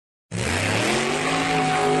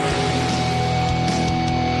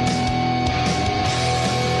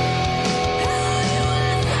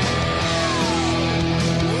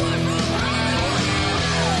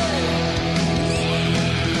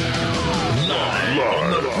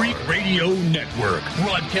Radio Network,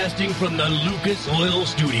 broadcasting from the Lucas Oil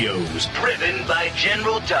Studios. Driven by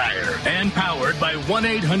General Tire. And powered by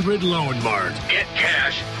 1-800 Mart. Get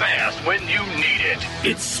cash fast when you need it.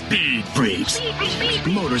 It's Speed Freaks.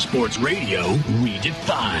 Motorsports Radio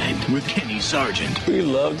redefined with Kenny Sargent. We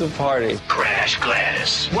love to party. Crash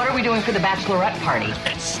Gladys. What are we doing for the bachelorette party?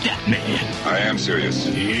 And Statman. I am serious.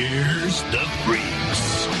 Here's the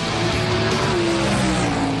Freaks.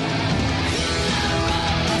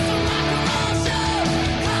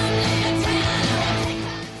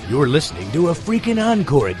 You're listening to a freaking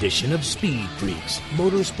encore edition of Speed Freaks,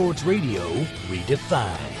 Motorsports Radio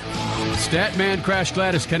redefined. Statman, Crash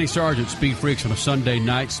Gladys, Kenny Sargent, Speed Freaks on a Sunday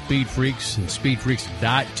night. Speed Freaks and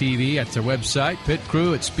SpeedFreaks.tv. That's their website. Pit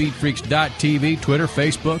Crew at SpeedFreaks.tv. Twitter,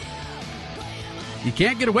 Facebook. You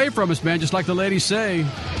can't get away from us, man, just like the ladies say.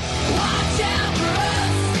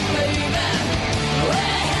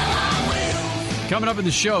 Coming up in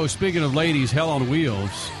the show, speaking of ladies, hell on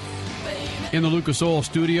wheels. In the Lucas Oil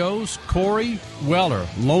Studios, Corry Weller,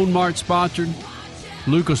 Lone Mart sponsored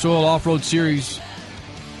Lucas Oil Off-Road Series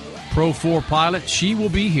Pro 4 pilot. She will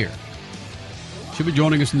be here. She'll be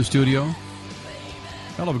joining us in the studio.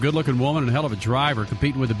 Hell of a good-looking woman and a hell of a driver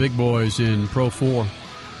competing with the big boys in Pro 4.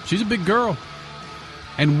 She's a big girl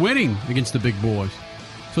and winning against the big boys.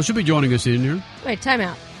 So she'll be joining us in here. Wait, time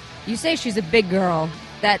out. You say she's a big girl.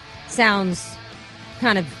 That sounds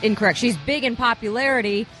kind of incorrect. She's big in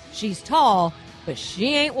popularity. She's tall, but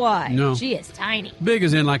she ain't wide. No. She is tiny. Big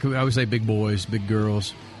as in, like I would say, big boys, big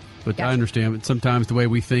girls. But gotcha. I understand. But sometimes the way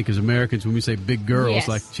we think as Americans, when we say big girls, yes.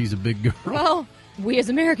 Like she's a big girl. Well, we as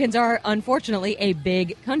Americans are, unfortunately, a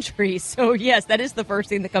big country. So, yes, that is the first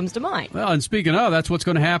thing that comes to mind. Well, and speaking of, that's what's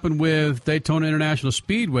going to happen with Daytona International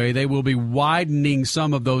Speedway. They will be widening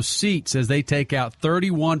some of those seats as they take out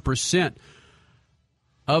 31%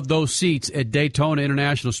 of those seats at Daytona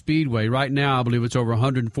International Speedway. Right now, I believe it's over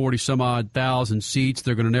 140-some-odd thousand seats.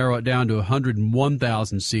 They're going to narrow it down to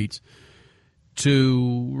 101,000 seats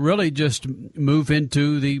to really just move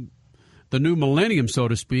into the new millennium, so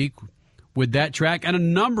to speak, with that track and a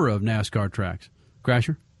number of NASCAR tracks.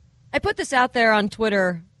 Crasher? I put this out there on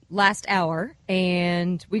Twitter last hour,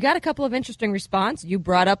 and we got a couple of interesting response. You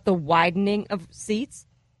brought up the widening of seats.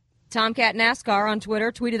 Tomcat NASCAR on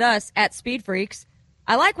Twitter tweeted us at SpeedFreaks.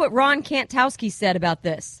 I like what Ron Kantowski said about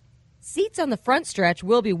this. Seats on the front stretch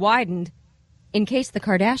will be widened in case the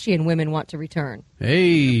Kardashian women want to return.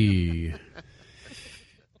 Hey.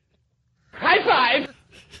 High five.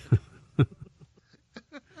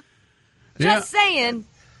 Just saying.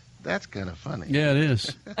 That's kind of funny. Yeah, it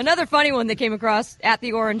is. Another funny one that came across at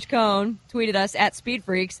the Orange Cone, tweeted us at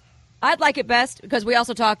SpeedFreaks. I'd like it best, because we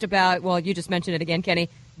also talked about, well, you just mentioned it again, Kenny,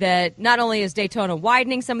 that not only is Daytona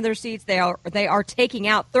widening some of their seats, they are taking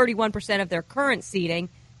out 31% of their current seating.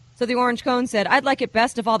 So the Orange Cone said, I'd like it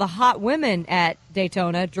best if all the hot women at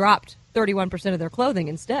Daytona dropped 31% of their clothing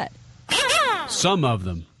instead. Some of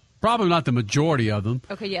them. Probably not the majority of them.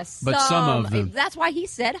 Okay, yes. But some of them. That's why he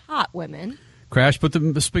said hot women. Crash, put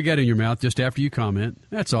the spaghetti in your mouth just after you comment.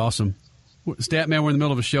 That's awesome. Statman, we're in the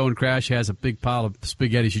middle of a show, and Crash has a big pile of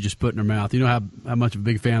spaghetti she just put in her mouth. You know how much of a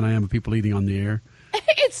big fan I am of people eating on the air?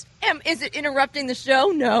 Is it interrupting the show?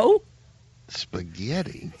 No.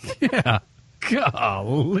 Spaghetti? Yeah.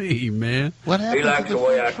 Golly, man. What happened? He likes the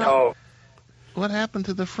way I talk. What happened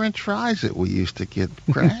to the French fries that we used to get?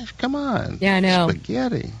 Crash, come on. Yeah, I know.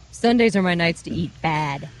 Spaghetti. Sundays are my nights to eat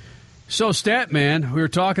bad. So, Statman, we were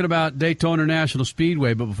talking about Daytona International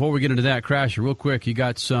Speedway, but before we get into that, Crash, real quick, you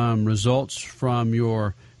got some results from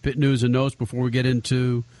your pit news and notes before we get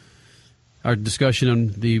into our discussion on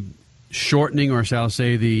the shortening, or shall I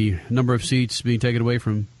say, the number of seats being taken away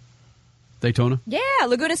from Daytona? Yeah,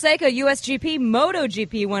 Laguna Seca, USGP,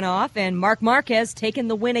 MotoGP went off, and Marc Marquez taking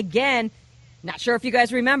the win again. Not sure if you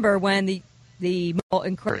guys remember when the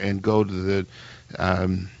and go to the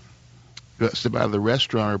step out of the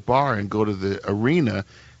restaurant or bar and go to the arena,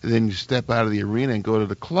 and then you step out of the arena and go to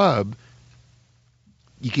the club.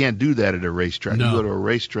 You can't do that at a racetrack. No. You go to a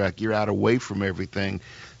racetrack, you're out away from everything.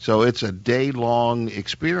 So it's a day-long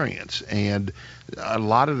experience, and a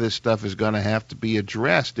lot of this stuff is going to have to be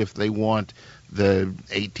addressed if they want the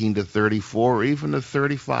 18 to 34 or even the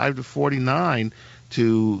 35 to 49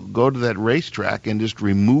 to go to that racetrack and just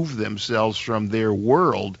remove themselves from their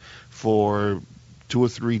world for 2 or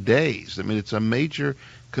 3 days. I mean, it's a major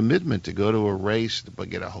commitment to go to a race, to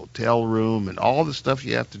get a hotel room, and all the stuff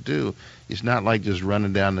you have to do. It's not like just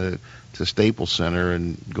running down to Staples Center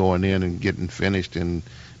and going in and getting finished and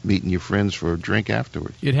meeting your friends for a drink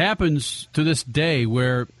afterwards. It happens to this day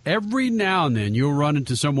where every now and then you'll run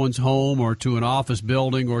into someone's home or to an office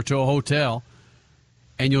building or to a hotel,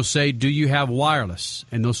 and you'll say, "Do you have wireless?"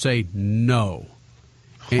 And they'll say, "No."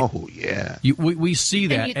 Oh, yeah. We see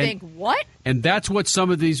that. And you think, what? And that's what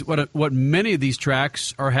some of these, what many of these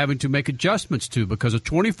tracks are having to make adjustments to, because a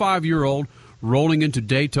 25-year-old rolling into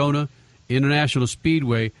Daytona International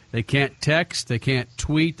Speedway, they can't text, they can't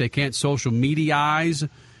tweet, they can't social mediaize.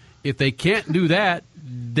 If they can't do that,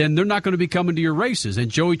 then they're not going to be coming to your races. And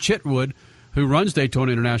Joey Chitwood, who runs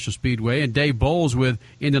Daytona International Speedway, and Dave Bowles with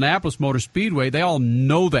Indianapolis Motor Speedway, they all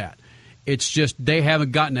know that. It's just they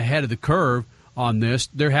haven't gotten ahead of the curve on this.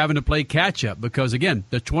 They're having to play catch-up because, again,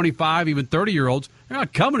 the 25, even 30-year-olds, they're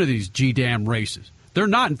not coming to these G-damn races. They're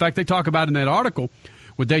not. In fact, they talk about in that article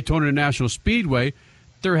with Daytona International Speedway,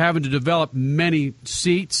 they're having to develop many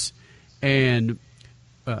seats and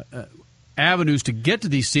avenues to get to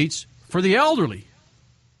these seats for the elderly,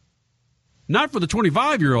 not for the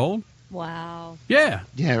 25-year-old. Wow. Yeah.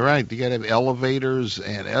 Yeah, right. You got to have elevators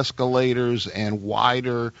and escalators and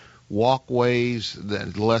wider walkways,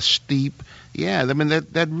 less steep. Yeah, I mean,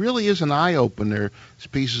 that really is an eye-opener. There's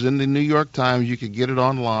pieces in the New York Times. You could get it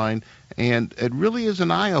online. And it really is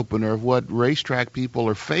an eye-opener of what racetrack people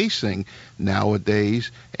are facing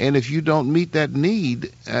nowadays. And if you don't meet that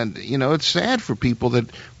need, and, you know, it's sad for people that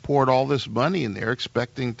poured all this money in there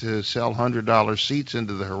expecting to sell $100 seats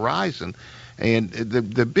into the horizon. And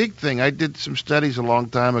the big thing, I did some studies a long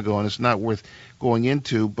time ago, and it's not worth going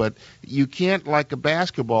into, but you can't, like a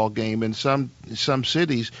basketball game in some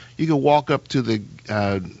cities, you can walk up to the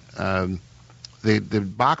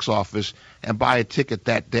box office and buy a ticket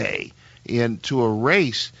that day. And to a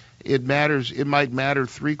race, it might matter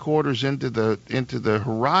 3/4 into the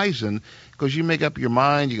horizon, because you make up your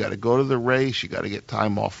mind. You got to go to the race. You got to get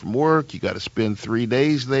time off from work. You got to spend 3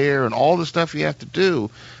 days there, and all the stuff you have to do.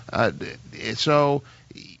 So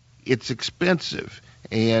it's expensive,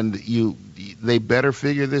 and they better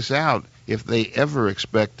figure this out if they ever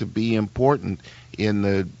expect to be important in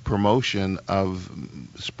the promotion of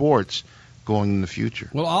sports going in the future.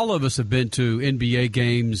 Well, all of us have been to NBA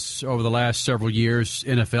games over the last several years,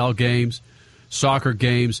 NFL games, soccer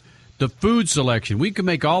games. The food selection, we can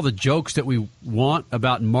make all the jokes that we want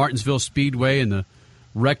about Martinsville Speedway and the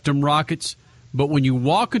Rectum Rockets, but when you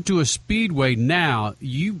walk into a speedway now,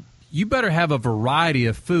 you better have a variety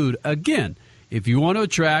of food. Again, if you want to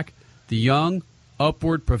attract the young,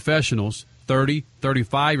 upward professionals, 30,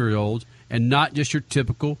 35-year-olds, and not just your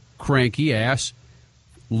typical cranky-ass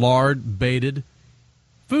lard-baited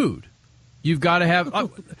food. You've got to have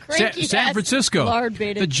San Francisco,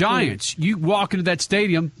 the Giants. Food. You walk into that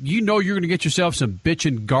stadium, you know you're going to get yourself some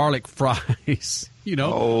bitchin' garlic fries, you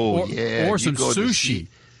know, or some sushi.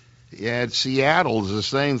 Yeah, Seattle is the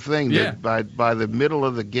same thing. Yeah. By the middle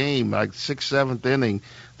of the game, like 6th, 7th inning,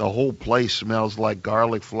 the whole place smells like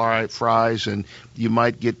garlic fries, and you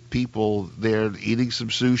might get people there eating some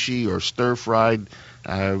sushi or stir-fried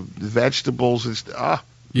vegetables.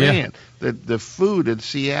 Man, the food in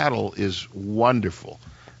Seattle is wonderful.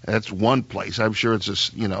 That's one place. I'm sure it's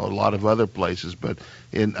a lot of other places, but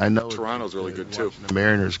I know Toronto's really good too. The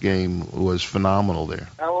Mariners game was phenomenal there.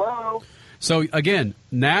 Hello. So again,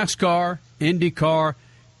 NASCAR, IndyCar,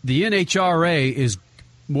 the NHRA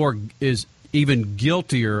is even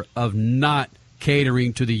guiltier of not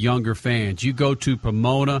catering to the younger fans. You go to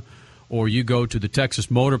Pomona or you go to the Texas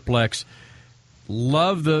Motorplex,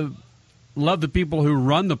 love the people who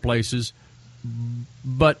run the places,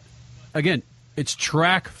 but again, it's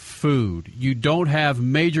track food. You don't have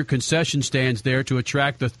major concession stands there to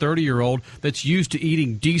attract the 30-year-old that's used to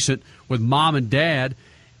eating decent with mom and dad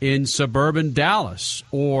in suburban Dallas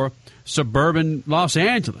or suburban Los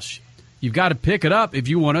Angeles. You've got to pick it up if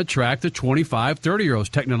you want to attract the 25, 30-year-olds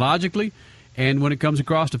technologically and when it comes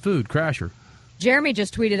across to food. Crasher. Jeremy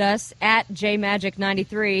just tweeted us at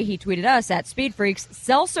JMagic93. He tweeted us at SpeedFreaks.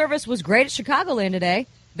 Cell service was great at Chicagoland today.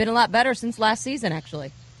 Been a lot better since last season,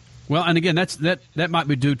 actually. Well, and again, that might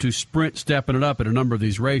be due to Sprint stepping it up at a number of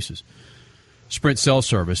these races. Sprint cell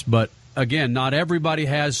service. But, again, not everybody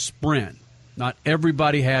has Sprint. Not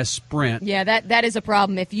everybody has Sprint. Yeah, that is a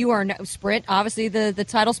problem. If you are Sprint, obviously the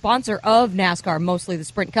title sponsor of NASCAR, mostly the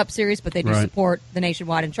Sprint Cup Series, but they do support the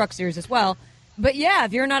Nationwide and Truck Series as well. But, yeah,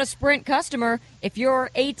 if you're not a Sprint customer, if you're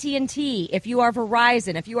AT&T, if you are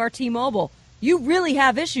Verizon, if you are T-Mobile, you really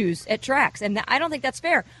have issues at tracks, and I don't think that's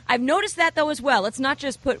fair. I've noticed that, though, as well. Let's not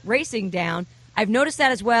just put racing down. I've noticed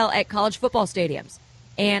that as well at college football stadiums.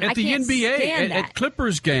 And at the NBA, at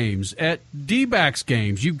Clippers games, at D-backs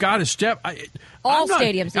games, you've got to step. All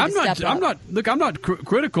stadiums need to step up. I'm not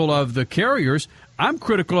critical of the carriers. I'm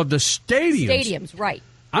critical of the stadiums. Stadiums, right.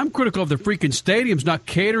 I'm critical of the freaking stadiums not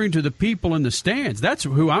catering to the people in the stands. That's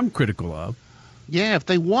who I'm critical of. Yeah, if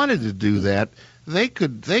they wanted to do that, they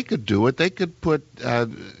could do it. They could put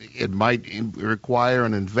it might require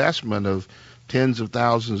an investment of tens of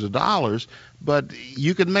thousands of dollars, but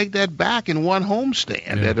you could make that back in one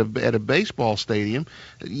homestand at a baseball stadium.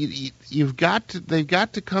 They've got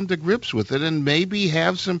to come to grips with it, and maybe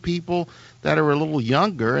have some people that are a little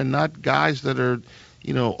younger and not guys that are,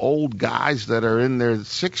 old guys that are in their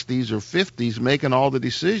 60s or 50s making all the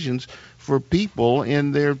decisions for people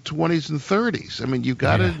in their 20s and 30s. I mean, you've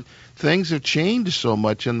got to. Things have changed so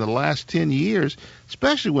much in the last 10 years,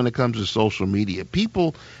 especially when it comes to social media.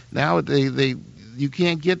 People now, you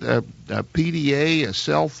can't get a PDA, a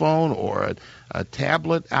cell phone, or a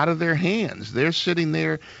tablet out of their hands. They're sitting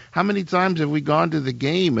there. How many times have we gone to the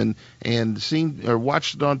game and seen or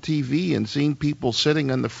watched it on TV and seen people sitting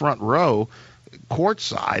in the front row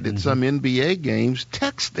courtside at some NBA games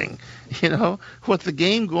texting, with the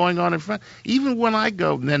game going on in front. Even when I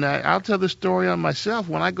go, and I'll tell the story on myself,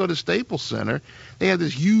 when I go to Staples Center, they have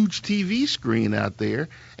this huge TV screen out there,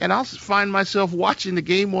 and I'll find myself watching the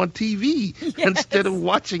game on TV instead of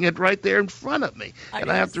watching it right there in front of me. And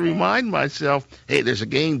I have to remind myself, hey, there's a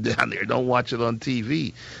game down there. Don't watch it on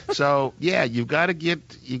TV. So, yeah, you've got to get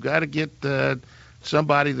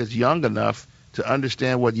somebody that's young enough to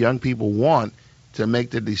understand what young people want to make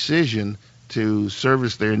the decision to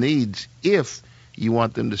service their needs if you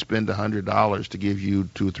want them to spend $100 to give you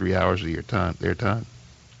 2 or 3 hours of their time.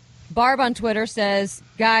 Barb on Twitter says,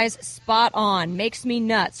 guys, spot on. Makes me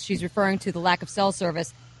nuts. She's referring to the lack of cell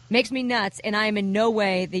service. Makes me nuts, and I am in no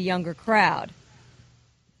way the younger crowd.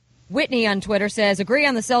 Whitney on Twitter says, agree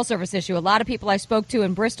on the cell service issue. A lot of people I spoke to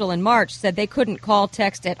in Bristol in March said they couldn't call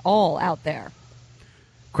text at all out there.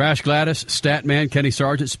 Crash Gladys, Statman, Kenny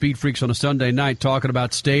Sargent, Speed Freaks on a Sunday night talking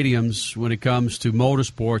about stadiums when it comes to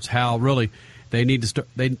motorsports, how really they need to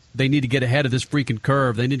they need to get ahead of this freaking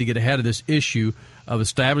curve. They need to get ahead of this issue of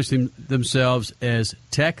establishing themselves as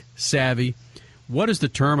tech savvy. What is the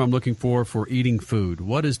term I'm looking for eating food?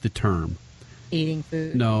 What is the term? Eating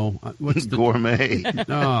food. No. What's the gourmet?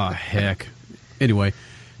 Oh, heck. Anyway,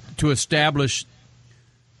 to establish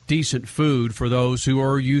decent food for those who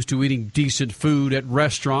are used to eating decent food at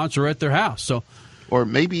restaurants or at their house. So, or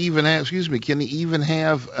maybe even can you even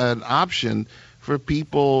have an option for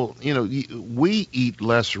people, we eat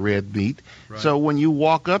less red meat. Right. So when you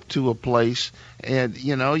walk up to a place and,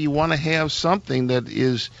 you want to have something that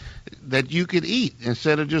you could eat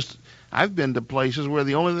instead of just, I've been to places where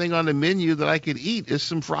the only thing on the menu that I could eat is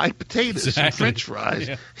some fried potatoes, some French fries,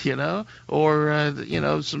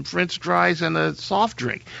 or, some French fries and a soft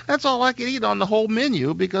drink. That's all I could eat on the whole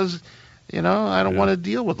menu because, I don't want to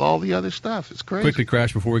deal with all the other stuff. It's crazy. Quickly,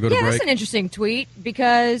 Crash, before we go to break. Yeah, that's an interesting tweet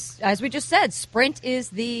because, as we just said, Sprint is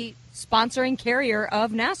the sponsoring carrier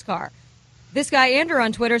of NASCAR. This guy, Andrew,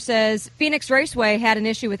 on Twitter says, Phoenix Raceway had an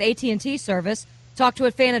issue with AT&T service. Talked to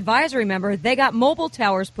a fan advisory member. They got mobile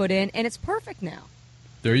towers put in, and it's perfect now.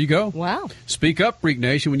 There you go. Wow. Speak up, Freak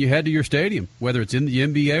Nation, when you head to your stadium, whether it's in the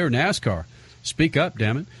NBA or NASCAR. Speak up,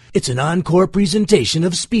 damn it. It's an encore presentation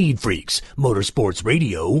of Speed Freaks, Motorsports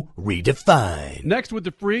Radio Redefined. Next with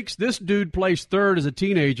the Freaks, this dude placed third as a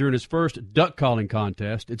teenager in his first duck calling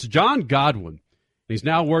contest. It's John Godwin. He's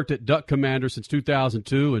now worked at Duck Commander since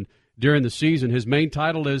 2002, and during the season, his main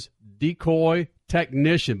title is Decoy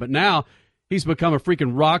Technician. But now he's become a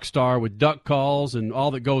freaking rock star with duck calls and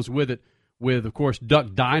all that goes with it, with, of course,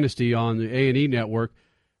 Duck Dynasty on the A&E network.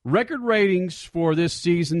 Record ratings for this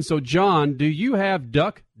season. So, John, do you have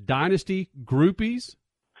Duck Dynasty groupies?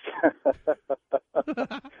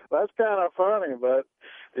 That's kind of funny, but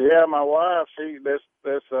yeah, my wife,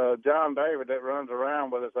 this John David that runs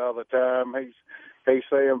around with us all the time, he's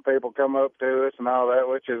seeing people come up to us and all that,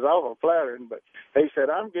 which is awful flattering, but he said,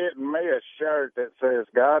 I'm getting me a shirt that says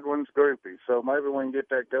Godwin's Groupies, so maybe we can get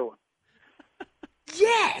that going.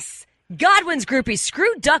 Yes! Godwin's Groupies.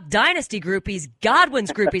 Screw Duck Dynasty groupies.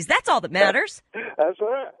 Godwin's Groupies. That's all that matters. That's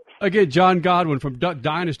right. Again, John Godwin from Duck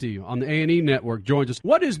Dynasty on the A&E network joins us.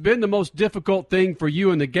 What has been the most difficult thing for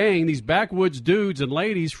you and the gang, these backwoods dudes and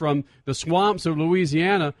ladies from the swamps of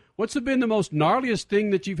Louisiana? What's been the most gnarliest thing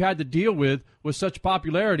that you've had to deal with such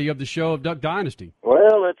popularity of the show of Duck Dynasty?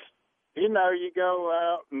 Well, it's, you go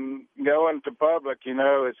out and go into public,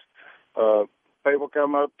 it's people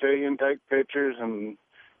come up to you and take pictures, and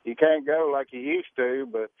you can't go like you used to,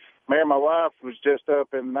 but me and my wife was just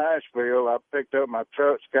up in Nashville. I picked up my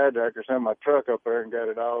truck, Skyjacker sent my truck up there and got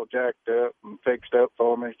it all jacked up and fixed up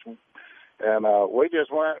for me. And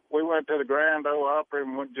we went to the Grand Ole Opry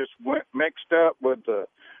and went mixed up with the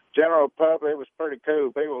general public. It was pretty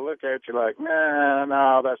cool. People look at you like, nah,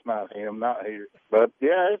 no, that's not him, not here. But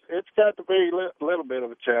yeah, it's got to be a little bit of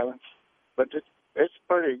a challenge. But it's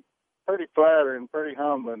pretty flattering, pretty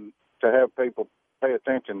humbling to have people pay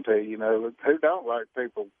attention to, you know. Who don't like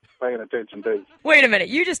people paying attention to? Wait a minute.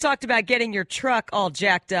 You just talked about getting your truck all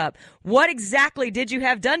jacked up. What exactly did you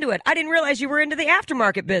have done to it? I didn't realize you were into the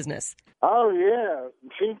aftermarket business. Oh, yeah.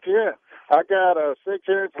 Yeah. I got a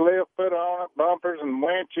 6-inch lift put on it, bumpers and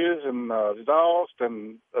winches and exhaust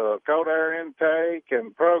and cold air intake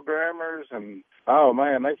and programmers. And, oh,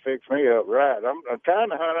 man, they fixed me up right. I'm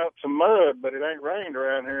trying to hunt up some mud, but it ain't rained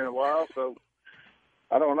around here in a while, so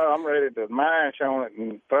I don't know. I'm ready to mash on it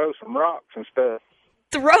and throw some rocks and stuff.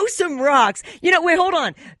 Throw some rocks. You know, wait, hold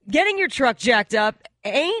on. Getting your truck jacked up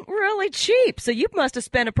ain't really cheap, so you must have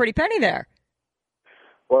spent a pretty penny there.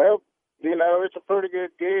 Well, you know, it's a pretty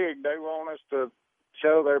good gig. They want us to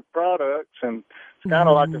show their products, and it's kind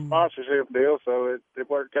of like a sponsorship deal, so it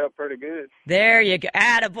worked out pretty good. There you go.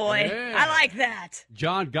 Attaboy. Yeah. I like that.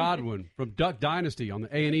 John Godwin from Duck Dynasty on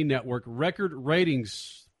the A&E Network. Record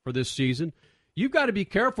ratings for this season. You've got to be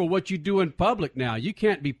careful what you do in public now. You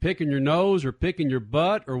can't be picking your nose or picking your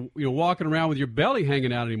butt or walking around with your belly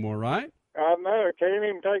hanging out anymore, right? I know. I can't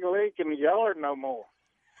even take a leak in the yard no more.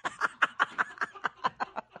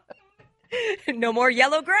 No more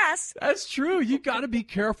yellow grass. That's true. You got to be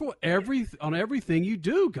careful on everything you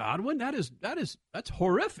do, Godwin. That's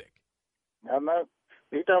horrific. I know.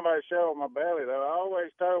 You talking about showing my belly, though. I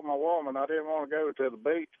always told my woman I didn't want to go to the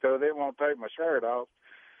beach because I didn't want to take my shirt off.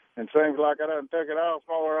 And it seems like I done took it off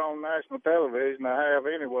more on national television than I have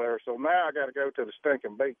anywhere. So now I got to go to the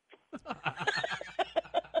stinking beach.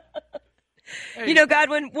 You know,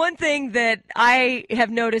 Godwin, one thing that I have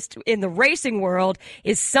noticed in the racing world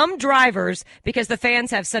is some drivers, because the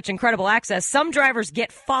fans have such incredible access, some drivers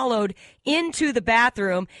get followed into the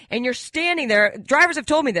bathroom, and you're standing there. Drivers have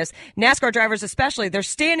told me this, NASCAR drivers especially, they're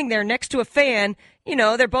standing there next to a fan. You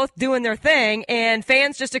know, they're both doing their thing, and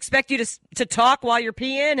fans just expect you to talk while you're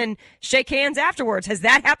peeing and shake hands afterwards. Has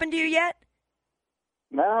that happened to you yet?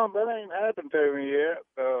 No, that ain't happened to me yet.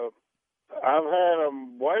 I've had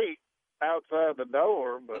them wait outside the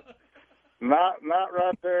door, but not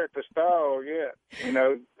right there at the stall yet. You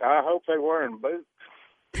know, I hope they're wearing boots.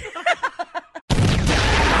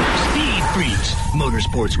 Speed Freaks,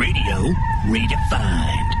 Motorsports Radio,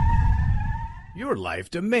 redefined. Your life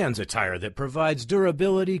demands a tire that provides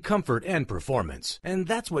durability, comfort, and performance. And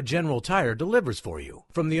that's what General Tire delivers for you.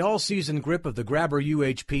 From the all-season grip of the Grabber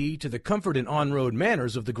UHP to the comfort and on-road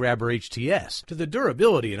manners of the Grabber HTS to the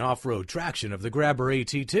durability and off-road traction of the Grabber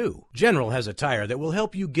AT2, General has a tire that will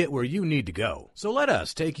help you get where you need to go. So let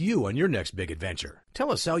us take you on your next big adventure.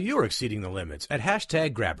 Tell us how you're exceeding the limits at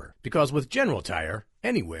 #Grabber. Because with General Tire,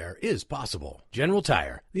 anywhere is possible. General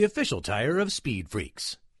Tire, the official tire of Speed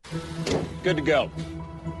Freaks. Good to go.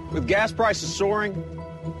 With gas prices soaring,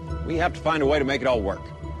 we have to find a way to make it all work.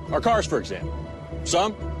 Our cars, for example.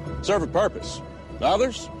 Some serve a purpose.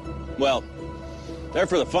 Others, well, they're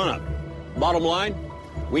for the fun of it. Bottom line,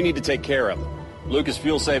 we need to take care of them. Lucas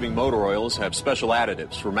fuel-saving motor oils have special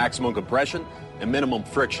additives for maximum compression and minimum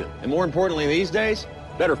friction. And more importantly these days,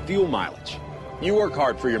 better fuel mileage. You work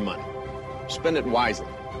hard for your money. Spend it wisely.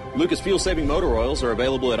 Lucas fuel-saving motor oils are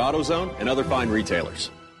available at AutoZone and other fine retailers.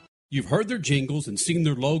 You've heard their jingles and seen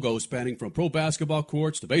their logos spanning from pro basketball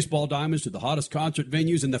courts to baseball diamonds to the hottest concert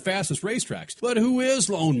venues and the fastest racetracks. But who is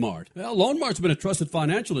Lone Mart? Well, Lone Mart's been a trusted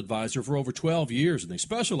financial advisor for over 12 years, and they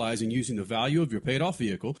specialize in using the value of your paid-off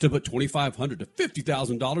vehicle to put $2,500 to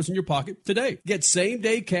 $50,000 in your pocket today. Get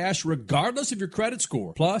same-day cash regardless of your credit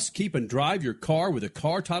score. Plus, keep and drive your car with a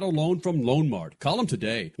car title loan from Lone Mart. Call them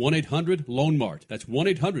today. 1-800-LONE-MART. That's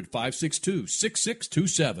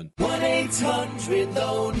 1-800-562-6627.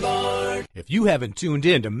 1-800-LONE-MART. If you haven't tuned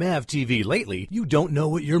in to MAV TV lately, you don't know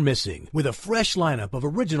what you're missing. With a fresh lineup of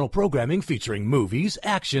original programming featuring movies,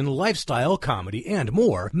 action, lifestyle, comedy, and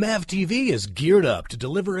more, MAV TV is geared up to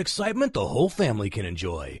deliver excitement the whole family can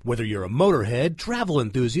enjoy. Whether you're a motorhead, travel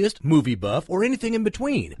enthusiast, movie buff, or anything in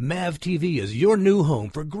between, MAV TV is your new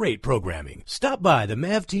home for great programming. Stop by the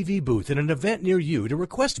MAV TV booth at an event near you to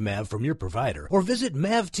request MAV from your provider, or visit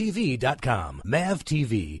MAVTV.com. MAV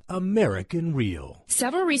TV, American Real.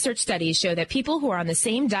 Several research studies show that people who are on the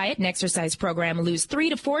same diet and exercise program lose 3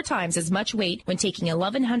 to 4 times as much weight when taking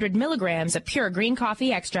 1,100 milligrams of pure green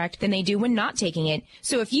coffee extract than they do when not taking it.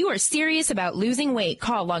 So if you are serious about losing weight,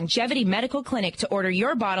 call Longevity Medical Clinic to order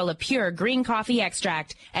your bottle of pure green coffee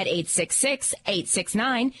extract at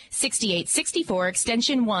 866-869-6864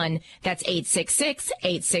 extension 1. That's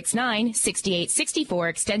 866-869-6864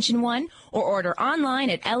 extension 1, or order online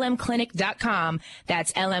at lmclinic.com.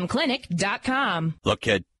 That's lmclinic.com. Look,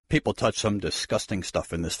 kid, people touch some disgusting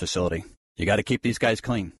stuff in this facility. You got to keep these guys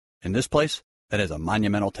clean. In this place, that is a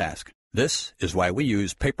monumental task. This is why we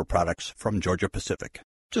use paper products from Georgia Pacific.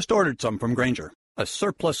 Just ordered some from Grainger. A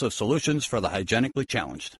surplus of solutions for the hygienically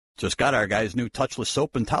challenged. Just got our guys' new touchless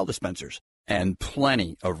soap and towel dispensers. And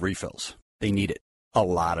plenty of refills. They need it. A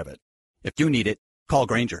lot of it. If you need it, call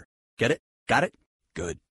Grainger. Get it? Got it?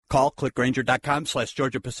 Good. Call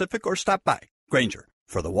clickgrainger.com/Georgia Pacific or stop by. Grainger,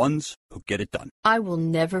 for the ones who get it done. I will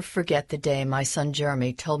never forget the day my son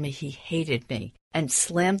Jeremy told me he hated me and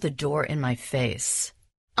slammed the door in my face.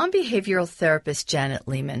 I'm behavioral therapist Janet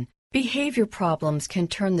Lehman. Behavior problems can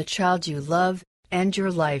turn the child you love and your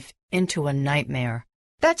life into a nightmare.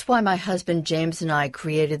 That's why my husband James and I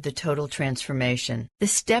created the Total Transformation, the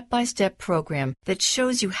step-by-step program that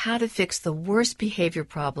shows you how to fix the worst behavior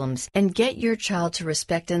problems and get your child to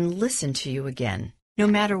respect and listen to you again. No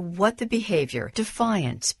matter what the behavior,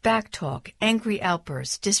 defiance, backtalk, angry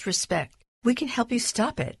outbursts, disrespect, we can help you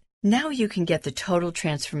stop it. Now you can get the Total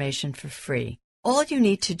Transformation for free. All you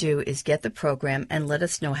need to do is get the program and let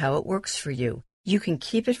us know how it works for you. You can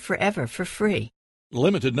keep it forever for free.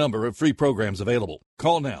 Limited number of free programs available.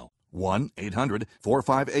 Call now.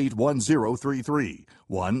 1-800-458-1033.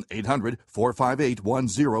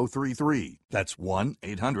 1-800-458-1033. That's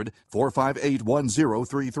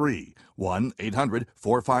 1-800-458-1033.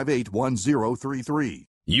 1-800-458-1033.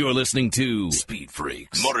 You're listening to Speed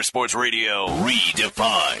Freaks Motorsports Radio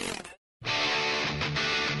Redefined.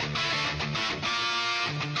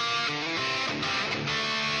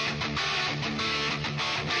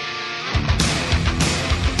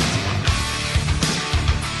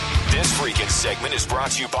 This freaking segment is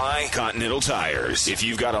brought to you by Continental Tires. If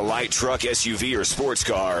you've got a light truck, SUV, or sports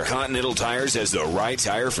car, Continental Tires has the right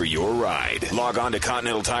tire for your ride. Log on to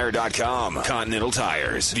ContinentalTire.com. Continental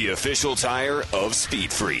Tires, the official tire of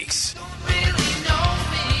Speed Freaks.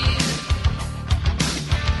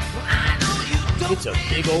 It's a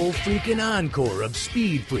big old freaking encore of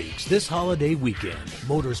Speed Freaks this holiday weekend.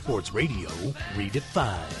 Motorsports Radio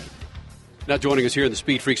redefined. Now joining us here in the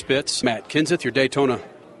Speed Freaks pits, Matt Kenseth, your Daytona,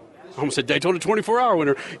 I almost said Daytona 24-hour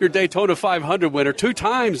winner, your Daytona 500 winner, 2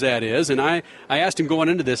 times that is. And I asked him going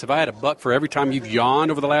into this, if I had a buck for every time you've yawned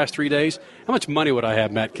over the last 3 days, how much money would I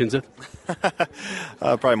have, Matt Kenseth?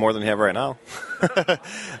 Probably more than you have right now.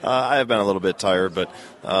 I have been a little bit tired, but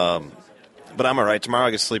I'm all right. Tomorrow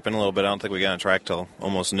I get to sleep in a little bit. I don't think we get on track till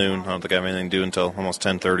almost noon. I don't think I have anything to do until almost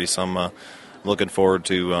 10:30, so I'm looking forward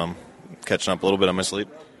to catching up a little bit on my sleep.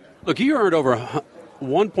 Look, you earned over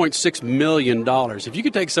 $1.6 million. If you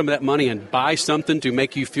could take some of that money and buy something to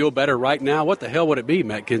make you feel better right now, what the hell would it be,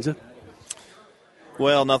 Matt Kenseth?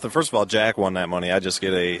 Well, nothing. First of all, Jack won that money. I just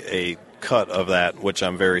get a cut of that, which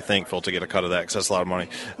I'm very thankful to get a cut of that because that's a lot of money.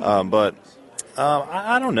 But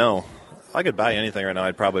I don't know. I could buy anything right now.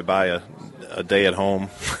 I'd probably buy a day at home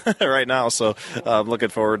right now. So I'm looking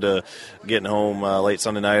forward to getting home late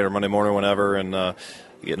Sunday night or Monday morning, whenever, and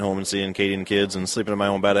getting home and seeing Katie and kids and sleeping in my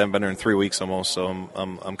own bed. I haven't been there in 3 weeks almost, so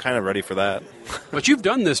I'm kind of ready for that. But you've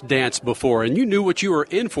done this dance before, and you knew what you were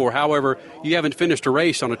in for. However, you haven't finished a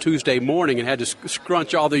race on a Tuesday morning and had to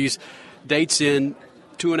scrunch all these dates in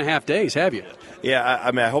 2.5 days, have you? Yeah,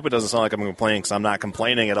 I mean, I hope it doesn't sound like I'm complaining because I'm not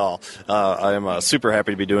complaining at all. I'm super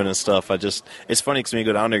happy to be doing this stuff. It's funny because when you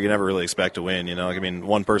go down there, you never really expect to win. You know, I mean,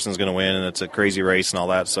 one person's going to win, and it's a crazy race and all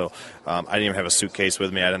that. So I didn't even have a suitcase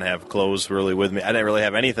with me. I didn't have clothes really with me. I didn't really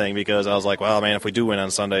have anything because I was like, well, man, if we do win on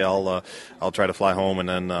Sunday, I'll try to fly home and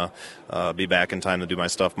then be back in time to do my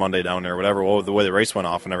stuff Monday down there, whatever. Well, the way the race went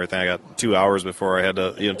off and everything, I got 2 hours before I had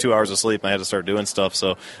to, 2 hours of sleep, and I had to start doing stuff.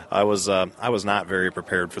 So I was not very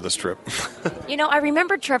prepared for this trip. I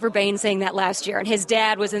remember Trevor Bain saying that last year, and his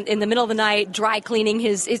dad was in the middle of the night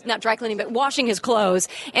washing his clothes.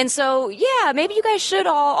 And so, yeah, maybe you guys should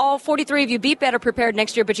all 43 of you be better prepared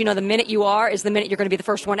next year, but the minute you are is the minute you're going to be the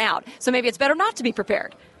first one out. So maybe it's better not to be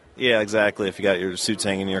prepared. Yeah, exactly. If you got your suits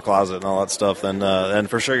hanging in your closet and all that stuff, then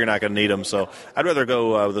for sure you're not going to need them. So I'd rather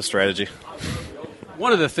go with a strategy.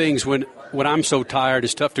 One of the things when I'm so tired,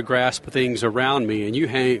 it's tough to grasp things around me, and you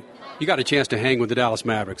got a chance to hang with the Dallas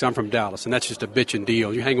Mavericks. I'm from Dallas, and that's just a bitchin'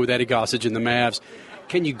 deal. You're hanging with Eddie Gossage and the Mavs.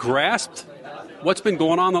 Can you grasp what's been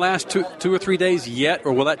going on the last two or 3 days yet,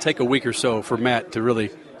 or will that take a week or so for Matt to really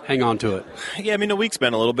hang on to it? Yeah, I mean, the week's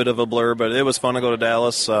been a little bit of a blur, but it was fun to go to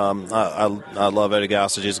Dallas. I love Eddie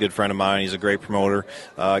Gossage. He's a good friend of mine. He's a great promoter.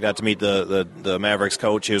 I got to meet the Mavericks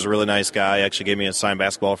coach. He was a really nice guy. He actually gave me a signed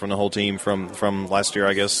basketball from the whole team from last year,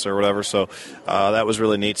 I guess, or whatever. So that was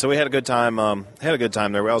really neat. So we had a good time.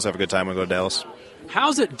 There. We always have a good time when we go to Dallas.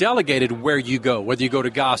 How's it delegated where you go, whether you go to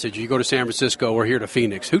Gossage, you go to San Francisco, or here to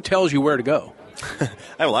Phoenix? Who tells you where to go? I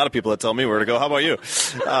have a lot of people that tell me where to go. How about you?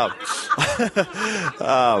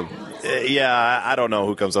 Yeah, I don't know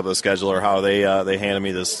who comes up with the schedule or how they handed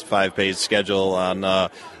me this 5-page schedule on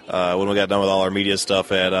when we got done with all our media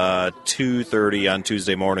stuff at 2:30 on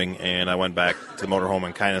Tuesday morning, and I went back to the motorhome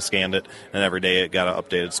and kind of scanned it, and every day it got an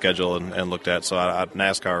updated schedule and looked at. So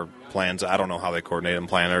NASCAR plans, I don't know how they coordinate and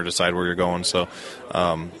plan or decide where you're going, so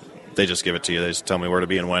they just give it to you. They just tell me where to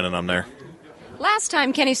be and when, and I'm there. Last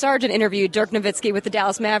time Kenny Sargent interviewed Dirk Nowitzki with the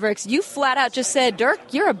Dallas Mavericks, you flat out just said, Dirk,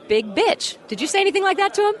 you're a big bitch. Did you say anything like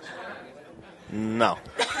that to him? No.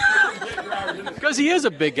 Because he is a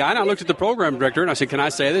big guy. And I looked at the program director and I said, can I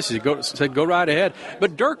say this? He said, go right ahead.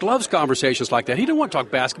 But Dirk loves conversations like that. He didn't want to talk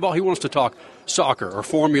basketball. He wants to talk soccer or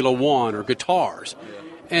Formula One or guitars.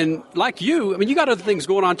 And like you, I mean, you got other things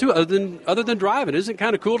going on too other than driving. Isn't it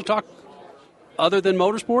kind of cool to talk other than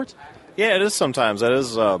motorsports? Yeah, it is sometimes. That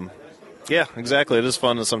is... Yeah, exactly. It is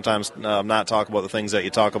fun to sometimes not talk about the things that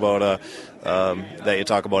you talk about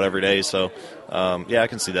every day. So, yeah, I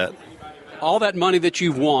can see that. All that money that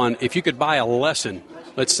you've won, if you could buy a lesson,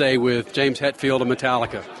 let's say with James Hetfield of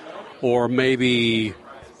Metallica, or maybe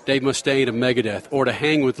Dave Mustaine of Megadeth, or to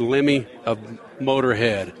hang with Lemmy of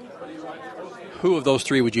Motorhead, who of those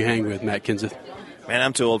three would you hang with, Matt Kenseth? Man,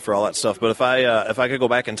 I'm too old for all that stuff. But if I could go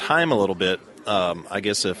back in time a little bit, I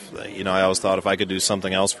guess I always thought if I could do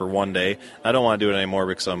something else for one day, I don't want to do it anymore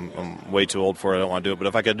because I'm way too old for it. I don't want to do it. But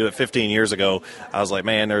if I could do it 15 years ago, I was like,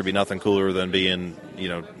 man, there would be nothing cooler than being,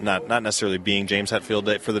 not necessarily being James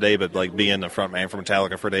Hetfield for the day, but like being the front man for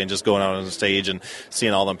Metallica for a day and just going out on the stage and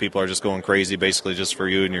seeing all them people are just going crazy basically just for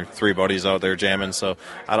you and your three buddies out there jamming. So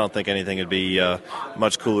I don't think anything would be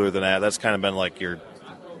much cooler than that. That's kind of been like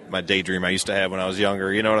my daydream I used to have when I was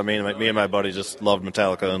younger. You know what I mean? Me and my buddy just loved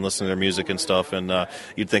Metallica and listened to their music and stuff, and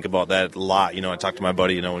you'd think about that a lot. I talked to my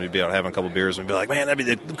buddy, when we'd be out having a couple beers, and we'd be like, man, that'd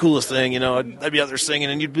be the coolest thing, I'd be out there singing,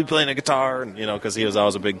 and you'd be playing a guitar, and because he was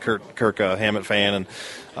always a big Kirk Hammett fan,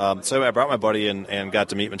 and so I brought my buddy and got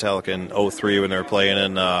to meet Metallica in 2003 when they were playing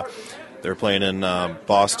in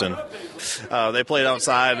Boston. They played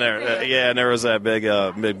outside, and there was that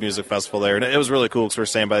big music festival there. And it was really cool because we were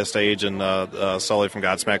standing by the stage, and Sully from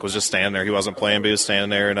Godsmack was just standing there. He wasn't playing, but he was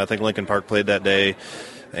standing there. And I think Linkin Park played that day.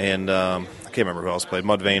 And I can't remember who else played,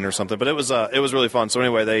 Mudvayne or something. But it was really fun. So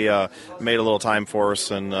anyway, they made a little time for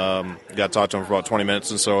us and got to talk to them for about 20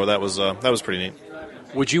 minutes. And so that was pretty neat.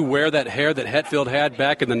 Would you wear that hair that Hetfield had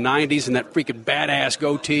back in the 90s and that freaking badass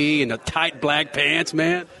goatee and the tight black pants,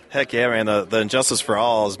 man? Heck yeah, man. The Injustice for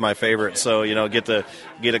All is my favorite. So, get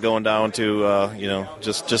it going down to,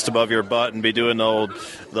 just above your butt and be doing the old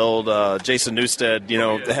Jason Newsted,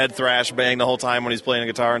 the head thrash bang the whole time when he's playing a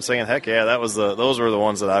guitar and singing. Heck yeah, those were the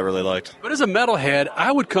ones that I really liked. But as a metalhead,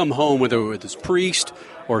 I would come home whether it was Priest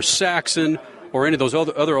or Saxon or any of those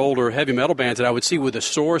other older heavy metal bands that I would see with the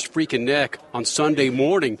sorest freaking neck on Sunday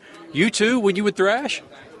morning. You too, when you would thrash?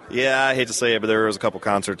 Yeah, I hate to say it, but there was a couple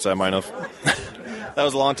concerts I might have. That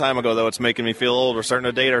was a long time ago, though. It's making me feel old. We're starting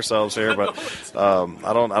to date ourselves here, but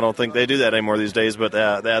I don't think they do that anymore these days. But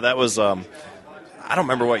that was I don't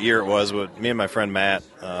remember what year it was, but me and my friend Matt,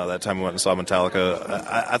 that time we went and saw Metallica.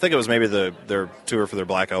 I think it was maybe their tour for their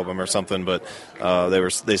Black album or something, but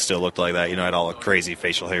they still looked like that. I had all the crazy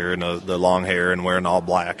facial hair and the long hair and wearing all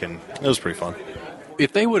black, and it was pretty fun.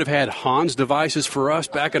 If they would have had Hans devices for us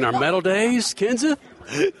back in our metal days, Kenseth?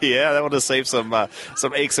 Yeah, that would have saved some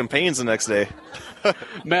aches and pains the next day.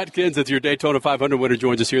 Matt Kenseth, your Daytona 500 winner,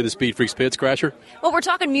 joins us here in the Speed Freaks Pits. Crasher? Well, we're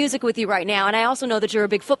talking music with you right now, and I also know that you're a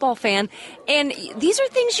big football fan. And these are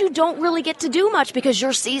things you don't really get to do much because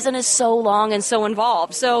your season is so long and so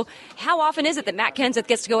involved. So how often is it that Matt Kenseth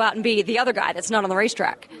gets to go out and be the other guy that's not on the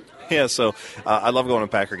racetrack? Yeah, so I love going to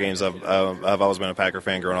Packer games. I've always been a Packer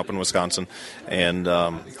fan growing up in Wisconsin. And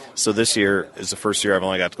so this year is the first year I've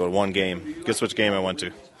only got to go to one game. Guess which game I went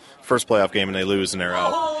to? First playoff game, and they lose, and they're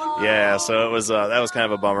out. Yeah, so it was that was kind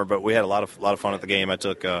of a bummer, but we had a lot of fun at the game. I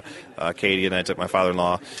took Katie, and I took my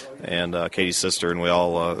father-in-law and Katie's sister, and we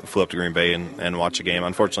all flew up to Green Bay and watched the game.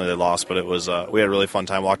 Unfortunately, they lost, but it was we had a really fun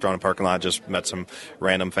time. Walked around the parking lot, just met some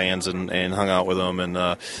random fans and hung out with them, and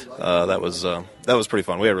that was pretty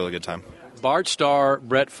fun. We had a really good time. Bart Starr,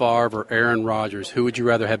 Brett Favre, or Aaron Rodgers, who would you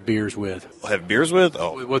rather have beers with? Have beers with?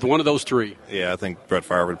 Oh, with one of those three. Yeah, I think Brett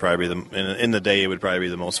Favre would probably be in the day. It would probably be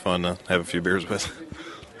the most fun to have a few beers with.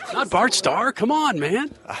 Not Bart Starr. Come on, man.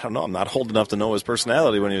 I don't know. I'm not old enough to know his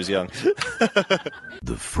personality when he was young.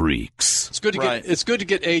 The Freaks. It's good to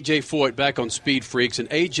get AJ Foyt back on Speed Freaks. And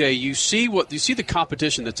AJ, you see the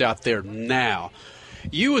competition that's out there now.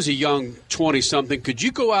 You as a young 20-something, could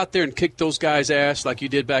you go out there and kick those guys' ass like you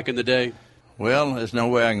did back in the day? Well, there's no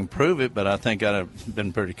way I can prove it, but I think I'd have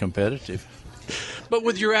been pretty competitive. But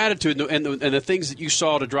with your attitude and the things that you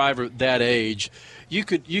saw at a driver that age, you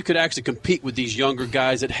could actually compete with these younger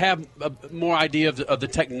guys that have more idea of the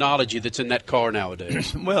technology that's in that car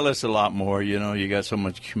nowadays. Well, it's a lot more. You got so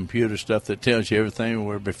much computer stuff that tells you everything,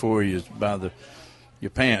 where before you was by your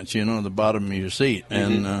pants, the bottom of your seat,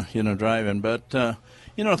 and driving. But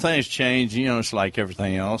things change. It's like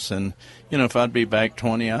everything else. And if I'd be back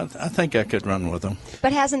 20, I think I could run with them.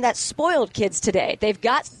 But hasn't that spoiled kids today? They've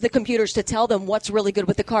got the computers to tell them what's really good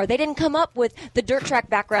with the car. They didn't come up with the dirt track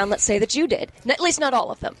background, let's say, that you did. At least not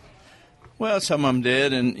all of them. Well, some of them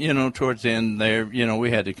did, and, towards the end there,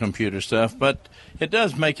 we had the computer stuff. But it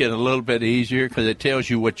does make it a little bit easier because it tells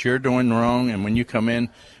you what you're doing wrong. And when you come in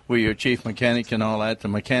with your chief mechanic and all that, the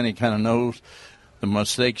mechanic kind of knows the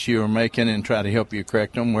mistakes you were making and try to help you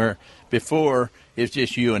correct them, where before it's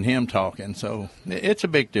just you and him talking. So it's a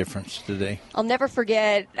big difference today. I'll never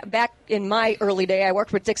forget, back in my early day, I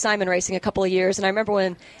worked with Dick Simon Racing a couple of years, and I remember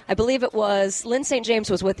when, I believe it was Lynn St.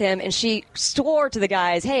 James was with him, and she swore to the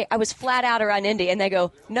guys, hey, I was flat out around Indy, and they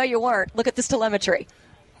go, no, you weren't. Look at this telemetry.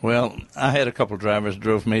 Well, I had a couple of drivers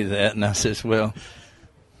drove me that, and I says, well,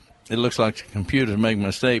 it looks like the computers make a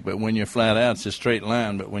mistake, but when you're flat out, it's a straight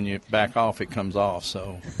line. But when you back off, it comes off.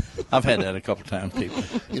 So I've had that a couple of times, people.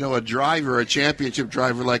 A championship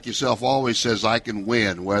driver like yourself always says, I can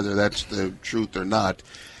win, whether that's the truth or not.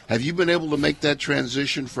 Have you been able to make that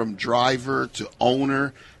transition from driver to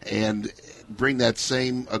owner and bring that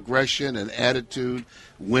same aggression and attitude,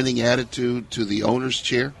 winning attitude, to the owner's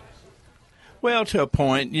chair? Well, to a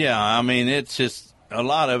point, yeah. I mean, it's just a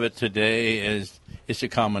lot of it today is it's a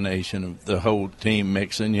combination of the whole team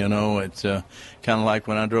mixing, It's kind of like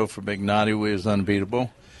when I drove for Big Noddy, we was unbeatable.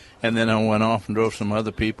 And then I went off and drove some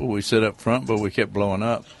other people. We sit up front, but we kept blowing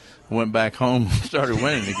up. Went back home and started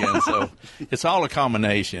winning again. So it's all a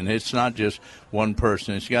combination. It's not just one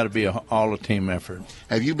person. It's got to be all a team effort.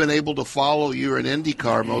 Have you been able to follow, you're in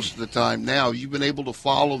IndyCar most of the time now, have you been able to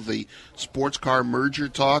follow the sports car merger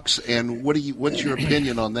talks, and what's your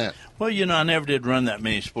opinion on that? Well, I never did run that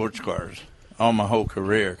many sports cars all my whole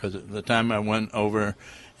career, because at the time I went over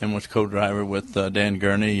and was co-driver with Dan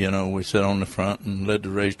Gurney, we sat on the front and led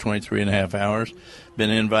the race 23 and a half hours.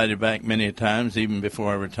 Been invited back many times, even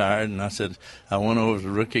before I retired, and I said, I went over as a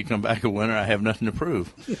rookie, come back a winner, I have nothing to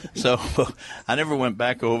prove. So I never went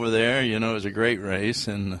back over there. It was a great race,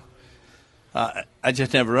 and I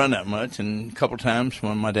just never run that much. And a couple times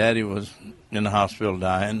when my daddy was in the hospital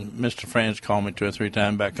dying, Mr. Franz called me 2 or 3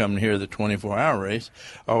 times about coming here the 24-hour race,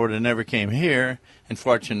 or would have never came here. And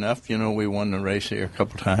fortunate enough, we won the race here a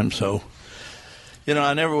couple times. So,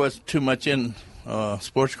 I never was too much in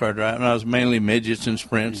sports car driving. I was mainly midgets and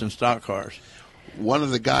sprints and stock cars. One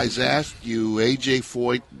of the guys asked you, A.J.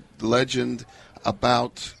 Foyt, legend,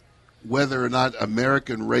 about whether or not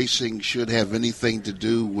American racing should have anything to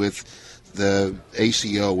do with the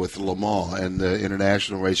ACO, with Le Mans and the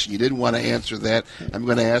international racing. You didn't want to answer that. I'm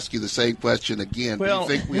going to ask you the same question again. Well,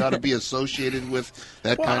 do you think we ought to be associated with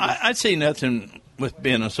that kind of... I'd say nothing with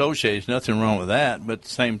being associated. There's nothing wrong with that. But at the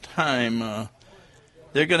same time,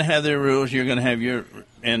 they're going to have their rules. You're going to have your...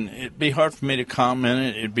 And it'd be hard for me to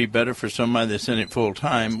comment. It'd be better for somebody that's in it full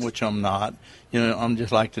time, which I'm not. I'm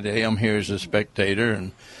just like today. I'm here as a spectator,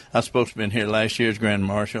 and I was supposed to have been here last year as Grand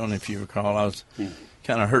Marshal, and if you recall, I was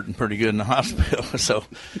kind of hurting pretty good in the hospital. So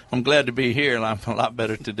I'm glad to be here, and I'm a lot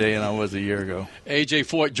better today than I was a year ago. A.J.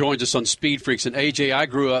 Foyt joins us on Speed Freaks. And, A.J., I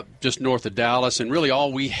grew up just north of Dallas, and really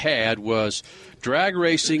all we had was drag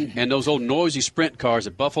racing and those old noisy sprint cars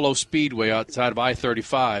at Buffalo Speedway outside of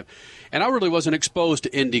I-35. And I really wasn't exposed to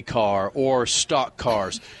IndyCar or stock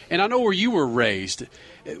cars. And I know where you were raised.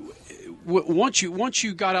 Once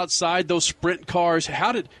you got outside those sprint cars,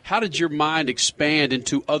 how did your mind expand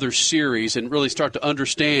into other series and really start to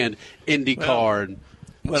understand IndyCar and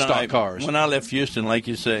stock cars? When I left Houston, like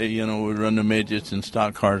you say, we run the midgets and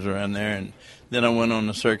stock cars around there, and then I went on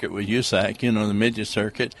the circuit with USAC, the midget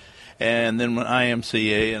circuit, and then went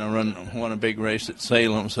IMCA, and I won a big race at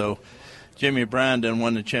Salem. So Jimmy Bryan done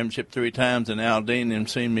won the championship 3 times, and Al Dean them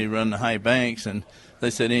seen me run the high banks, and they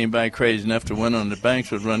said anybody crazy enough to win on the banks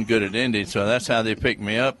would run good at Indy. So that's how they picked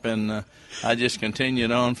me up, and I just continued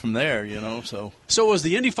on from there, So was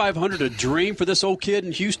the Indy 500 a dream for this old kid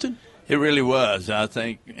in Houston? It really was. I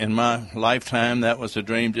think in my lifetime that was a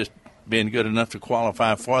dream, just being good enough to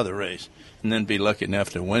qualify for the race and then be lucky enough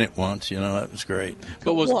to win it once. That was great.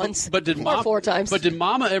 But did 4 times. But did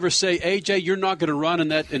Mama ever say, AJ, you're not going to run in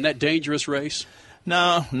that dangerous race?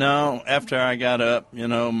 No. After I got up,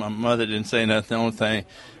 my mother didn't say nothing. The only thing,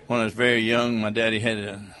 when I was very young, my daddy had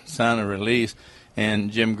to sign a release,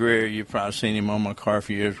 And Jim Greer, you've probably seen him on my car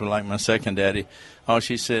for years, was like my second daddy. Oh,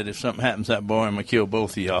 she said, if something happens to that boy, I'm going to kill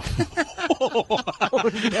both of y'all.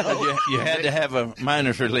 You had to have a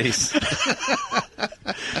minor's release.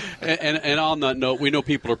 And on that note, we know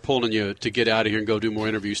people are pulling you to get out of here and go do more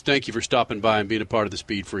interviews. Thank you for stopping by and being a part of the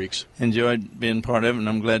Speed Freaks. Enjoyed being part of it, and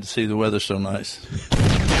I'm glad to see the weather so nice.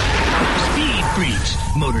 Speed Freaks,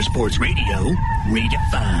 Motorsports Radio,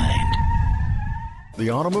 redefined. The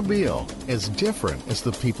automobile, as different as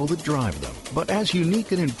the people that drive them, but as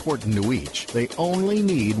unique and important to each, they only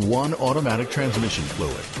need one automatic transmission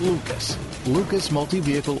fluid, Lucas. Lucas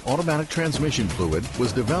Multi-Vehicle Automatic Transmission Fluid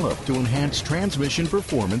was developed to enhance transmission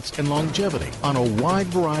performance and longevity on a wide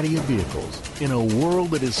variety of vehicles. In a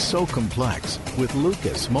world that is so complex, with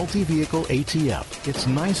Lucas Multi-Vehicle ATF, it's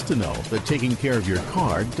nice to know that taking care of your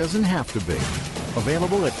car doesn't have to be.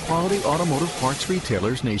 Available at quality automotive parts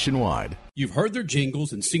retailers nationwide. You've heard their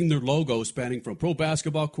jingles and seen their logos spanning from pro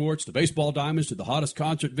basketball courts to baseball diamonds to the hottest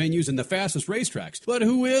concert venues and the fastest racetracks. But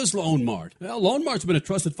who is Lone Mart? Well, Lone Mart's been a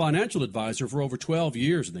trusted financial advisor for over 12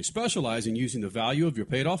 years, and they specialize in using the value of your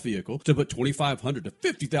paid-off vehicle to put $2,500 to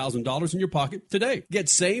 $50,000 in your pocket today. Get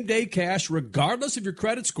same-day cash regardless of your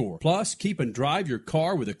credit score. Plus, keep and drive your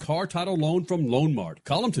car with a car title loan from Lone Mart.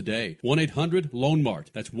 Call them today.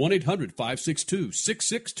 1-800-LONE-MART. That's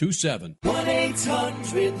 1-800-562-6627.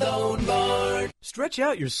 1-800-LONE-MART. Stretch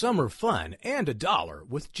out your summer fun and $1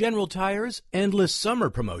 with General Tire's Endless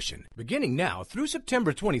Summer Promotion. Beginning now through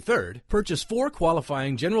September 23rd, purchase 4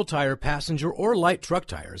 qualifying General Tire passenger or light truck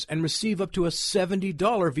tires and receive up to a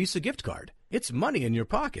 $70 Visa gift card. It's money in your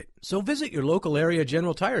pocket. So visit your local area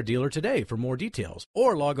General Tire dealer today for more details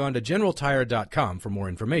or log on to GeneralTire.com for more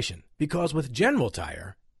information. Because with General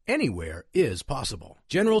Tire, anywhere is possible.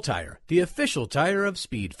 General Tire, the official tire of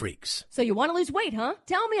Speed Freaks. So you want to lose weight, huh?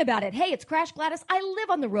 Tell me about it. Hey, it's Crash Gladys. I live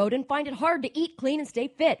on the road and find it hard to eat clean and stay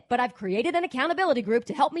fit, but I've created an accountability group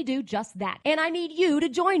to help me do just that. And I need you to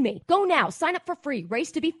join me. Go now. Sign up for free.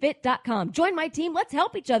 Racetobefit.com. Join my team. Let's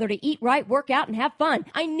help each other to eat right, work out, and have fun.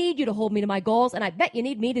 I need you to hold me to my goals, and I bet you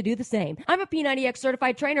need me to do the same. I'm a P90X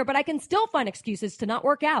certified trainer, but I can still find excuses to not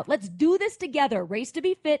work out. Let's do this together.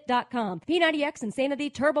 Racetobefit.com. P90X, Insanity,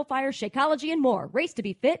 Turbo Fire, Shakeology, and more. Racetobefit.com.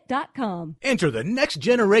 Enter the next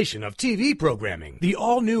generation of TV programming. The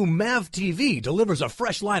all-new MAV TV delivers a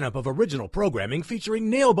fresh lineup of original programming featuring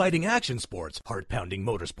nail-biting action sports, heart-pounding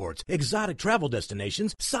motorsports, exotic travel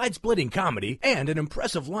destinations, side-splitting comedy, and an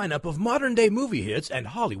impressive lineup of modern-day movie hits and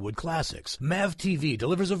Hollywood classics. MAV TV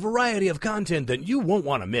delivers a variety of content that you won't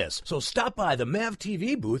want to miss. So stop by the MAV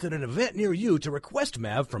TV booth at an event near you to request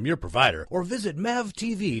MAV from your provider or visit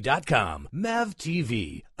MAVTV.com. MAV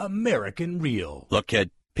TV, American Real. Look, kid.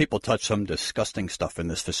 People touch some disgusting stuff in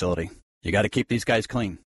this facility. You got to keep these guys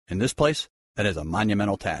clean. In this place, that is a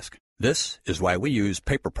monumental task. This is why we use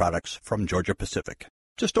paper products from Georgia Pacific.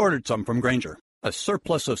 Just ordered some from Grainger. A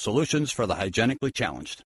surplus of solutions for the hygienically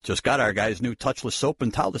challenged. Just got our guys new touchless soap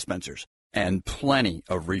and towel dispensers. And plenty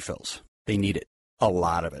of refills. They need it. A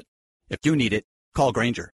lot of it. If you need it, call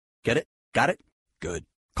Grainger. Get it? Got it? Good.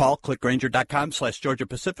 Call clickgrainger.com/Georgia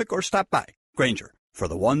Pacific or stop by. Grainger. For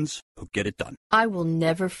the ones who get it done. I will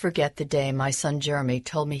never forget the day my son Jeremy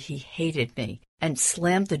told me he hated me and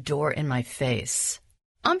slammed the door in my face.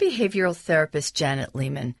 I'm behavioral therapist Janet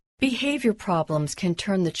Lehman. Behavior problems can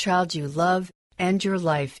turn the child you love and your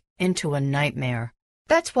life into a nightmare.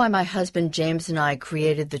 That's why my husband James and I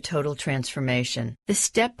created the Total Transformation, the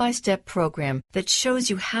step-by-step program that shows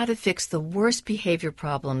you how to fix the worst behavior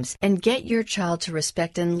problems and get your child to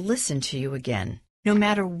respect and listen to you again. No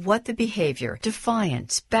matter what the behavior,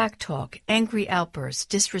 defiance, backtalk, angry outbursts,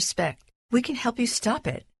 disrespect, we can help you stop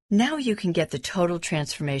it. Now you can get the Total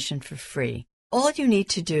Transformation for free. All you need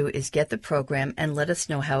to do is get the program and let us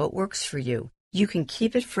know how it works for you. You can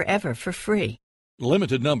keep it forever for free.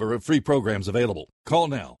 Limited number of free programs available. Call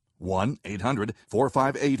now.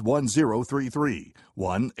 1-800-458-1033.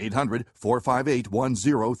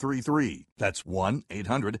 1-800-458-1033. That's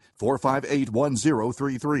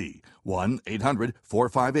 1-800-458-1033.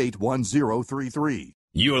 1-800-458-1033.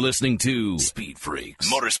 You're listening to Speed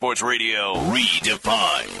Freaks Motorsports Radio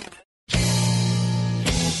Redefined.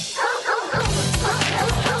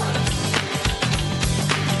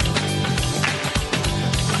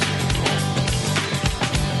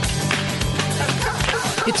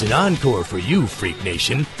 It's an encore for you, Freak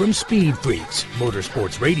Nation, from Speed Freaks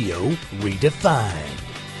Motorsports Radio Redefined.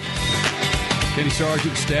 Kenny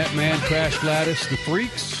Sargent, Statman, Crash Gladys, the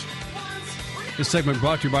Freaks. This segment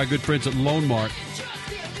brought to you by good friends at Lone Mart.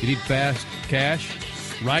 You need fast cash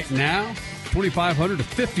right now, $2,500 to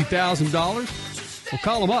 $50,000. Well,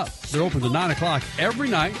 call them up. They're open to 9 o'clock every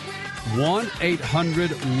night.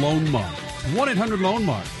 1-800-LOAN-MART.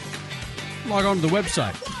 1-800-LOAN-MART. Log on to the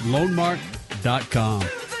website, loanmart.com.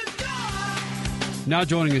 Now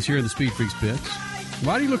joining us here in the Speed Freaks pits.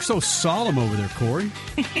 Why do you look so solemn over there, Corry?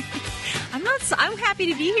 I'm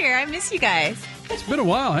happy to be here. I miss you guys. It's been a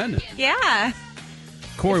while, hasn't it? Yeah.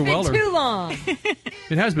 Corry Weller. Too long.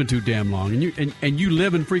 It has been too damn long, and you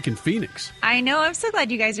live in freaking Phoenix. I know. I'm so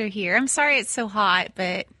glad you guys are here. I'm sorry it's so hot,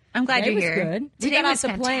 but I'm glad Today you're here. Good. Today was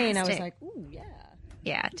was the plane. I was fantastic. like, ooh, yeah.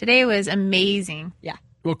 Yeah, today was amazing. Yeah.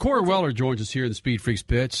 Well, Corry Weller joins us here in the Speed Freaks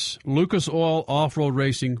pits. Lucas Oil Off-Road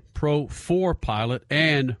Racing Pro 4 pilot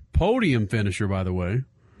and podium finisher, by the way,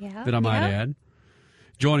 that I might add.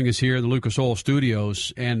 Joining us here in the Lucas Oil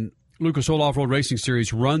studios. And Lucas Oil Off-Road Racing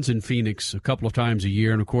Series runs in Phoenix a couple of times a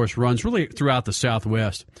year and, of course, runs really throughout the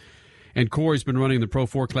Southwest. And Corey's been running the Pro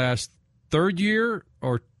 4 class third year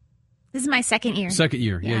or This is my second year. second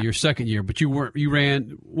year. Yeah, your second year. But you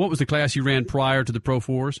ran, what was the class you ran prior to the Pro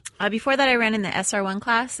 4s? Before that, I ran in the SR1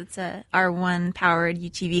 class. It's a R1 powered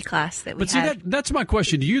UTV class that we But see, that's my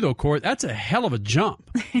question to you, though, Corey. That's a hell of a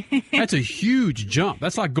jump. That's a huge jump.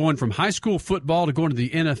 That's like going from high school football to going to the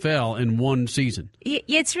NFL in one season. Yeah,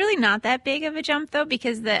 it's really not that big of a jump, though,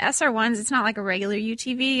 because the SR1s, it's not like a regular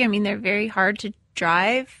UTV. I mean, they're very hard to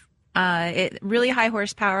drive. Really high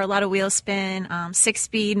horsepower, a lot of wheel spin,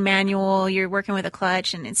 6-speed manual. You're working with a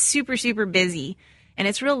clutch, and it's super, super busy, and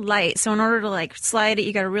it's real light. So in order to like slide it,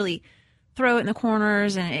 you got to really throw it in the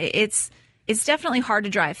corners, and it's definitely hard to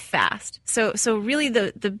drive fast. So really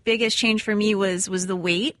the biggest change for me was the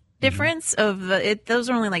weight difference of it. Those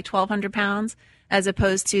are only like 1,200 pounds as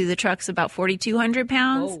opposed to the truck's about 4,200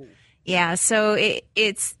 pounds. Whoa. Yeah. So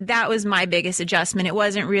that was my biggest adjustment. It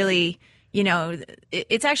wasn't really,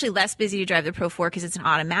 it's actually less busy to drive the Pro 4 because it's an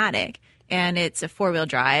automatic and it's a 4-wheel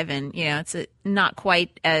drive, and it's not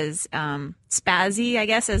quite as spazzy, I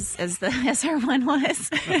guess, as the SR1 was.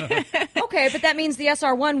 Okay, but that means the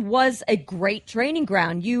SR1 was a great training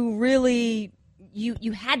ground. You really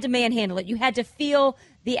you had to manhandle it. You had to feel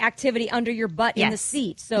the activity under your butt in the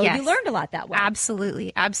seat. So you learned a lot that way.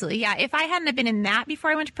 Absolutely, absolutely. Yeah, if I hadn't have been in that before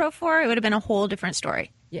I went to Pro 4, it would have been a whole different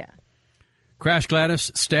story. Yeah. Crash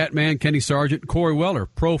Gladys, Statman, Kenny Sargent, Corry Weller,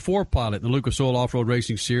 Pro 4 pilot in the Lucas Oil Off-Road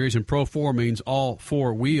Racing Series, and Pro 4 means all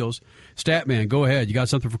 4 wheels. Statman, go ahead. You got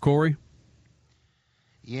something for Corry?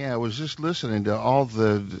 Yeah, I was just listening to all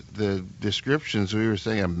the descriptions we were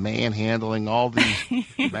saying, manhandling, all these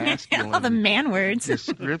masculine all the man words.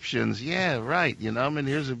 descriptions. Yeah, right.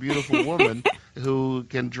 Here's a beautiful woman who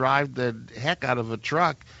can drive the heck out of a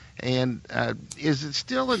truck. And is it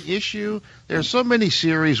still an issue? There are so many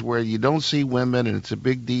series where you don't see women, and it's a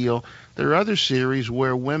big deal. There are other series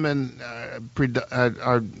where women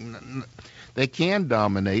they can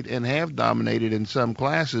dominate and have dominated in some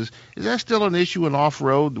classes. Is that still an issue in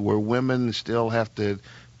off-road where women still have to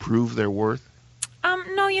prove their worth?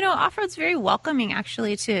 No, off-road's very welcoming,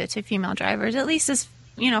 actually, to female drivers, at least as,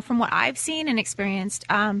 from what I've seen and experienced.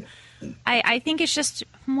 I think it's just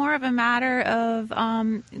more of a matter of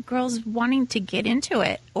girls wanting to get into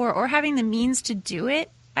it or having the means to do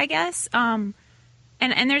it, I guess. And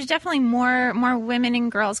there's definitely more women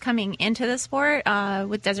and girls coming into the sport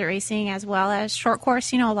with desert racing as well as short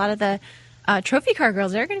course. A lot of the trophy car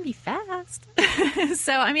girls, they're going to be fast.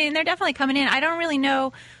 So, I mean, they're definitely coming in. I don't really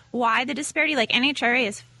know why the disparity. Like, NHRA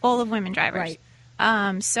is full of women drivers.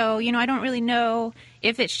 Right. So, I don't really know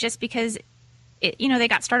if it's just because they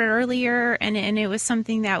got started earlier and it was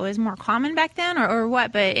something that was more common back then or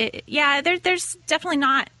what. But, there's definitely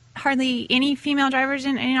not hardly any female drivers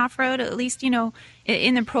in off-road, at least,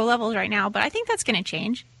 in the pro levels right now. But I think that's going to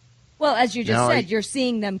change. Well, as you just said, you're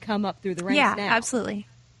seeing them come up through the ranks now. Yeah, absolutely.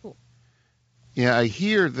 Cool. Yeah, I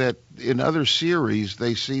hear that in other series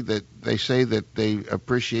they say that they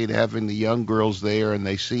appreciate having the young girls there, and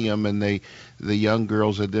they see them, and the young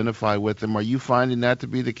girls identify with them. Are you finding that to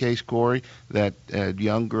be the case, Corry? That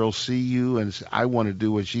young girls see you and say, I want to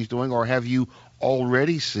do what she's doing, or have you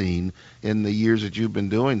already seen in the years that you've been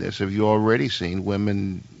doing this? Have you already seen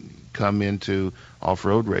women come into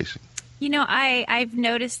off-road racing? I've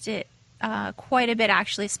noticed it quite a bit,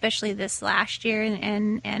 actually, especially this last year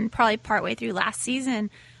and probably partway through last season.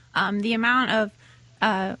 The amount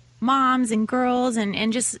of moms and girls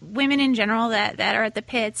and just women in general that are at the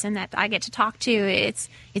pits and that I get to talk to, it's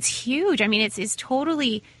huge. I mean, it's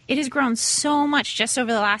totally, it has grown so much just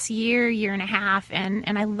over the last year and a half,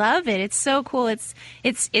 and I love it. It's so cool.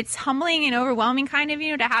 It's humbling and overwhelming, kind of,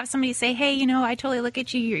 to have somebody say, hey, I totally look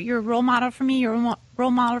at you. You're a role model for me. You're a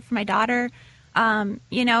role model for my daughter. And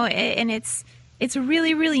it's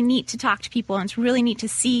really, really neat to talk to people, and it's really neat to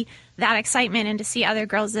see that excitement and to see other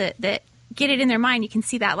girls that get it in their mind. You can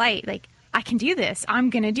see that light. Like, I can do this. I'm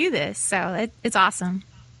going to do this. So it's awesome.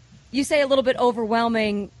 You say a little bit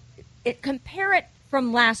overwhelming. Compare it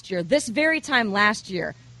from last year, this very time last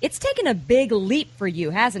year. It's taken a big leap for you,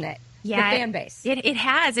 hasn't it? Yeah, the fan base. It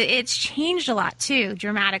has. It's changed a lot too,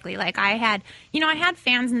 dramatically. Like I had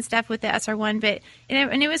fans and stuff with the SR1, but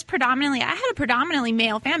it was I had a predominantly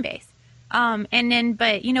male fan base. I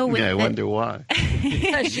wonder why.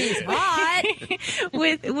 Because she's hot.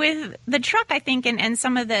 with the truck, I think, and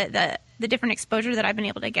some of the different exposure that I've been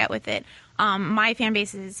able to get with it, my fan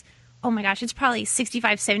base is, oh my gosh, it's probably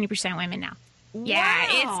 65-70% women now. Yeah,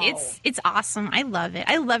 wow. it's awesome. I love it.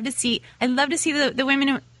 I love to see the women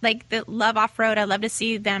who, like, that love off-road. I love to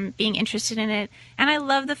see them being interested in it. And I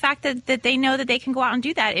love the fact that they know that they can go out and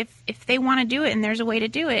do that if they want to do it and there's a way to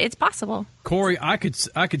do it. It's possible. Corey, I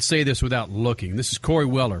could say this without looking. This is Corey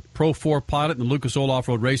Weller, Pro 4 pilot in the Lucas Oil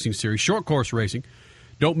Off-Road Racing Series, short course racing.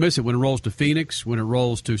 Don't miss it when it rolls to Phoenix, when it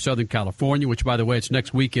rolls to Southern California, which, by the way, it's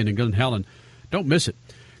next weekend in Glen Helen. Don't miss it.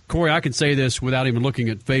 Corey, I can say this without even looking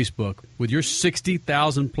at Facebook. With your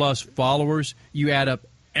 60,000-plus followers, you add up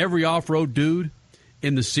every off-road dude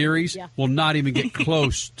in the series will not even get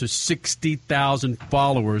close to 60,000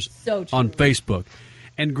 followers on Facebook.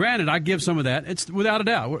 And granted, I give some of that. It's without a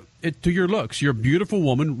doubt to your looks. You're a beautiful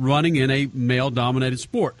woman running in a male-dominated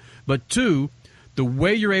sport. But two, the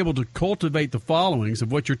way you're able to cultivate the followings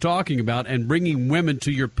of what you're talking about and bringing women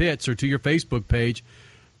to your pits or to your Facebook page,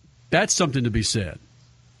 that's something to be said.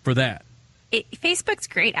 For that, Facebook's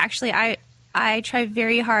great. Actually, I try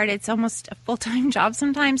very hard. It's almost a full-time job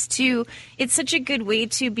sometimes. It's such a good way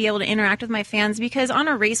to be able to interact with my fans because on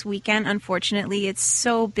a race weekend, unfortunately, it's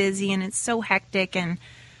so busy and it's so hectic, and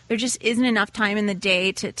there just isn't enough time in the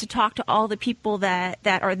day to talk to all the people that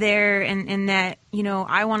are there and that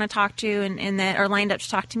I want to talk to and that are lined up to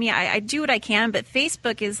talk to me. I do what I can, but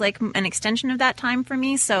Facebook is like an extension of that time for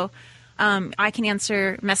me. So. I can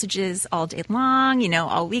answer messages all day long,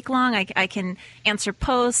 all week long. I can answer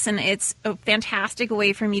posts, and it's a fantastic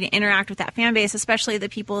way for me to interact with that fan base, especially the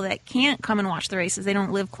people that can't come and watch the races. They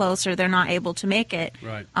don't live close or they're not able to make it.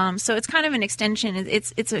 Right. So it's kind of an extension.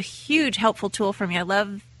 It's a huge helpful tool for me. I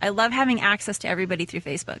love having access to everybody through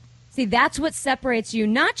Facebook. See, that's what separates you,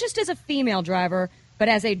 not just as a female driver, but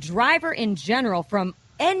as a driver in general from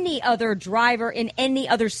any other driver in any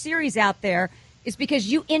other series out there. Is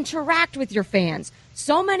because you interact with your fans.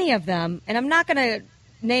 So many of them, and I'm not going to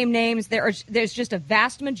name names, there's just a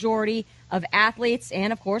vast majority of athletes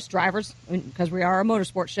and, of course, drivers, because we are a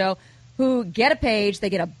motorsport show, who get a page, they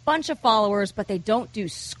get a bunch of followers, but they don't do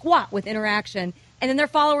squat with interaction, and then their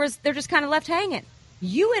followers, they're just kind of left hanging.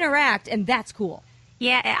 You interact, and that's cool.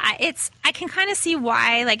 Yeah, I can kind of see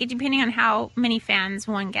why, like, depending on how many fans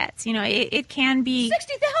one gets. It can be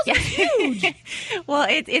 60,000 is huge. Well,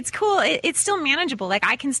 it's cool. It's still manageable. Like,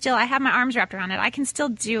 I have my arms wrapped around it. I can still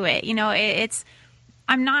do it.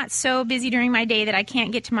 I'm not so busy during my day that I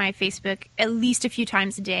can't get to my Facebook at least a few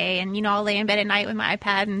times a day. And, I'll lay in bed at night with my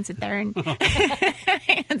iPad and sit there and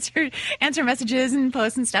answer messages and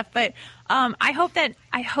posts and stuff. But I hope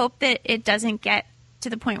that it doesn't get to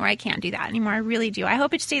the point where I can't do that anymore. I really do. I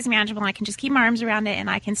hope it stays manageable and I can just keep my arms around it and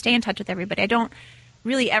I can stay in touch with everybody. I don't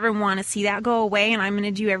really ever want to see that go away, and I'm going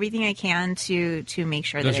to do everything I can to make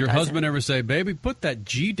sure that it doesn't. Does your husband ever say, baby, put that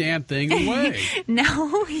G-damn thing away?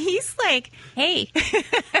 No, he's like, hey,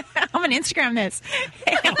 I'm going to Instagram this.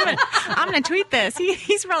 Hey, I'm going to tweet this.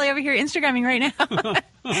 He's probably over here Instagramming right now.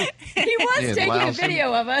 He was taking a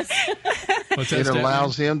video of us. It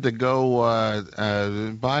allows him to go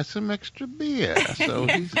buy some extra beer, so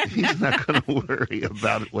he's not going to worry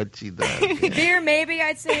about what she does. Yeah. Beer, maybe,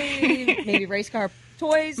 I'd say, maybe race car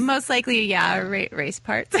toys. Most likely, yeah, race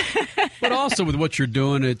parts. But also with what you're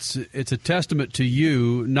doing, it's a testament to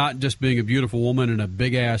you, not just being a beautiful woman in a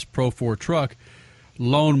big-ass Pro 4 truck,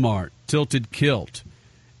 Lone Mart, Tilted Kilt,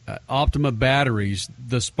 Optima Batteries,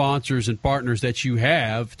 the sponsors and partners that you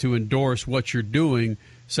have to endorse what you're doing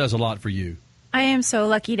says a lot for you. I am so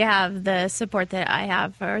lucky to have the support that I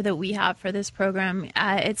have or that we have for this program.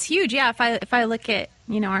 It's huge. Yeah, if I look at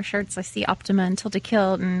our shirts, I see Optima and Tilted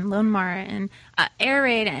Kilt and Lone Mart and Air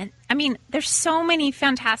Raid, and I mean, there's so many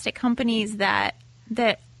fantastic companies that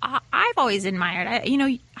I've always admired.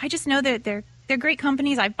 I just know that they're great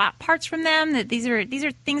companies. I've bought parts from them. That these are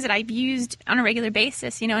things that I've used on a regular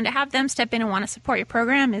basis. And to have them step in and want to support your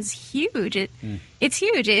program is huge. It's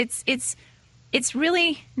huge. It's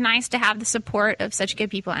really nice to have the support of such good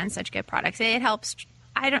people and such good products. It helps.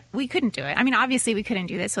 We couldn't do it. I mean, obviously we couldn't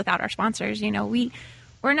do this without our sponsors.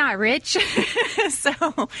 We're not rich.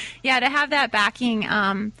 So yeah, to have that backing,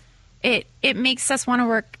 it makes us want to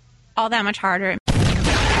work all that much harder.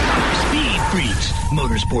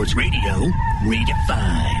 Motorsports Radio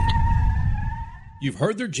redefined. You've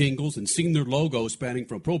heard their jingles and seen their logos spanning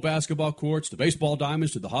from pro basketball courts to baseball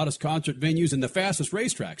diamonds to the hottest concert venues and the fastest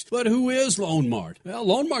racetracks. But who is Lone Mart? Well,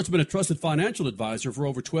 Lone Mart's been a trusted financial advisor for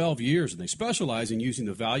over 12 years, and they specialize in using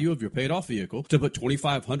the value of your paid-off vehicle to put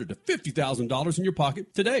 $2,500 to $50,000 in your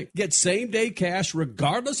pocket today. Get same-day cash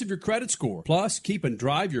regardless of your credit score. Plus, keep and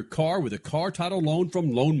drive your car with a car title loan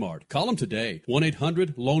from Lone Mart. Call them today.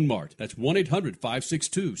 1-800-LONE-MART. That's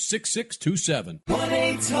 1-800-562-6627.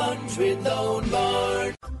 1-800-LONE-MART.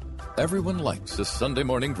 Everyone likes a Sunday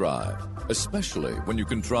morning drive, especially when you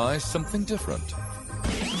can try something different.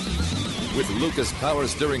 With Lucas Power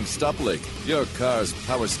Steering Stop Leak, your car's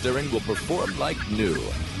power steering will perform like new.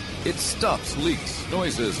 It stops leaks,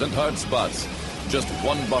 noises, and hard spots. Just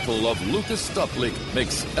one bottle of Lucas Stop Leak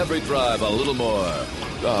makes every drive a little more,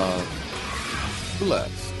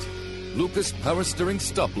 blessed. Lucas Power Steering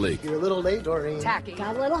Stop Leak. You're a little late, Doreen. Tacky.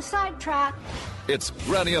 Got a little sidetracked. It's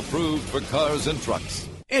granny approved for cars and trucks.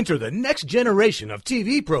 Enter the next generation of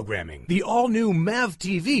TV programming. The all-new MAV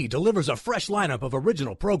TV delivers a fresh lineup of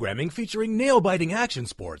original programming featuring nail-biting action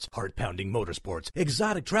sports, heart-pounding motorsports,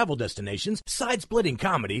 exotic travel destinations, side-splitting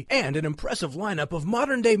comedy, and an impressive lineup of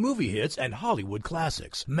modern-day movie hits and Hollywood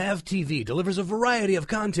classics. MAV TV delivers a variety of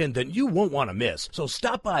content that you won't want to miss. So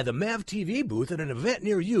stop by the MAV TV booth at an event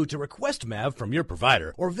near you to request MAV from your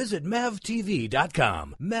provider or visit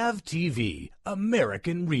mavtv.com. MAV TV,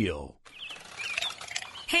 American Real.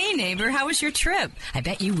 Hey, neighbor, how was your trip? I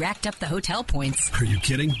bet you racked up the hotel points. Are you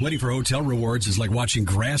kidding? Waiting for hotel rewards is like watching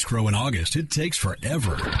grass grow in August. It takes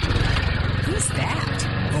forever. Who's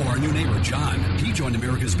that? Oh, our new neighbor, John. He joined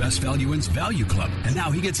America's Best Value Inn's Value Club, and now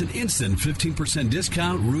he gets an instant 15%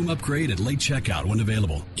 discount, room upgrade, and late checkout when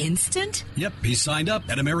available. Instant? Yep, he's signed up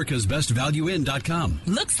at americasbestvalueinn.com.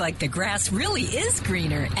 Looks like the grass really is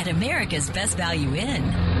greener at America's Best Value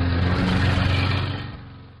Inn.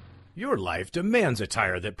 Your life demands a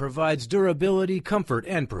tire that provides durability, comfort,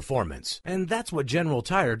 and performance. And that's what General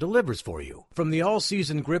Tire delivers for you. From the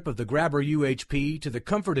all-season grip of the Grabber UHP to the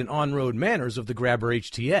comfort and on-road manners of the Grabber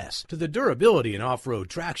HTS to the durability and off-road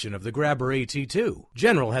traction of the Grabber AT2,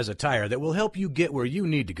 General has a tire that will help you get where you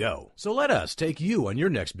need to go. So let us take you on your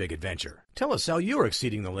next big adventure. Tell us how you're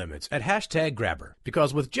exceeding the limits at #Grabber.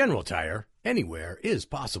 Because with General Tire, anywhere is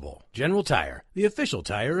possible. General Tire, the official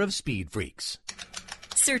tire of Speed Freaks.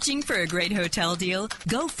 Searching for a great hotel deal?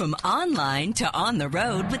 Go from online to on the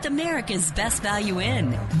road with America's Best Value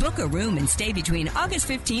Inn. Book a room and stay between August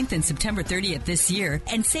 15th and September 30th this year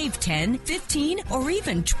and save 10, 15, or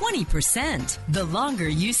even 20%. The longer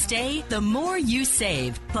you stay, the more you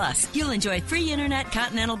save. Plus, you'll enjoy free internet,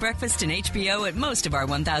 continental breakfast, and HBO at most of our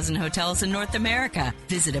 1,000 hotels in North America.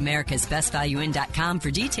 Visit americasbestvalueinn.com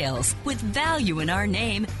for details. With value in our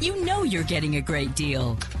name, you know you're getting a great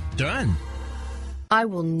deal. Done. I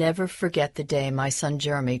will never forget the day my son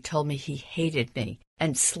Jeremy told me he hated me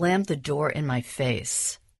and slammed the door in my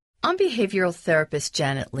face. I'm behavioral therapist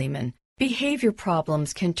Janet Lehman. Behavior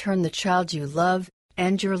problems can turn the child you love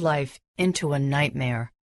and your life into a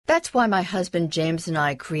nightmare. That's why my husband James and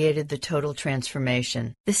I created the Total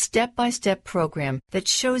Transformation, the step-by-step program that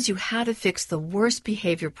shows you how to fix the worst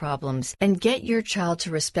behavior problems and get your child to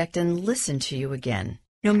respect and listen to you again.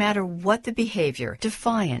 No matter what the behavior,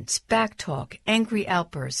 defiance, backtalk, angry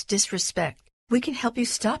outbursts, disrespect, we can help you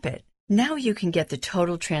stop it. Now you can get the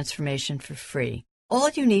Total Transformation for free.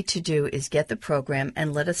 All you need to do is get the program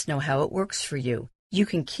and let us know how it works for you. You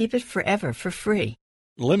can keep it forever for free.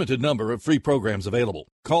 Limited number of free programs available.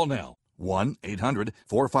 Call now.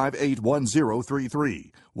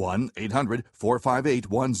 1-800-458-1033.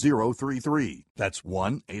 1-800-458-1033. That's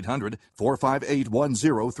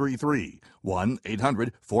 1-800-458-1033.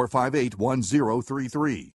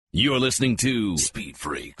 1-800-458-1033. You're listening to Speed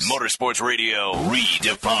Freaks Motorsports Radio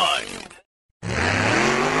Redefined.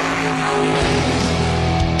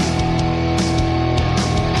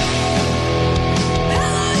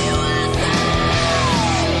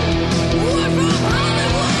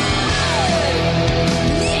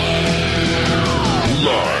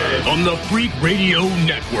 Live on the Freak Radio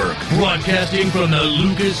Network, broadcasting from the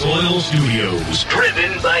Lucas Oil Studios.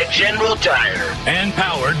 Driven by General Tire and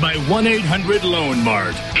powered by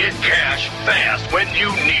 1-800-LONE-MART. Get cash fast when you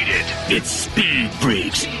need it. It's Speed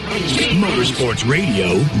Freaks Motorsports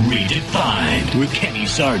Radio Redefined with Kenny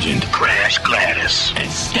Sargent, Crash Gladys, and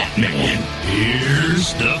Statman.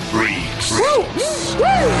 Here's the Freaks. Woo!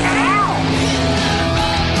 Woo!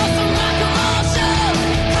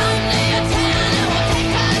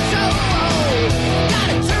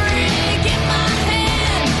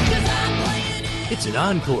 It's an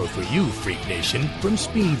encore for you, Freak Nation, from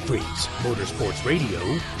Speed Freaks, Motorsports Radio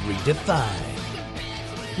redefined.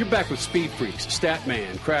 You're back with Speed Freaks,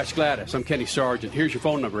 Statman, Crash Gladys. I'm Kenny Sargent. Here's your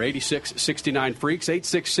phone number, 8669-FREAKS,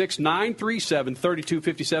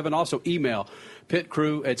 866-937-3257. Also email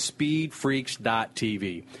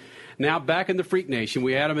pitcrew@speedfreaks.tv. Now, back in the Freak Nation,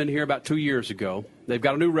 we had them in here about 2 years ago. They've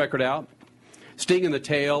got a new record out, Sting in the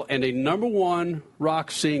Tail, and a #1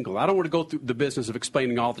 rock single. I don't want to go through the business of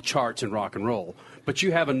explaining all the charts in rock and roll, but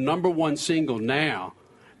you have a #1 single now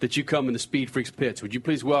that you come in the Speed Freaks pits. Would you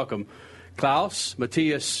please welcome Klaus,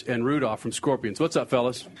 Matthias, and Rudolf from Scorpions. What's up,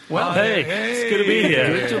 fellas? Well, hey, it's good to be here.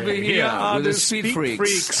 Good to be here. Here are with the Speed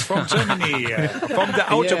Freaks from Germany, from the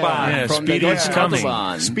Autobahn. Yeah, from the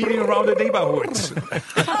Autobahn. Speeding around the neighborhoods.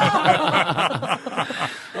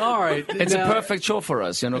 All right. It's a perfect show for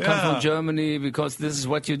us, come from Germany, because this is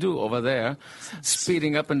what you do over there,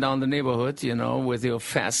 speeding up and down the neighborhood, with your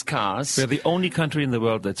fast cars. We're the only country in the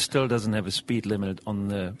world that still doesn't have a speed limit on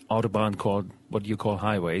the Autobahn, called what you call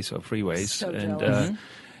highways or freeways. So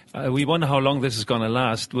and we wonder how long this is going to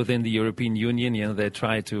last within the European Union. They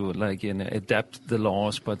try to adapt the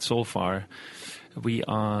laws, but so far we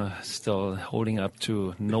are still holding up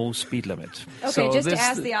to no speed limit. Okay, so just to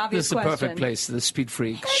ask the obvious question. This is the perfect place, the Speed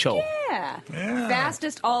Freak show. Yeah.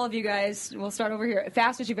 Fastest, all of you guys, we'll start over here.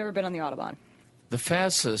 Fastest you've ever been on the Autobahn? The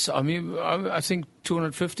fastest, I think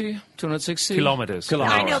 250, 260 kilometers.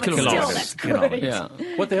 I know, but still, that's great. Yeah.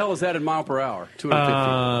 What the hell is that in mile per hour?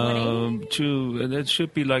 250. That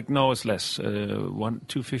should be it's less.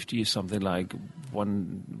 250 is something like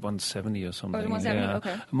 170 or something. 170,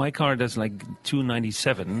 okay. My car does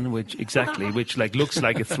 297, which looks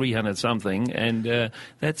like a 300 something, and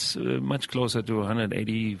that's much closer to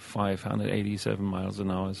 185, 187 miles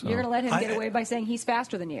an hour. So. You're going to let him get away by saying he's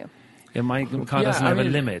faster than you? Yeah, my car doesn't have a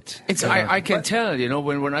limit. I can tell,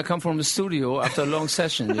 when I come from the studio after a long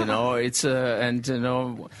session, it's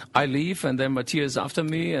I leave and then Matthias after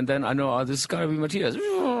me, and then I know this is gotta be Matthias,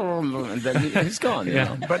 and then he's gone.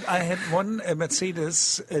 But I had one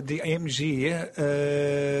Mercedes, the AMG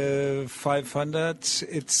 500.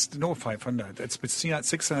 It's 500. It's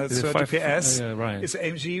 630 PS. Right. It's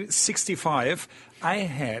AMG 65. I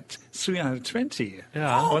had 320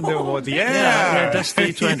 on the road. That's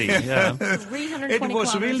 320. Yeah, 320 it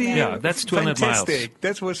was really that's 200 fantastic. miles.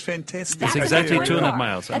 That was fantastic. It's exactly 200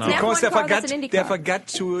 miles. Because they forgot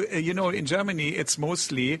to, in Germany it's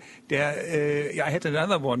mostly there. I had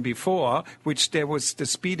another one before, which there was the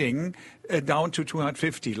speeding down to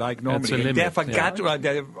 250 like normally. And they forgot, I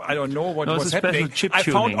don't know what was happening. I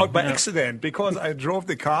found out by accident because I drove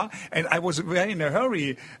the car and I was very in a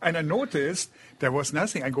hurry, and I noticed there was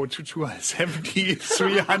nothing. I go to 270,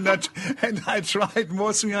 300, and I tried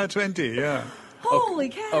more 320. Yeah. Holy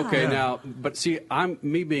cow! Okay, now, but see,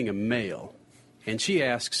 me being a male, and she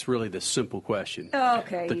asks really the simple question.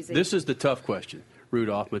 Okay, easy. This is the tough question.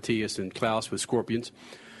 Rudolf, Matthias, and Klaus with Scorpions.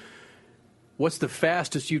 What's the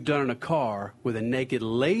fastest you've done in a car with a naked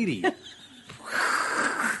lady?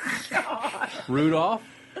 Rudolf?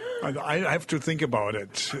 I have to think about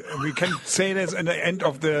it. We can say this at the end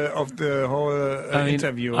of the whole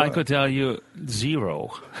interview. I could tell you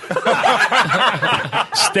 0.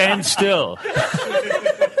 Stand still.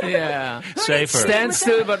 Yeah. Safer. Stand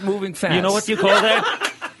still but moving fast. You know what you call that?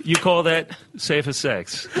 You call that safer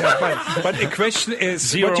sex. Yeah, but the question is,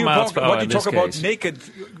 0 miles per hour. What do you talk about? Naked,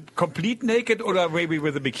 complete naked, or maybe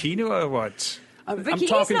with a bikini, or what? I'm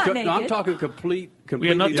talking complete. We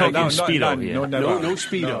are not talking Speedo here. No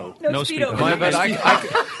Speedo. No Speedo.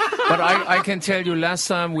 But I can tell you, last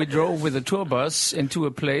time we drove with a tour bus into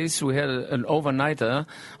a place, we had an overnighter,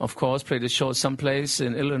 of course, played a show someplace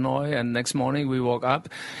in Illinois, and next morning we woke up,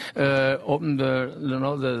 opened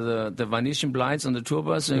the Venetian blinds on the tour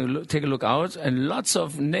bus, and you take a look out, and lots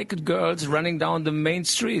of naked girls running down the main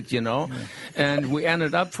street, and we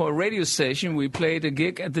ended up for a radio station. We played a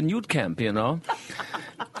gig at the nude camp,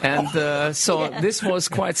 And this was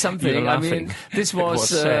quite something. I mean, this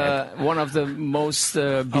was one of the most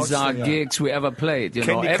bizarre gigs we ever played.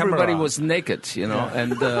 Everybody was naked,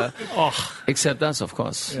 and except us, of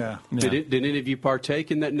course. Yeah. Did any of you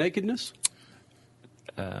partake in that nakedness?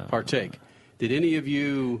 Partake. Did any of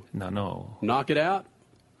you? No. Knock it out?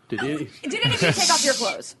 Did any? Did any of you take off your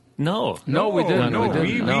clothes? No, we didn't. No,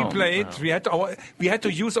 we played. No. We had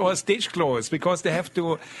to use our stage clothes because they have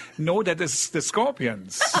to know that it's the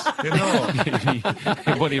Scorpions.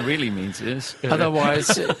 What he really means is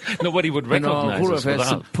otherwise nobody would recognize Rudolf us has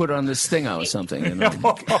to put on the stinger or something.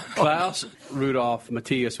 Klaus, Rudolf,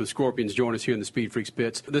 Matthias with Scorpions join us here in the Speed Freaks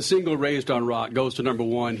pits. The single Raised on Rock goes to number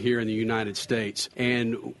 1 here in the United States.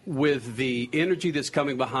 And with the energy that's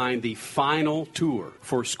coming behind the final tour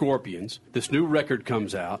for Scorpions, this new record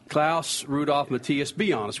comes out. Klaus, Rudolf, Matthias,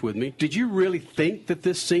 be honest with me. Did you really think that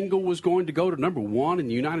this single was going to go to number 1 in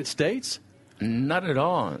the United States? Not at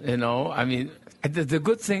all. I mean, the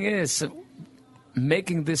good thing is,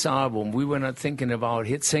 making this album, we were not thinking about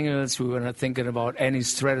hit singles. We were not thinking about any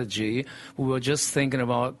strategy. We were just thinking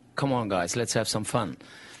about, come on, guys, let's have some fun.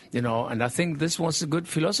 And I think this was a good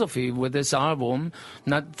philosophy with this album,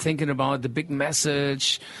 not thinking about the big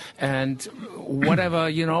message and whatever,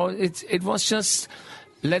 it was just,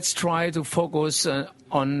 let's try to focus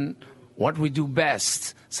on what we do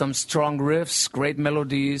best. Some strong riffs, great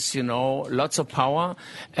melodies, lots of power,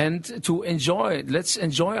 and to enjoy. Let's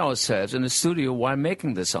enjoy ourselves in the studio while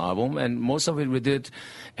making this album. And most of it we did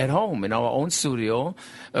at home in our own studio,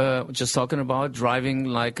 just talking about driving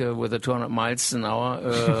like with 200 miles an hour,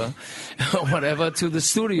 whatever, to the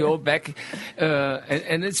studio back.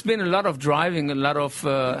 And it's been a lot of driving, a lot of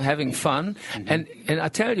having fun. And I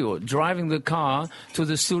tell you, driving the car to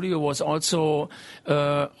the studio was also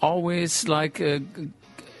always like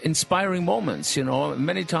inspiring moments,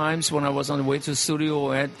 Many times when I was on the way to the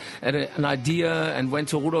studio, I had an idea and went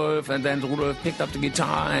to Rudolf, and then Rudolf picked up the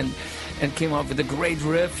guitar and came up with a great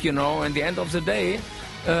riff, And at the end of the day,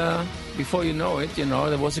 before you know it,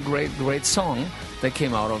 there was a great song that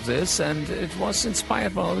came out of this, and it was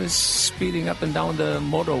inspired by all this speeding up and down the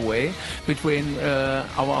motorway between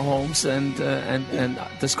our homes and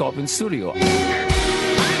the Scorpion studio.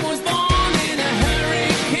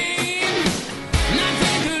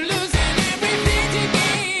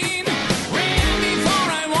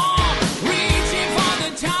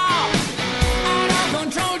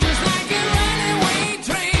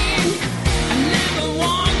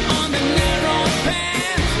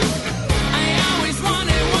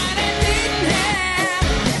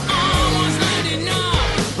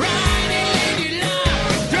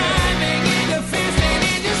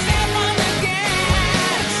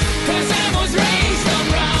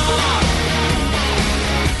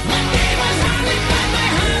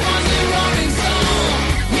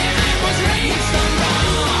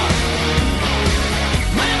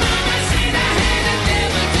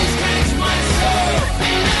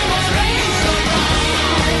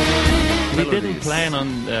 Plan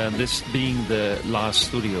on this being the last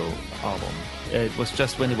studio album. It was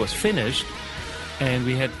just when it was finished, and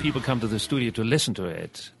we had people come to the studio to listen to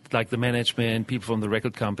it, like the management, people from the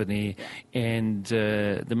record company, and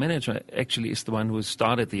the manager actually is the one who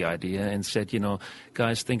started the idea and said,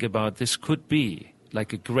 guys, think about this could be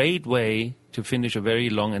like a great way to finish a very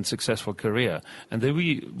long and successful career. And then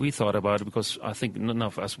we thought about it, because I think none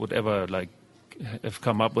of us would ever have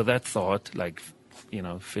come up with that thought,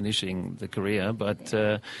 finishing the career, but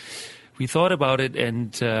we thought about it,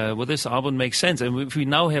 and this album makes sense. And if we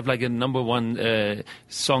now have like a number 1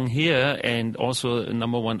 song here and also a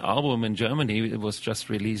number 1 album in Germany, it was just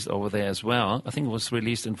released over there as well. I think it was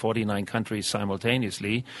released in 49 countries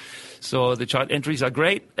simultaneously. So the chart entries are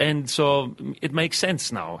great, and so it makes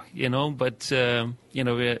sense now, But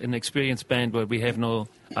we're an experienced band, but we have no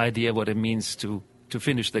idea what it means to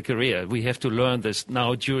finish the career. We have to learn this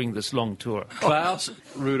now during this long tour. Klaus,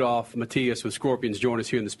 Rudolf, Matthias with Scorpions join us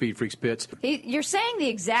here in the Speed Freaks pits. You're saying the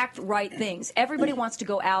exact right things. Everybody wants to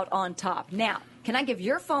go out on top. Now, can I give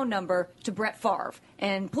your phone number to Brett Favre?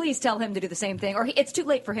 And please tell him to do the same thing. Or it's too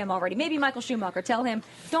late for him already. Maybe Michael Schumacher. Tell him,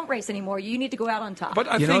 don't race anymore. You need to go out on top. But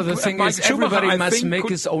I think the thing is, everybody must make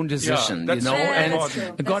his own decision,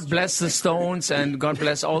 And God bless the Stones and God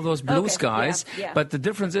bless all those blues guys. Yeah. But the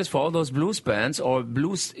difference is, for all those blues bands or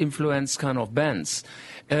blues-influenced kind of bands,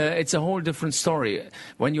 it's a whole different story.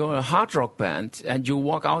 When you're a hard rock band and you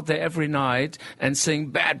walk out there every night and sing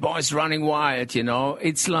Bad Boys Running Wild,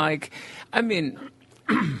 it's like,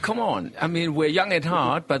 come on. We're young at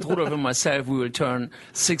heart, but Rudolf and myself, we will turn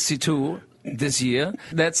 62 this year.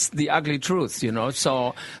 That's the ugly truth,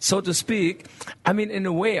 So to speak, in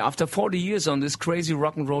a way, after 40 years on this crazy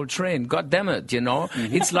rock and roll train, God damn it,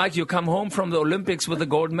 Mm-hmm. It's like you come home from the Olympics with a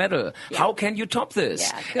gold medal. Yeah. How can you top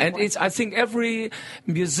this? Yeah, and I think every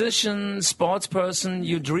musician, sports person,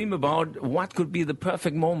 you dream about what could be the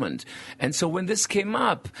perfect moment. And so when this came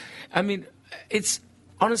up,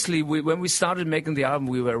 honestly, when we started making the album,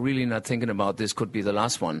 we were really not thinking about this could be the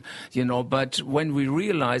last one, But when we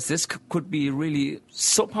realized this could be really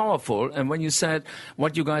so powerful, and when you said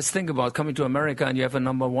what you guys think about coming to America and you have a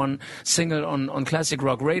 #1 single on classic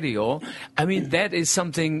rock radio, I mean, that is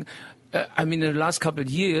something. In the last couple of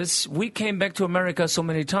years, we came back to America so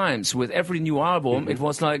many times. With every new album, it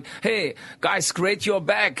was like, hey, guys, great you're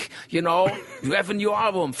back. You have a new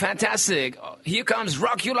album. Fantastic. Here comes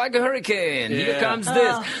Rock You Like a Hurricane. Here comes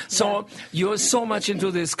this. So you're so much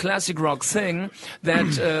into this classic rock thing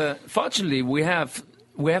that, fortunately, we have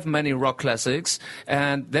many rock classics,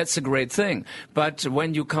 and that's a great thing. But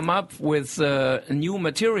when you come up with new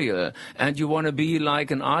material and you want to be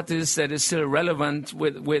like an artist that is still relevant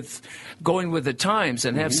with going with the times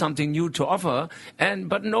and have something new to offer,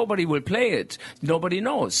 but nobody will play it. Nobody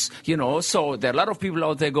knows, So there are a lot of people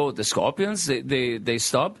out there go, the Scorpions, they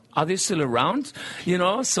stop. Are they still around?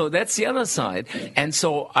 So that's the other side. And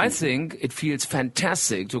so I think it feels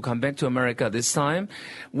fantastic to come back to America this time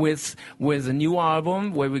with a new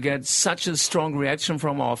album where we get such a strong reaction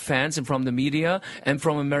from our fans and from the media and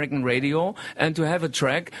from American radio, and to have a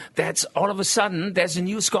track that's all of a sudden there's a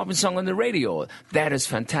new Scorpion song on the radio. That is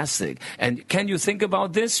fantastic. And can you think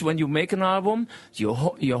about this when you make an album? You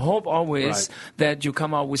hope always that you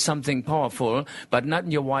come out with something powerful, but not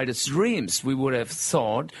in your wildest dreams. We would have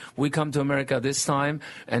thought we come to America this time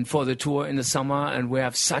and for the tour in the summer, and we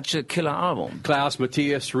have such a killer album. Klaus,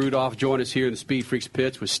 Matthias, Rudolf join us here in the Speed Freaks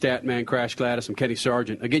pits with Statman, Crash Gladys, and Kenny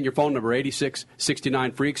Sargent. Again, your phone number,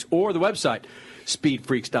 8669-FREAKS, or the website,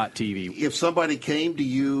 speedfreaks.tv. If somebody came to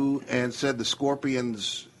you and said the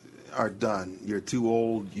Scorpions are done, you're too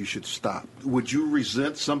old, you should stop, would you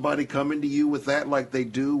resent somebody coming to you with that like they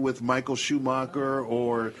do with Michael Schumacher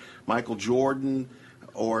or Michael Jordan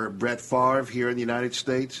or Brett Favre here in the United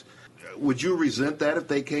States? Would you resent that if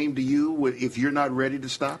they came to you if you're not ready to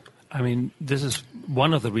stop? I mean, this is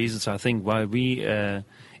one of the reasons, I think, why we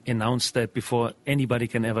announced that before anybody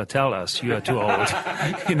can ever tell us you are too old.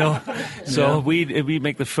 So we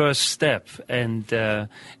make the first step, and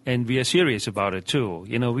we are serious about it too.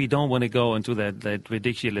 We don't want to go into that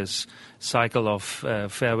ridiculous cycle of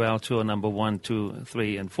farewell tour number 1, 2,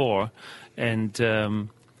 3, and 4, and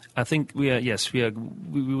I think we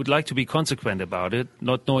would like to be consequent about it,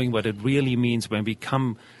 not knowing what it really means when we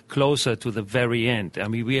come closer to the very end. I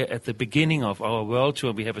mean, we are at the beginning of our world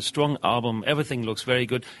tour. We have a strong album. Everything looks very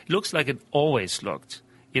good. It looks like it always looked.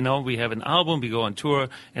 We have an album, we go on tour,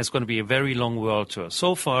 and it's going to be a very long world tour.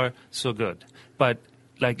 So far, so good. But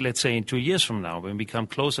let's say in 2 years from now, when we come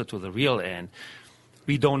closer to the real end,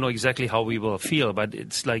 we don't know exactly how we will feel, but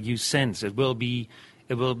it's like you sense it will be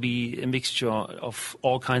a mixture of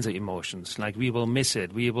all kinds of emotions. Like we will miss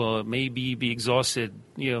it. We will maybe be exhausted,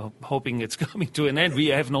 hoping it's coming to an end. We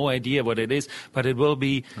have no idea what it is, but it will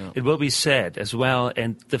be sad as well.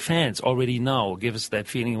 And the fans already now give us that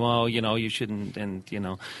feeling, well, you shouldn't, and,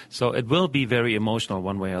 So it will be very emotional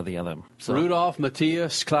one way or the other. So. Rudolf,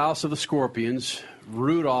 Matthias, Klaus of the Scorpions.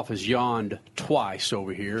 Rudolf has yawned twice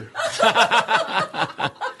over here.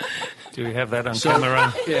 Do we have that on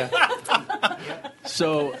camera? Yeah.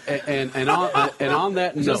 So, and on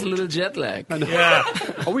that note, just a little jet lag. Yeah.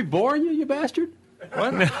 Are we boring you bastard?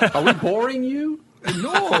 What? Are we boring you?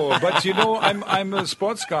 No, but I'm a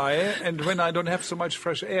sports guy, and when I don't have so much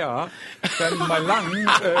fresh air, then my lung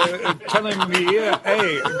telling me,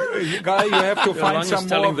 hey, guy, you have to find some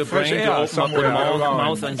more fresh air somewhere around.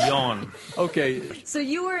 Mouth and yawn. Okay. So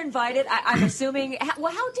you were invited, I'm assuming,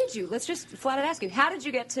 well, how did you? Let's just flat out ask you, how did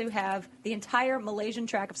you get to have the entire Malaysian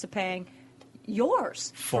track of Sepang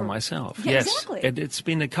yours? For myself, yeah, yes. Exactly. It's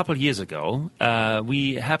been a couple of years ago.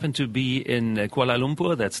 We happened to be in Kuala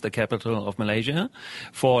Lumpur, that's the capital of Malaysia,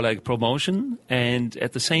 for promotion. And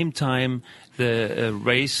at the same time, the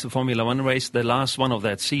race, the Formula One race, the last one of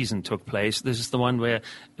that season took place. This is the one where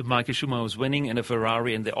Michael Schumacher was winning in a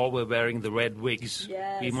Ferrari, and they all were wearing the red wigs.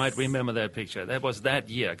 Yes. You might remember that picture. That was that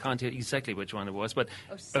year. I can't tell exactly which one it was, but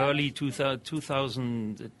early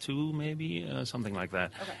 2002, maybe, something like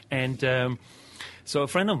that. Okay. And so a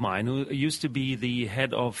friend of mine who used to be the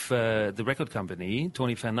head of the record company,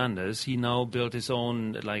 Tony Fernandez, he now built his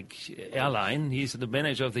own airline. He's the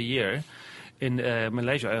manager of the year in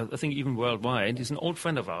Malaysia, I think even worldwide. He's an old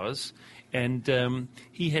friend of ours, and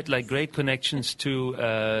he had great connections to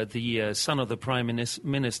the son of the prime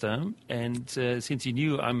minister. And since he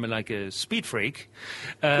knew I'm a speed freak,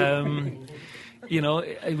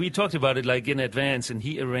 we talked about it in advance, and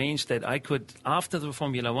he arranged that I could, after the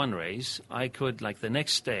Formula One race, the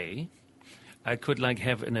next day, I could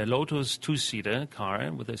have in a Lotus 2-seater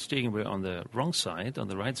car with a steering wheel on the wrong side, on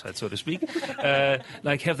the right side, so to speak,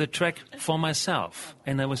 have the track for myself.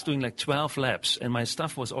 And I was doing 12 laps, and my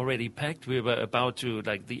stuff was already packed. We were about to,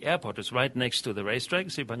 the airport is right next to the racetrack,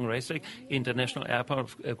 Sepang Racetrack, International Airport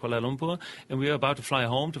of Kuala Lumpur, and we were about to fly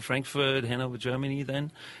home to Frankfurt, Hanover, Germany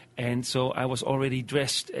then. And so I was already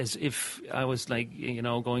dressed as if I was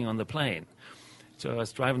going on the plane. So I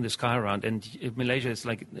was driving this car around, and Malaysia is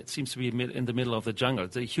it seems to be in the middle of the jungle.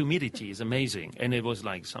 The humidity is amazing, and it was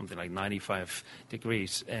something like 95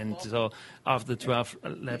 degrees. And so after 12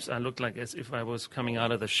 laps, I looked as if I was coming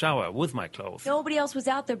out of the shower with my clothes. Nobody else was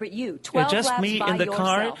out there but you. 12 just laps me by in the yourself.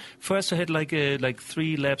 car. First, I had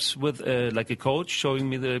 3 laps with a coach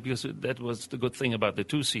showing me because that was the good thing about the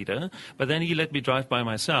 2-seater. But then he let me drive by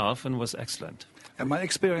myself, and was excellent. And my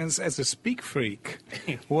experience as a speak freak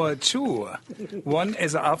were 2. One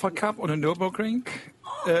as an Alpha Cup on a Nürburgring,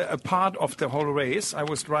 a part of the whole race. I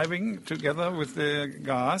was driving together with the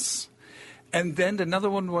guys. And then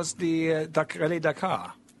another one was the Rally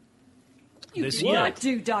Dakar. You would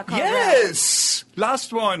do Dakar. Yes!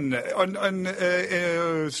 Last one,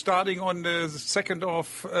 starting on the 2nd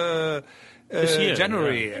of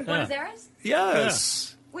January. In Buenos Aires? Yes.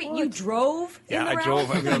 Wait, you drove? I drove.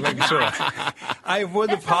 Sure. I was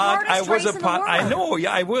a part. I was a part. I know.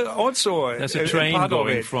 Yeah, I was also. There's a train part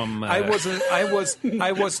going of it. from. I was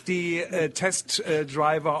the test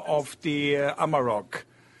driver of the Amarok.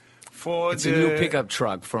 It's a new pickup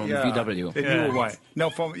truck from VW. The new one. No,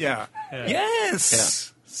 Yes. Yeah.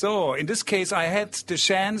 So in this case, I had the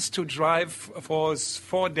chance to drive for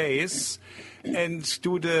 4 days. And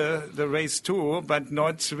do the race too, but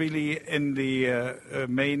not really in the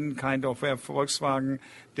main kind of where Volkswagen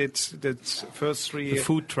did the first 3. The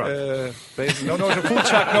food truck. No, the food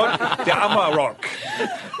truck, not the Amarok.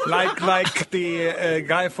 Like the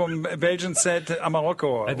guy from Belgium said,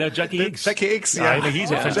 Amarocco. Jackie X. Jackie X, yeah.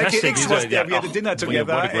 He's a fantastic. Jackie X was there. We had a dinner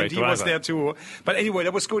together, and he driver. was there too. But anyway,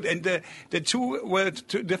 that was good. And the 2 were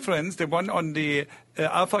different. The one on the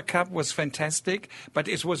Alpha Cup was fantastic, but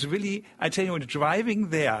it was really, I tell you, driving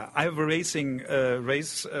there. I have a racing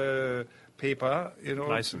race paper,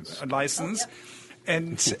 license.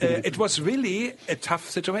 And it was really a tough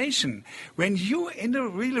situation. When you're in a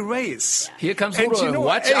real race... Here comes Rudolf.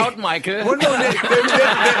 Watch out, Michael. Well, no,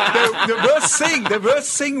 the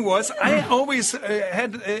worst thing was I always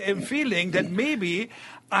had a feeling that maybe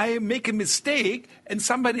I make a mistake and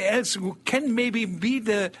somebody else who can maybe be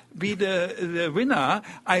the winner,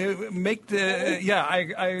 I make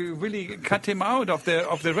I really cut him out of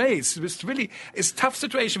the race. It's a tough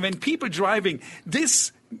situation when people driving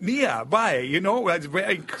this nearby,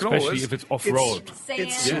 very close. Especially if it's off-road.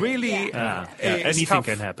 It's really anything tough,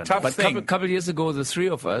 can happen. But a couple years ago, the 3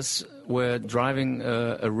 of us were driving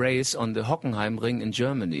a race on the Hockenheimring in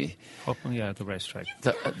Germany. The racetrack.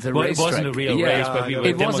 The well, racetrack. It wasn't a real race, but we were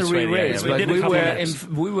it was a real race, but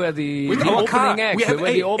we were the opening act. We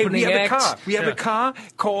were the opening act. We have a car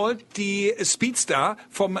called the Speedster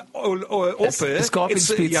from Opel. Scorpion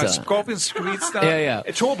Speedster. Scorpion Speedster.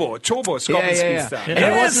 A Turbo Scorpion Speedster. And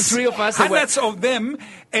it was the 3 of us. Hundreds of them,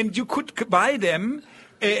 and you could buy them.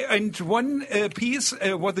 And one piece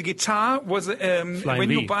was the guitar. Was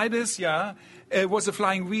when you buy this, was a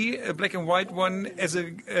Flying V, a black and white one, as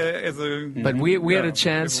a. But we had a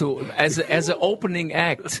chance to, as an opening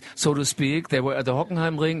act, so to speak. They were at the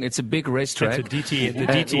Hockenheimring. It's a big racetrack. It's a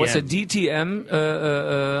DTM. It was a DTM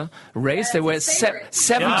race. There were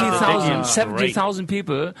 70,000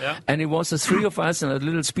 people, and it was the 3 of us in a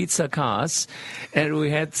little Speedster cars, and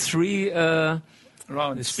we had 3.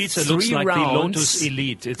 The Speedster looks like the Lotus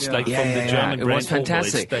Elite. It's from the German brand. It was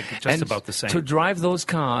fantastic. It's just about the same. To drive those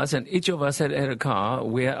cars, and each of us had a car.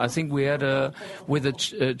 I think we had with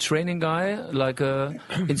a training guy, like a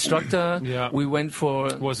instructor. We went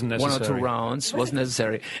for 1 or 2 rounds. Wasn't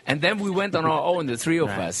necessary. And then we went on our own, the 3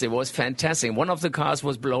 of us. It was fantastic. One of the cars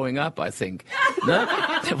was blowing up, I think. No?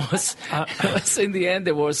 It was in the end,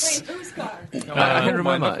 there was... Wait, whose car? I can't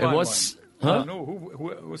remember. It was... Huh? No,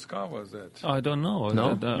 whose car was that? I don't know.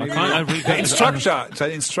 No? The instructor. It's an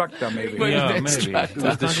instructor, maybe. Maybe. But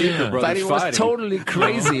it was totally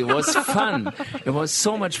crazy. It was fun. It was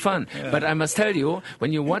so much fun. Yeah. But I must tell you,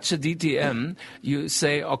 when you watch a DTM, you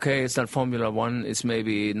say, okay, it's not Formula One. It's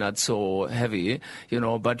maybe not so heavy,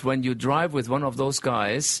 But when you drive with one of those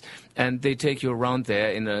guys, and they take you around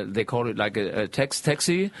there they call it like a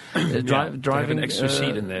taxi, driving. They have an extra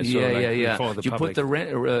seat in there. You put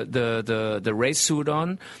the race suit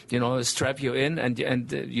on, strap you in, and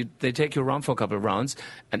they take you around for a couple of rounds.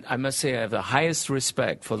 And I must say, I have the highest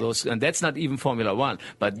respect for those, and that's not even Formula One,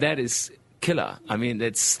 but that is killer. I mean,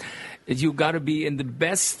 you got to be in the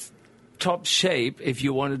best top shape if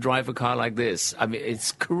you want to drive a car like this. I mean,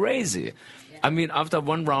 it's crazy. I mean, after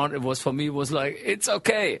one round, it was like, it's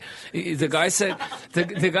okay. The guy said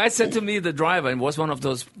to me, the driver, and was one of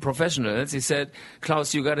those professionals, he said,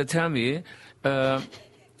 Klaus, you got to tell me,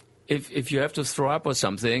 if you have to throw up or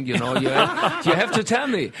something, you have to tell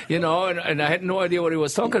me, and I had no idea what he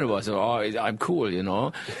was talking about. So, I'm cool,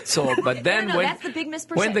 So, but then that's the big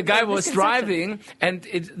when the guy was driving, and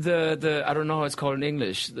the I don't know how it's called in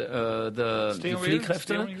English, the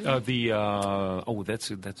Fliehkräfte?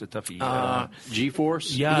 That's a toughie.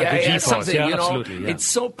 G-force? Yeah, the G-force, something, absolutely. Yeah. It's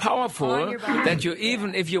so powerful that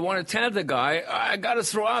even if you want to tell the guy, I got to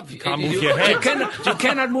throw up. You can't move your head. You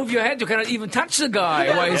cannot move your head. You cannot even touch the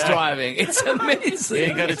guy while he's driving. It's amazing. Yeah,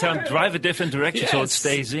 you got to tell him, drive a different direction so it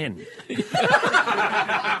stays in.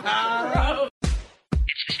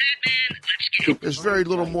 There's very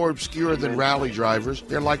little more obscure than rally drivers.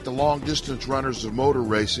 They're like the long-distance runners of motor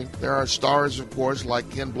racing. There are stars, of course, like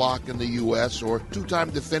Ken Block in the U.S. or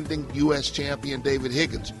two-time defending U.S. champion David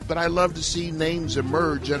Higgins. But I love to see names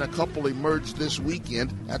emerge, and a couple emerged this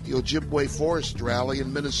weekend at the Ojibwe Forest Rally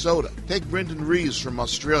in Minnesota. Take Brendan Reeves from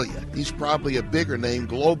Australia. He's probably a bigger name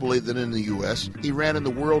globally than in the U.S. He ran in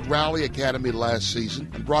the World Rally Academy last season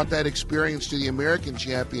and brought that experience to the American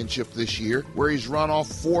Championship this year, where he's run off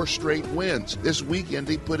 4 straight wins. This weekend,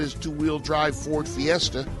 he put his two-wheel drive Ford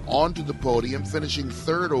Fiesta onto the podium, finishing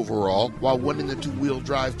 3rd overall while winning the two-wheel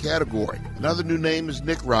drive category. Another new name is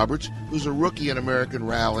Nick Roberts, who's a rookie in American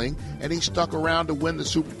rallying, and he stuck around to win the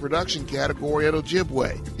super production category at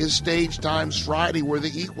Ojibwe. His stage times Friday were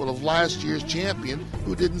the equal of last year's champion,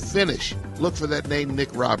 who didn't finish. Look for that name,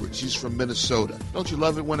 Nick Roberts. He's from Minnesota. Don't you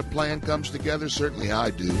love it when a plan comes together? Certainly I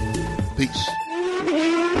do. Peace.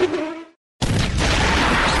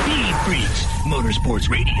 SpeedFreaks, Motorsports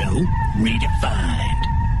Radio, redefined.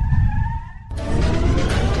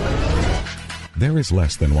 There is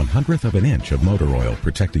less than 1/100th of an inch of motor oil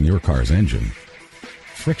protecting your car's engine.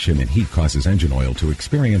 Friction and heat causes engine oil to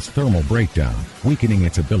experience thermal breakdown, weakening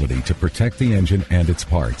its ability to protect the engine and its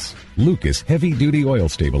parts. Lucas Heavy-Duty Oil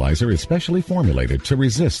Stabilizer is specially formulated to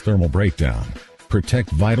resist thermal breakdown, protect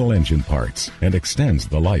vital engine parts, and extends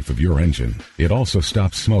the life of your engine. It also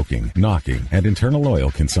stops smoking, knocking, and internal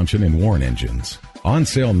oil consumption in worn engines. On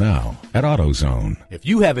sale now at AutoZone. If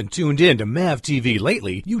you haven't tuned in to MAV TV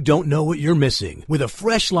lately, you don't know what you're missing. With a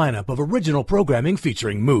fresh lineup of original programming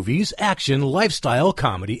featuring movies, action, lifestyle,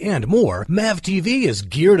 comedy, and more, MAV TV is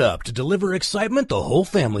geared up to deliver excitement the whole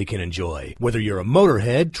family can enjoy. Whether you're a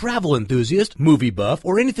motorhead, travel enthusiast, movie buff,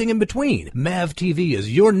 or anything in between, MAV TV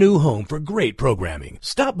is your new home for great programming.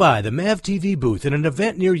 Stop by the MAV TV booth in an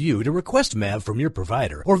event near you to request MAV from your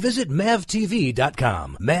provider, or visit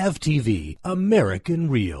MAVTV.com. MAV TV, American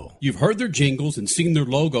Real. You've heard their jingles and seen their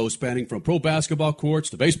logos spanning from pro basketball courts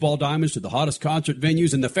to baseball diamonds to the hottest concert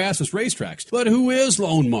venues and the fastest racetracks. But who is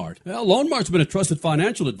Lone Mart? Well, Lone Mart's been a trusted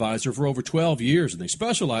financial advisor for over 12 years, and they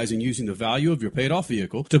specialize in using the value of your paid-off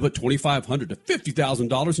vehicle to put $2,500 to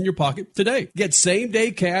 $50,000 in your pocket today. Get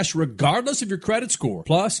same-day cash regardless of your credit score.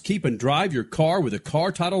 Plus, keep and drive your car with a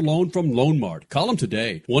car title loan from Lone Mart. Call them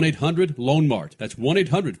today. 1-800-LONE-MART. That's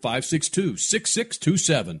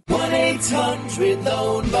 1-800-562-6627. 1-800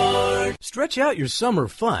 Lone Mart. Stretch out your summer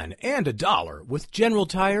fun and $1 with General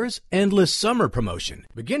Tire's Endless Summer Promotion.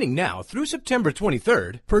 Beginning now through September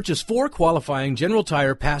 23rd, purchase 4 qualifying General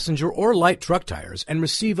Tire passenger or light truck tires and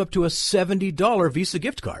receive up to a $70 Visa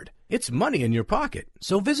gift card. It's money in your pocket.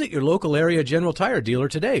 So visit your local area General Tire dealer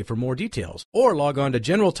today for more details, or log on to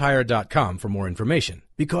GeneralTire.com for more information.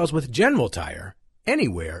 Because with General Tire,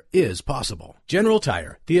 anywhere is possible. General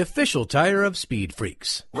Tire, the official tire of Speed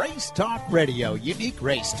Freaks. Race Talk Radio, unique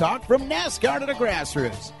race talk from NASCAR to the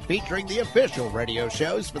grassroots, featuring the official radio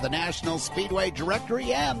shows for the National Speedway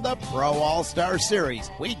Directory and the Pro All-Star Series.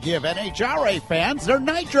 We give NHRA fans their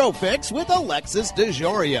nitro fix with Alexis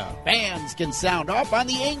DeJoria. Fans can sound off on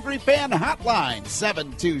the Angry Fan Hotline,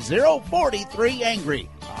 720-43-ANGRY.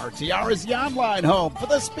 RTR is the online home for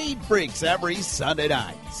the Speed Freaks every Sunday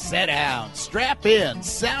night. Sit down, strap in,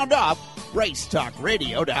 sound off,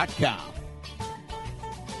 racetalkradio.com.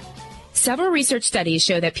 Several research studies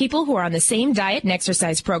show that people who are on the same diet and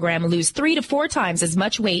exercise program lose 3 to 4 times as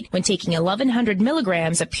much weight when taking 1,100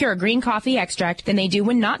 milligrams of pure green coffee extract than they do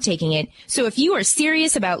when not taking it. So if you are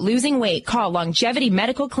serious about losing weight, call Longevity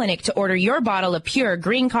Medical Clinic to order your bottle of pure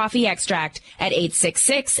green coffee extract at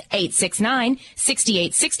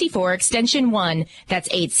 866-869-6864 extension 1. That's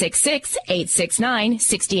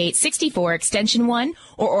 866-869-6864 extension 1,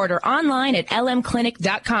 or order online at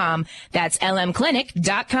lmclinic.com. That's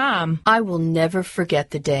lmclinic.com. I will never forget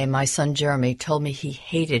the day my son Jeremy told me he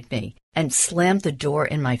hated me and slammed the door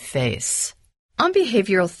in my face. I'm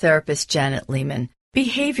behavioral therapist Janet Lehman.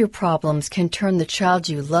 Behavior problems can turn the child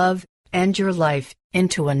you love and your life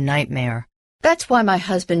into a nightmare. That's why my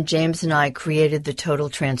husband James and I created the Total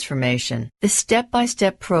Transformation, the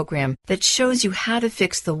step-by-step program that shows you how to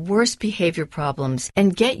fix the worst behavior problems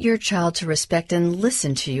and get your child to respect and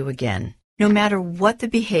listen to you again. No matter what the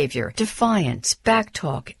behavior, defiance,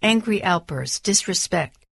 backtalk, angry outbursts,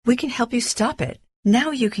 disrespect, we can help you stop it. Now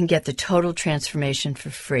you can get the Total Transformation for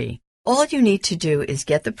free. All you need to do is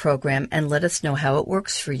get the program and let us know how it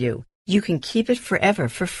works for you. You can keep it forever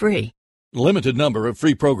for free. Limited number of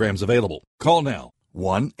free programs available. Call now.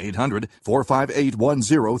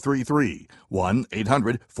 1-800-458-1033.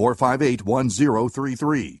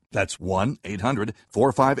 1-800-458-1033. That's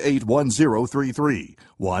 1-800-458-1033.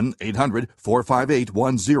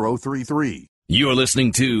 1-800-458-1033. You're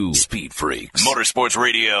listening to Speed Freaks Motorsports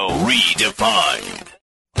Radio Redefined.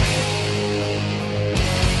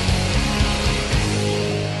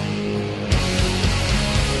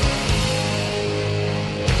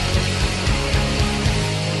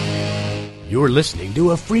 You're listening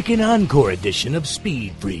to a freaking encore edition of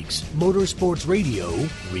Speed Freaks Motorsports Radio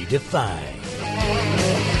Redefined.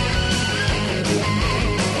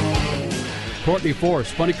 Courtney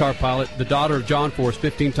Force, funny car pilot, the daughter of John Force,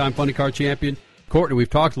 15-time funny car champion. Courtney, we've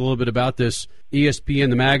talked a little bit about this, ESPN,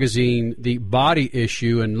 the magazine, the body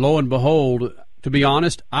issue, and lo and behold, to be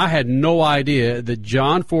honest, I had no idea that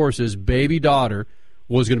John Force's baby daughter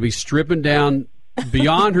was going to be stripping down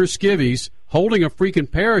beyond her skivvies, holding a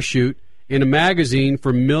freaking parachute in a magazine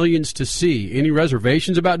for millions to see. Any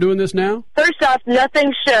reservations about doing this now? First off,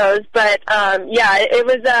 nothing shows, but yeah, it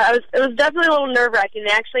was definitely a little nerve-wracking.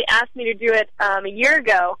 They actually asked me to do it a year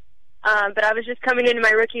ago, but I was just coming into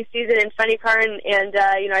my rookie season in funny car, and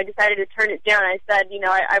you know, I decided to turn it down. I said, you know,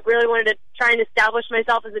 I really wanted to try and establish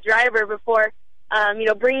myself as a driver before, you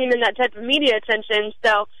know, bringing in that type of media attention.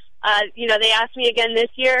 So, you know, they asked me again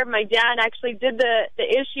this year. My dad actually did the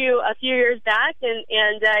issue a few years back, and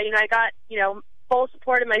you know, I got, you know, full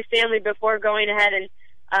support of my family before going ahead and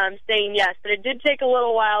saying yes. But it did take a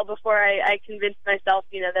little while before I convinced myself,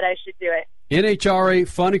 you know, that I should do it. NHRA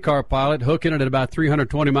funny car pilot, hooking it at about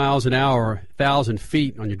 320 miles an hour, 1,000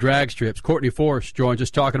 feet on your drag strips. Courtney Force joins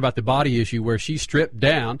us talking about the body issue where she stripped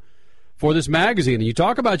down for this magazine. And you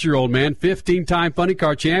talk about your old man, 15-time funny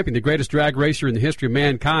car champion, the greatest drag racer in the history of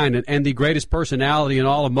mankind, and the greatest personality in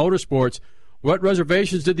all of motorsports. What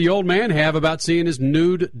reservations did the old man have about seeing his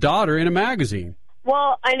nude daughter in a magazine?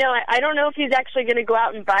 Well, I know. I don't know if he's actually going to go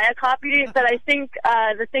out and buy a copy, but I think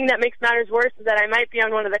the thing that makes matters worse is that I might be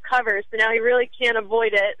on one of the covers, so now he really can't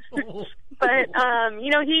avoid it. But,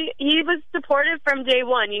 you know, he was supportive from day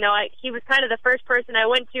one. You know, he was kind of the first person I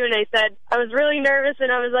went to, and I said, I was really nervous,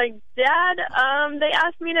 and I was like, Dad, they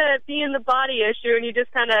asked me to be in the body issue, and he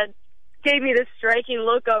just kind of gave me this striking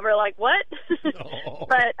look over, like, what? No.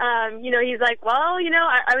 But, you know, he's like, well, you know,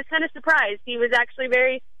 I was kind of surprised. He was actually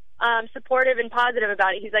very supportive and positive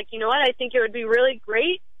about it. He's like, you know what, I think it would be really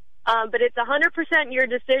great, but it's 100% your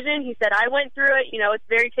decision. He said, I went through it. You know, it's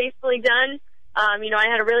very tastefully done. You know, I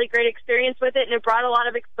had a really great experience with it, and it brought a lot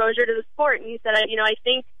of exposure to the sport. And he said, you know, I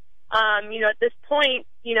think, you know, at this point,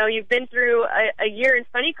 you know, you've been through a year in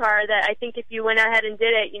funny car that I think if you went ahead and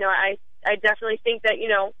did it, you know, I definitely think that, you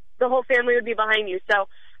know, the whole family would be behind you. So,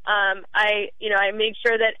 you know, I made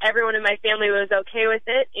sure that everyone in my family was okay with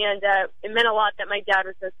it, and it meant a lot that my dad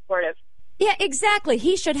was so supportive. Yeah, exactly.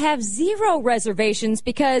 He should have zero reservations,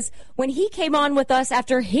 because when he came on with us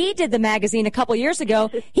after he did the magazine a couple years ago,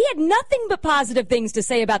 he had nothing but positive things to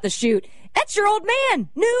say about the shoot. That's your old man,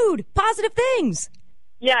 nude, positive things.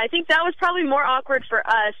 Yeah, I think that was probably more awkward for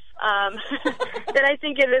us than I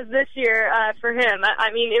think it is this year for him. I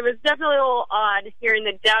mean, it was definitely a little odd hearing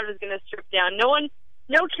that Dad was going to strip down. No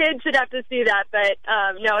kid should have to see that, but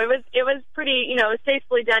no, it was pretty, you know, it was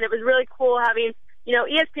tastefully done. It was really cool having, you know,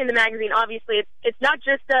 ESPN the magazine. Obviously, it's not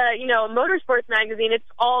just you know, a motorsports magazine; it's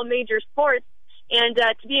all major sports, and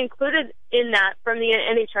to be included in that from the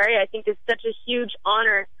NHRA, I think is such a huge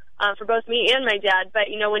honor for both me and my dad.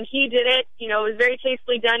 But you know, when he did it, you know, it was very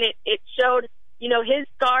tastefully done. It showed, you know, his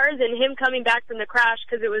scars and him coming back from the crash,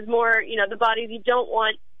 because it was more, you know, the bodies you don't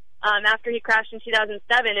want. After he crashed in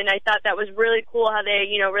 2007, and I thought that was really cool how they,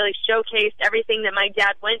 you know, really showcased everything that my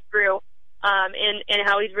dad went through, and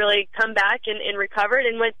how he's really come back and recovered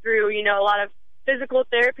and went through, you know, a lot of physical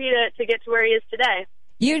therapy to get to where he is today.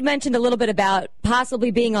 You mentioned a little bit about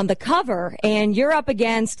possibly being on the cover, and you're up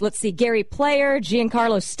against, let's see, Gary Player,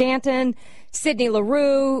 Giancarlo Stanton, Sydney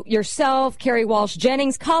LaRue, yourself, Kerry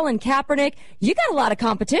Walsh-Jennings, Colin Kaepernick. You got a lot of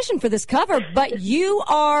competition for this cover, but you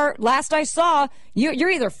are, last I saw, you're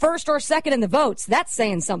either first or second in the votes. That's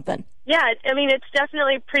saying something. Yeah, I mean, it's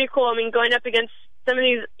definitely pretty cool. I mean, going up against some of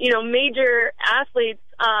these, major athletes,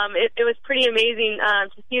 it was pretty amazing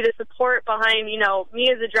to see the support behind,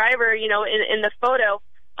 me as a driver, in the photo.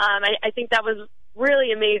 I think that was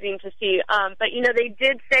really amazing to see. But, they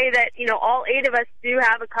did say that, all 8 of us do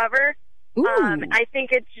have a cover. I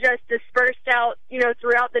think it's just dispersed out,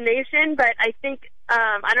 throughout the nation. But I think,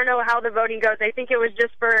 I don't know how the voting goes. I think it was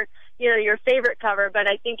just for, your favorite cover. But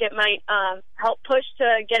I think it might help push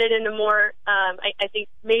to get it into more, I think,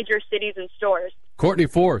 major cities and stores. Courtney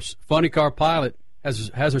Force, funny car pilot,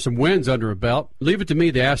 has her some wins under her belt. Leave it to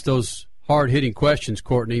me to ask those hard-hitting questions,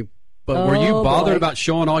 Courtney. But were you bothered about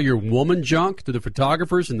showing all your woman junk to the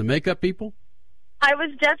photographers and the makeup people? I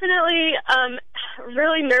was definitely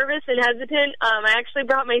really nervous and hesitant. I actually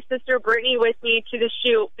brought my sister Brittany with me to the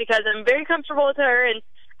shoot because I'm very comfortable with her, and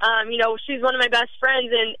she's one of my best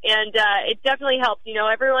friends, and it definitely helped.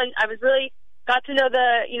 Everyone. I was really got to know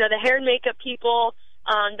the hair and makeup people,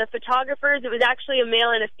 the photographers. It was actually a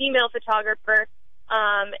male and a female photographer.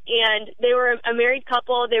 And they were a married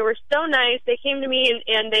couple. They were so nice. They came to me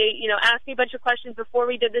and they, asked me a bunch of questions before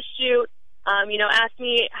we did the shoot. Asked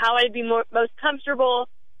me how I'd be most comfortable.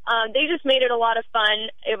 They just made it a lot of fun.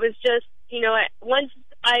 It was just, once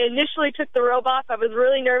I initially took the robe off, I was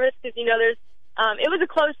really nervous because, it was a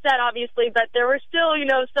closed set, obviously, but there were still,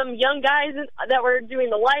 some young guys that were doing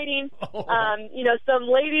the lighting, some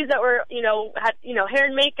ladies that were, had, hair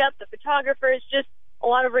and makeup, the photographers, just a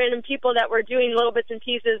lot of random people that were doing little bits and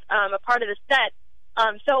pieces, a part of the set.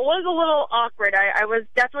 So it was a little awkward. I was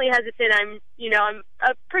definitely hesitant. I'm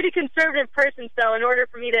a pretty conservative person, so in order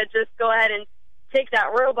for me to just go ahead and take that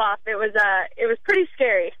robe off, it was pretty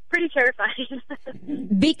scary, pretty terrifying.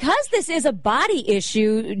 Because this is a body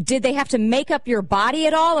issue, did they have to make up your body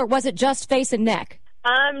at all, or was it just face and neck?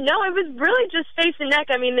 No, it was really just face and neck.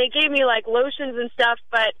 I mean, they gave me like lotions and stuff,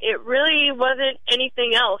 but it really wasn't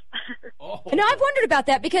anything else. No, I've wondered about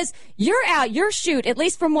that because you're out, your shoot, at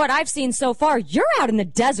least from what I've seen so far, you're out in the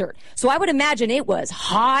desert. So I would imagine it was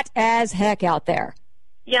hot as heck out there.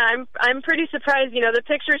 Yeah, I'm pretty surprised. The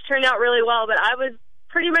pictures turned out really well, but I was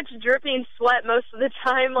pretty much dripping sweat most of the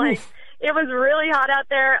time. Like, it was really hot out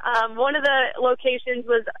there. One of the locations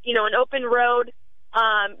was, an open road.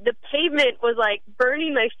 The pavement was like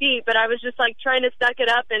burning my feet, but I was just like trying to suck it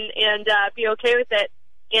up and be okay with it.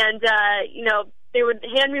 And, they would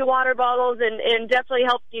hand me water bottles and definitely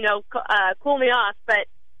help, cool me off. But,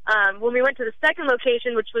 when we went to the second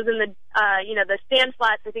location, which was in the, the sand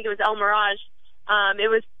flats, I think it was El Mirage,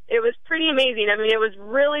 it was pretty amazing. I mean, it was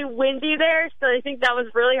really windy there. So I think that was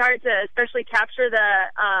really hard to especially capture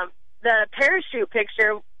the parachute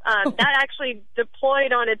picture. That actually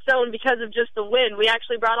deployed on its own because of just the wind. We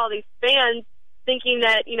actually brought all these fans thinking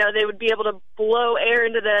that, they would be able to blow air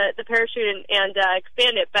into the parachute and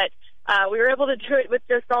expand it. But we were able to do it with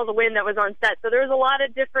just all the wind that was on set. So there was a lot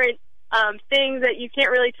of different things that you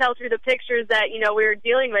can't really tell through the pictures that, we were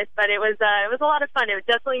dealing with. But it was a lot of fun. It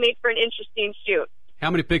definitely made for an interesting shoot. How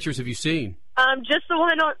many pictures have you seen? Just the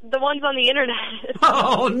ones on the internet.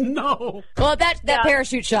 Oh, no. Well, that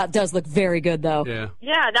parachute shot does look very good, though.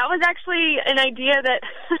 Yeah, that was actually an idea that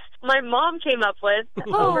my mom came up with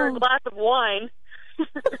over a glass of wine.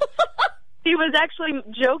 She was actually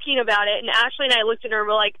joking about it, and Ashley and I looked at her and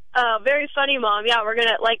were like, very funny, Mom. Yeah, we're going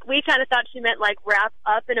to, we kind of thought she meant, wrap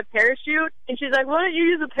up in a parachute. And she's like, why don't you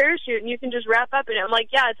use a parachute and you can just wrap up in it? I'm like,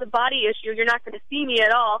 yeah, it's a body issue. You're not going to see me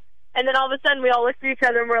at all. And then all of a sudden we all looked at each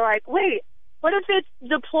other and we're like, wait, what if it's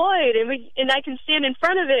deployed and I can stand in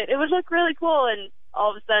front of it? It would look really cool. And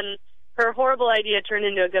all of a sudden her horrible idea turned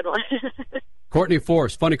into a good one. Courtney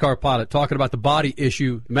Force, funny car pilot, talking about the Body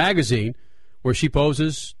Issue magazine where she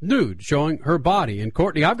poses nude, showing her body. And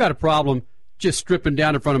Courtney, I've got a problem just stripping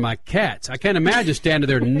down in front of my cats. I can't imagine standing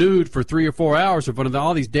there nude for 3 or 4 hours in front of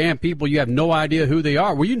all these damn people. You have no idea who they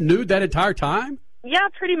are. Were you nude that entire time? Yeah,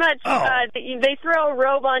 pretty much. They throw a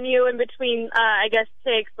robe on you in between,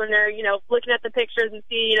 takes when they're, looking at the pictures and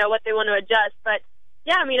see, what they want to adjust. But,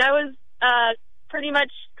 yeah, I mean, I was pretty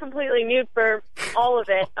much completely nude for all of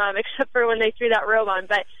it, except for when they threw that robe on.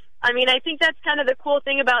 But, I mean, I think that's kind of the cool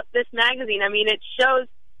thing about this magazine. I mean, it shows,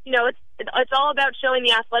 it's all about showing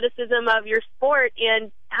the athleticism of your sport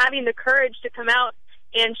and having the courage to come out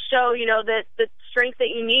and show, the strength that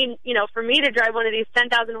you need, for me to drive one of these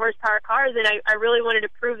 10,000 horsepower cars. And I really wanted to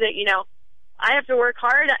prove that, I have to work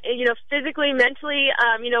hard, physically, mentally,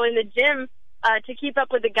 in the gym, to keep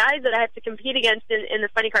up with the guys that I have to compete against in the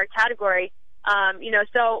funny car category.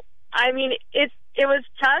 So I mean, it was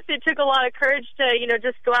tough. It took a lot of courage to,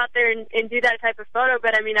 just go out there and do that type of photo.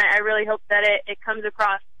 But I mean, I really hope that it comes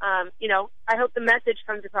across, I hope the message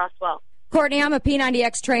comes across well. Courtney, I'm a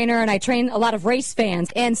P90X trainer, and I train a lot of race fans.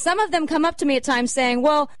 And some of them come up to me at times saying,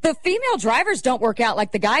 well, the female drivers don't work out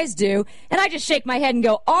like the guys do. And I just shake my head and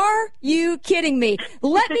go, are you kidding me?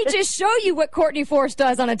 Let me just show you what Courtney Force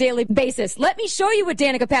does on a daily basis. Let me show you what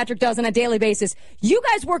Danica Patrick does on a daily basis. You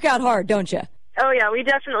guys work out hard, don't you? Oh, yeah, we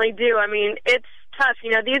definitely do. I mean, it's tough.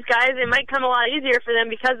 These guys, it might come a lot easier for them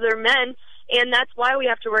because they're men. And that's why we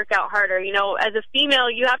have to work out harder. As a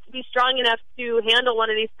female, you have to be strong enough to handle one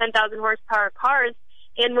of these 10,000 horsepower cars.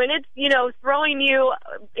 And when it's, throwing you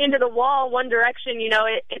into the wall one direction,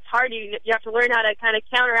 it's hard. You have to learn how to kind of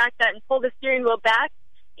counteract that and pull the steering wheel back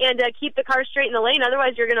and keep the car straight in the lane.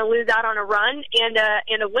 Otherwise, you're going to lose out on a run and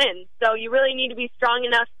a win. So you really need to be strong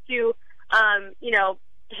enough to,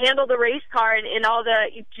 handle the race car and all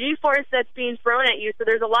the G-force that's being thrown at you. So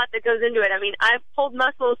there's a lot that goes into it. I mean, I've pulled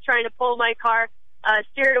muscles trying to pull my car,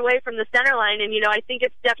 steer it away from the center line, and, I think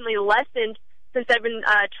it's definitely lessened since I've been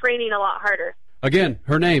training a lot harder. Again,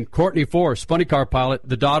 her name, Courtney Force, funny car pilot,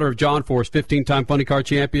 the daughter of John Force, 15-time funny car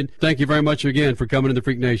champion. Thank you very much again for coming to the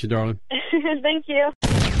Freak Nation, darling. Thank you.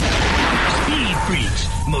 Speed Freaks,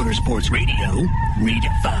 Motorsports Radio,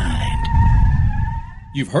 redefined.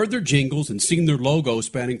 You've heard their jingles and seen their logos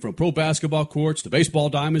spanning from pro basketball courts to baseball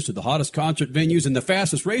diamonds to the hottest concert venues and the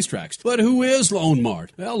fastest racetracks. But who is Lone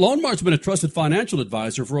Mart? Well, Lone Mart's been a trusted financial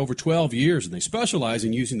advisor for over 12 years, and they specialize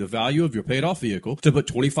in using the value of your paid-off vehicle to put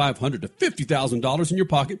 $2,500 to $50,000 in your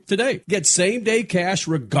pocket today. Get same-day cash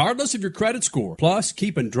regardless of your credit score. Plus,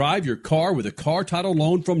 keep and drive your car with a car title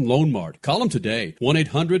loan from Lone Mart. Call them today,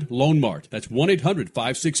 1-800-LONE-MART. That's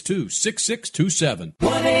 1-800-562-6627.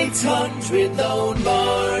 1-800-LONE-MART.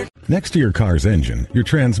 Next to your car's engine, your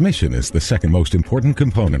transmission is the second most important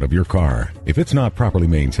component of your car. If it's not properly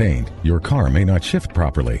maintained, your car may not shift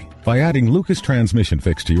properly. By adding Lucas Transmission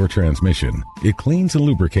Fix to your transmission, it cleans and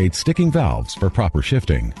lubricates sticking valves for proper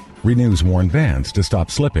shifting, renews worn bands to stop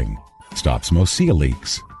slipping, stops most seal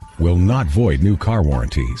leaks, will not void new car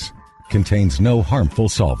warranties, contains no harmful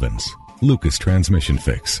solvents. Lucas Transmission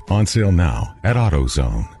Fix, on sale now at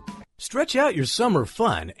AutoZone. Stretch out your summer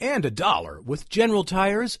fun and $1 with General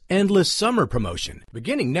Tire's Endless Summer Promotion.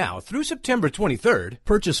 Beginning now through September 23rd,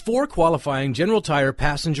 purchase 4 qualifying General Tire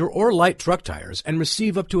passenger or light truck tires and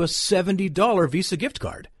receive up to a $70 Visa gift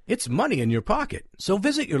card. It's money in your pocket. So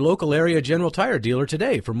visit your local area General Tire dealer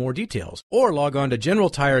today for more details or log on to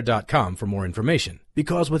GeneralTire.com for more information.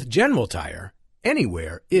 Because with General Tire,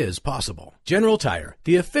 anywhere is possible. General Tire,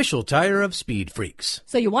 the official tire of Speed Freaks.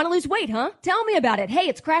 So you want to lose weight, huh? Tell me about it. Hey,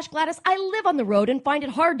 it's Crash Gladys. I live on the road and find it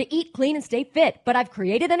hard to eat clean and stay fit, but I've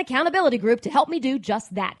created an accountability group to help me do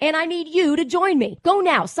just that. And I need you to join me. Go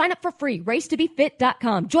now. Sign up for free.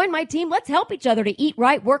 Racetobefit.com. Join my team. Let's help each other to eat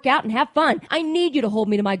right, work out, and have fun. I need you to hold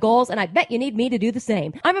me to my goals, and I bet you need me to do the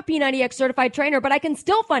same. I'm a P90X certified trainer, but I can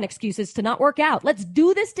still find excuses to not work out. Let's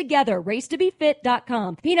do this together.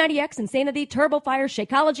 Racetobefit.com. P90X, Insanity, Turbo Fire,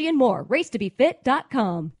 Shakeology, and more.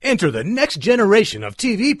 Racetobefit.com. Enter the next generation of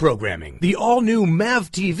TV programming. The all-new MAV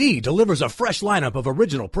TV delivers a fresh lineup of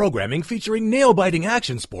original programming featuring nail-biting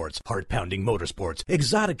action sports, heart-pounding motorsports,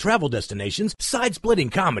 exotic travel destinations, side-splitting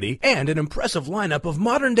comedy, and an impressive lineup of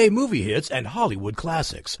modern-day movie hits and Hollywood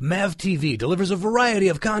classics. MAV TV delivers a variety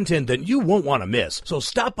of content that you won't want to miss. So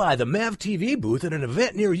stop by the MAV TV booth at an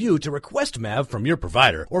event near you to request MAV from your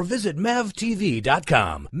provider or visit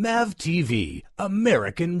MAVTV.com. MAV TV.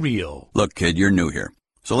 American Real. Look, kid, you're new here.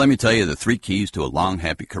 So let me tell you the 3 keys to a long,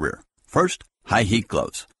 happy career. First, high heat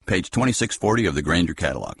gloves, page 2640 of the Grainger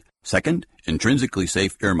catalog. Second, intrinsically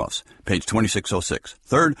safe earmuffs, page 2606.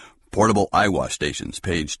 Third, portable eye wash stations,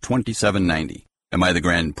 page 2790. Am I the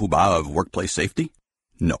grand poobah of workplace safety?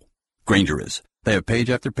 No. Grainger is. They have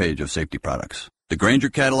page after page of safety products. The Grainger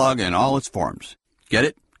catalog in all its forms. Get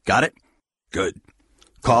it? Got it? Good.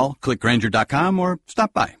 Call, click Grainger.com, or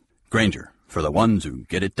stop by. Grainger, for the ones who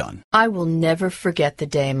get it done. I will never forget the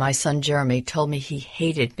day my son Jeremy told me he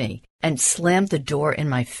hated me and slammed the door in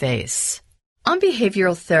my face. I'm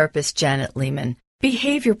behavioral therapist Janet Lehman.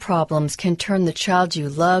 Behavior problems can turn the child you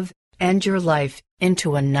love and your life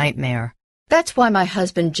into a nightmare. That's why my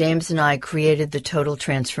husband James and I created the Total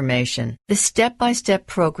Transformation, the step-by-step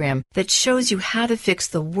program that shows you how to fix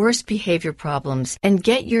the worst behavior problems and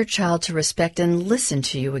get your child to respect and listen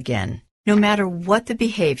to you again. No matter what the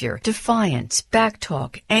behavior, defiance,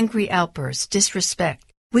 backtalk, angry outbursts,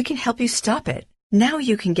 disrespect, we can help you stop it. Now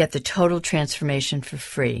you can get the Total Transformation for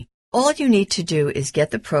free. All you need to do is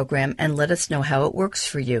get the program and let us know how it works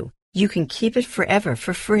for you. You can keep it forever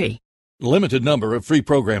for free. Limited number of free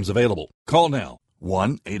programs available. Call now.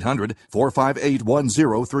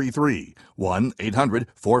 1-800-458-1033.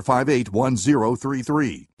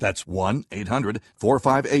 1-800-458-1033. That's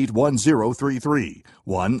 1-800-458-1033.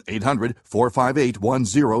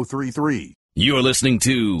 1-800-458-1033. You're listening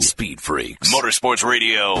to Speed Freaks Motorsports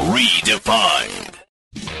Radio Redefined.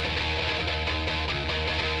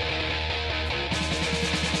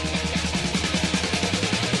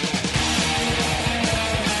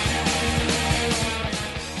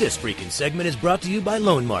 This freaking segment is brought to you by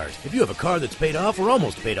Loan Mart. If you have a car that's paid off or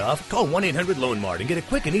almost paid off, call 1-800-LOAN-MART and get a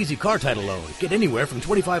quick and easy car title loan. Get anywhere from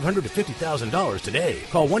 $2,500 to $50,000 today.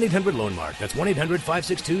 Call 1-800-LOAN-MART. That's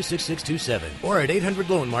 1-800-562-6627 or at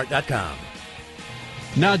 800loanmart.com.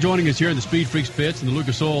 Now joining us here in the Speed Freaks pits in the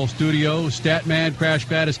Lucas Oil Studio, Statman, Crash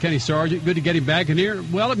Baddest, Kenny Sargent. Good to get him back in here.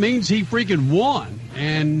 Well, it means he freaking won.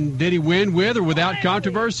 And did he win with or without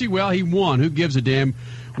controversy? Well, he won. Who gives a damn?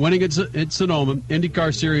 Winning at Sonoma,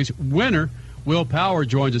 IndyCar Series winner, Will Power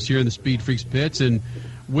joins us here in the Speed Freaks pits. And,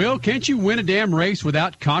 Will, can't you win a damn race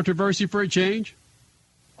without controversy for a change?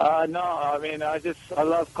 No, I mean, I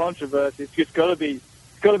love controversy. It's just got to be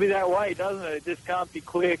that way, doesn't it? It just can't be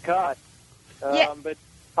clear cut. Yeah. But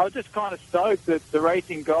I was just kind of stoked that the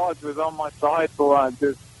racing gods was on my side for once.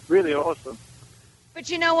 It's really awesome. But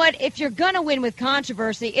you know what? If you're going to win with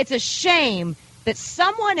controversy, it's a shame that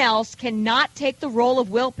someone else cannot take the role of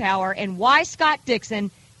Will Power, and why Scott Dixon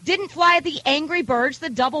didn't fly the Angry Birds, the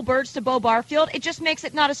double birds to Bo Barfield. It just makes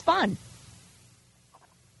it not as fun.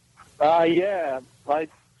 Yeah, I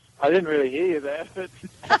didn't really hear you there, but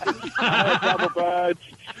I had double birds,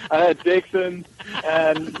 I had Dixon,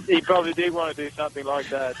 and he probably did want to do something like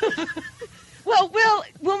that. Well, Will,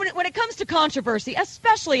 when it comes to controversy,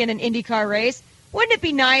 especially in an IndyCar race, wouldn't it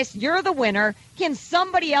be nice, you're the winner, can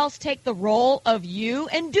somebody else take the role of you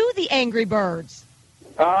and do the Angry Birds?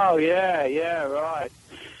 Oh, yeah, right.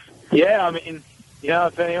 Yeah, I mean,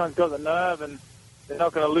 if anyone's got the nerve and they're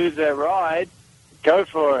not going to lose their ride, go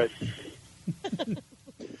for it.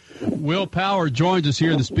 Will Power joins us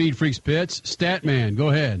here in the Speed Freaks pits. Statman, go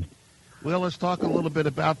ahead. Well, let's talk a little bit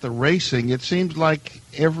about the racing. It seems like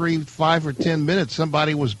every 5 or 10 minutes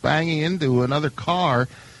somebody was banging into another car.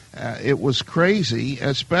 It was crazy,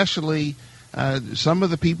 especially some of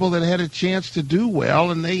the people that had a chance to do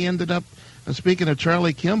well, and they ended up, speaking of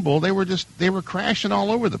Charlie Kimball, they were crashing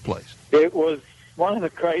all over the place. It was one of the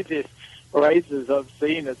craziest races I've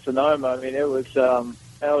seen at Sonoma. I mean, it was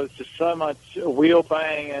just so much wheel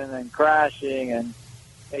banging and crashing, and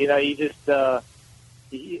you just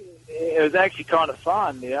it was actually kind of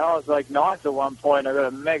fun. I was like ninth at one point. I got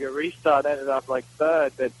a mega restart, ended up like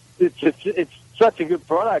third, but it's such a good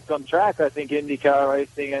product on track, I think, IndyCar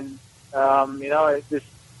racing, and we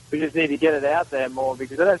just need to get it out there more,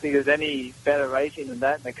 because I don't think there's any better racing than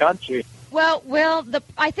that in the country. Well,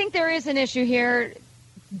 I think there is an issue here.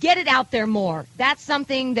 Get it out there more. That's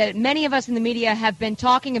something that many of us in the media have been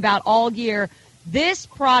talking about all year. This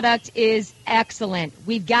product is excellent.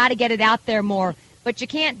 We've got to get it out there more. But you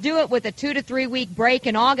can't do it with a 2 to 3 week break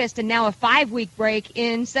in August and now a 5-week break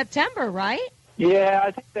in September, right? Yeah,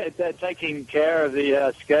 I think they're taking care of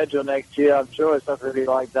the schedule next year. I'm sure it's not going to be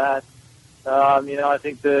like that. I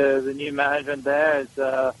think the new management there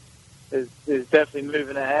is definitely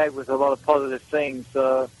moving ahead with a lot of positive things.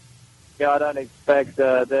 So, I don't expect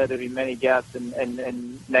there to be many gaps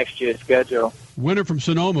in next year's schedule. Winner from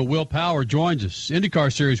Sonoma, Will Power, joins us.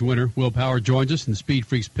 IndyCar Series winner, Will Power, joins us in the Speed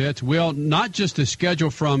Freaks pits. Will, not just the schedule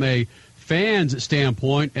from a fans'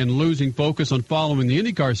 standpoint and losing focus on following the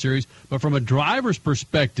IndyCar Series, but from a driver's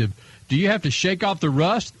perspective, do you have to shake off the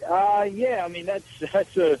rust? Yeah, I mean, that's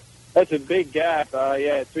a big gap.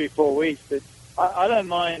 3-4 weeks. But I don't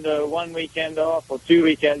mind 1 weekend off or 2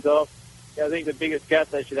 weekends off. I think the biggest gap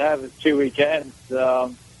they should have is 2 weekends. A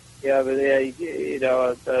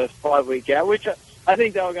 5-week gap, which I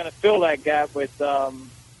think they were going to fill that gap with.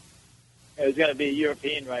 It was going to be a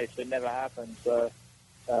European race, but it never happened. So,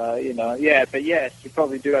 but yes, you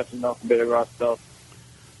probably do have to knock a bit of rust off.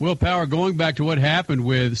 Will Power, going back to what happened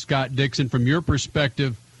with Scott Dixon, from your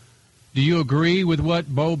perspective, do you agree with what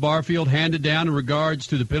Bo Barfield handed down in regards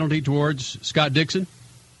to the penalty towards Scott Dixon?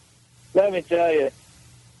 Let me tell you,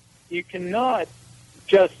 you cannot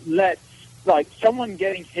just let, someone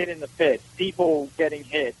getting hit in the pit, people getting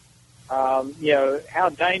hit, how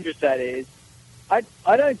dangerous that is. I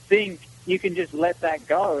don't think you can just let that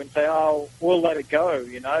go and say, oh, we'll let it go,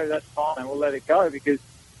 that's fine, we'll let it go, because,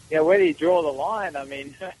 where do you draw the line? I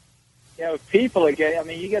mean, people are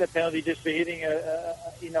getting, you get a penalty just for hitting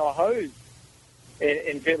a hose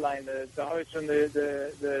in pit lane, the hose from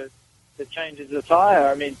the changes the tire.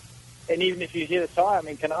 I mean, even if you hit a tire, I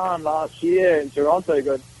mean, Kanaan last year in Toronto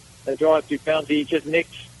got a drive-through penalty. He just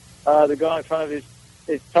nicked the guy in front of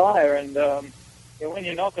his tire, and when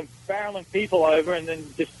you're knocking, barreling people over, and then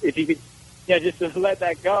just if you could, just to let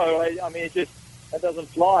that go, I mean, that doesn't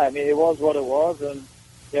fly. I mean, it was what it was, and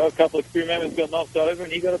a couple of crew members got knocked over,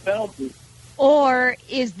 and he got a penalty. Or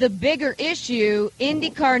is the bigger issue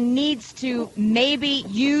IndyCar needs to maybe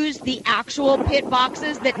use the actual pit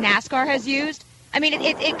boxes that NASCAR has used? I mean,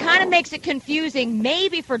 it kind of makes it confusing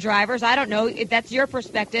maybe for drivers. I don't know if that's your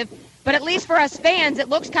perspective. But at least for us fans, it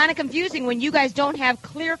looks kind of confusing when you guys don't have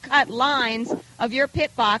clear-cut lines of your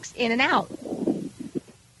pit box in and out.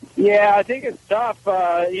 Yeah, I think it's tough. Some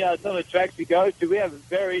of the tracks we go to, we have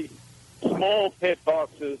very small pit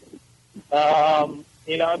boxes.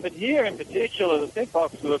 But here in particular, the pit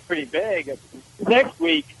boxes are pretty big. Next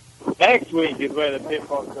week is where the pit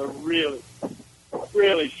boxes are really,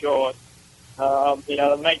 really short.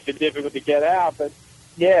 It makes it difficult to get out. But,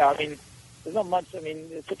 yeah, I mean, there's not much. I mean,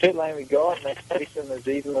 it's a pit lane we got, and they're spacing the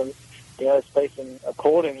even, spacing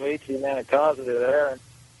accordingly to the amount of cars that are there.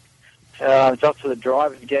 And it's up to the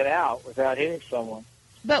driver to get out without hitting someone.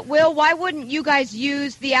 But, Will, why wouldn't you guys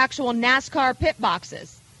use the actual NASCAR pit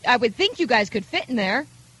boxes? I would think you guys could fit in there.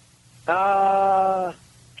 What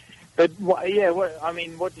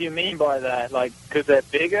do you mean by that? Like, because they're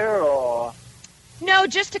bigger, or? No,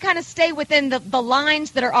 just to kind of stay within the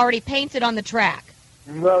lines that are already painted on the track.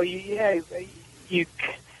 Well, you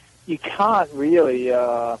can't really,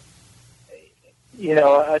 I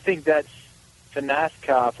think that's for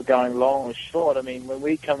NASCAR for going long or short. I mean, when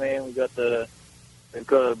we come in, we've got a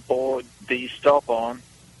board D stop on,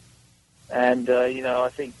 and I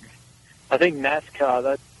think NASCAR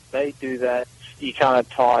that they do that. You can't have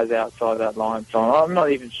tires outside that line. So I'm not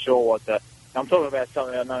even sure what that. I'm talking about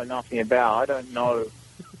something I know nothing about. I don't know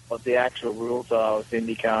what the actual rules are with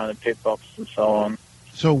IndyCar and the pit box and so on.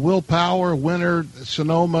 So Will Power, winner,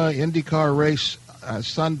 Sonoma, IndyCar race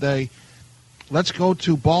Sunday. Let's go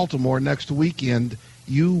to Baltimore next weekend.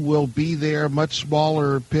 You will be there, much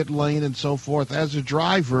smaller pit lane and so forth. As a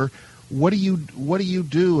driver, what do you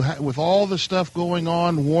do with all the stuff going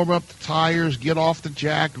on? Warm up the tires, get off the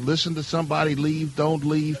jack, listen to somebody, leave, don't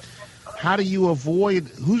leave. How do you avoid?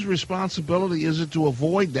 Whose responsibility is it to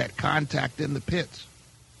avoid that contact in the pits?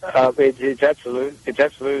 It's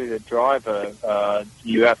absolutely the driver.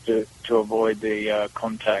 You have to avoid the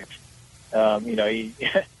contact. You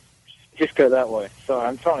just go that way. Sorry,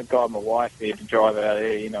 I'm trying to guide my wife here to drive out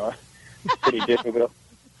here. It's pretty difficult.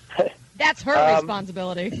 That's her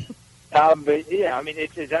responsibility. But yeah, I mean,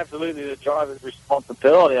 it's absolutely the driver's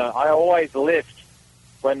responsibility. I always lift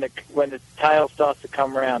when the tail starts to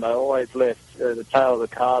come around. I always lift the tail of the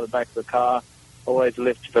car, the back of the car. Always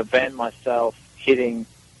lift to prevent myself hitting.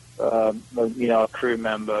 A crew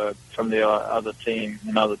member from the another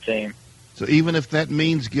team. So even if that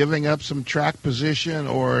means giving up some track position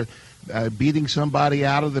or beating somebody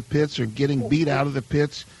out of the pits or getting beat out of the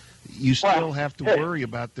pits, you still have to worry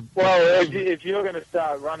about the. Well, if you're going to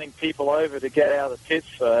start running people over to get out of the pits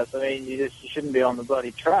first, I mean, you shouldn't be on the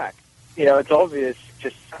bloody track. It's obvious.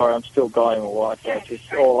 Sorry, I'm still guiding my wife. She's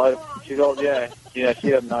all over. She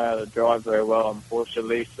doesn't know how to drive very well,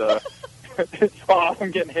 unfortunately. So. Oh, I'm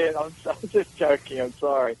getting hit. I'm just joking. I'm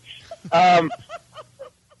sorry.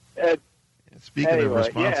 Speaking of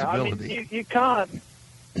responsibility, you can't.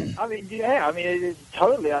 It's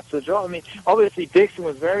totally up to the driver. I mean, obviously Dixon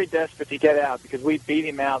was very desperate to get out because we beat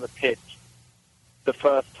him out of the pits the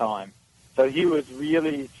first time. So he was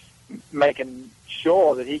really making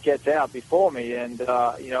sure that he gets out before me, and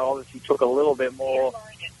obviously took a little bit more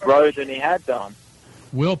road than he had done.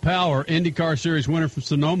 Will Power, IndyCar Series winner from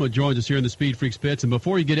Sonoma, joins us here in the Speed Freaks pits. And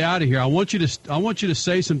before you get out of here, I want you to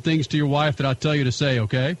say some things to your wife that I'll tell you to say.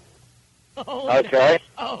 Okay? Okay.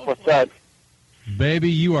 What's that?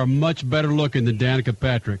 Baby, you are much better looking than Danica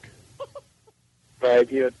Patrick. Babe,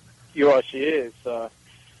 she is.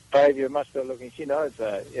 Babe, you're much better looking. She knows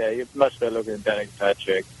that. Yeah, you're much better looking than Danica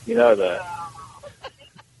Patrick. You know that.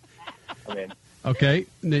 I mean. Okay,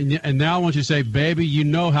 and now I want you to say, baby, you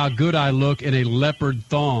know how good I look in a leopard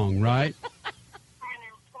thong, right?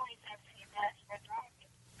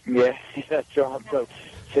 Yeah, that's right. So,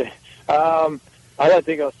 I don't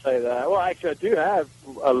think I'll say that. Well, actually, I do have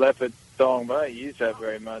a leopard thong, but I don't use that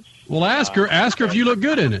very much. Well, ask her if you look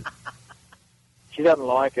good in it. She doesn't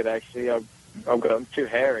like it, actually. I'm too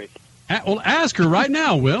hairy. Well, ask her right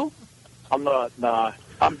now, Will. I'm not. Nah,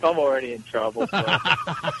 I'm already in trouble. So.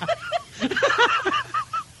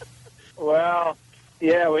 Well,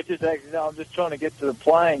 yeah, I'm just trying to get to the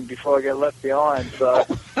plane before I get left behind. So,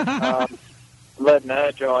 letting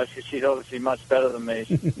her drive because she's obviously much better than me.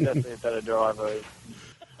 She's definitely a better driver.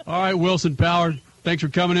 All right, Wilson Power, thanks for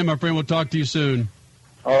coming in, my friend. We'll talk to you soon.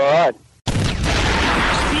 All right.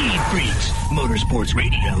 Speed Freaks, Motorsports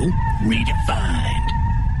Radio, redefined.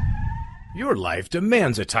 Your life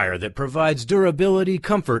demands a tire that provides durability,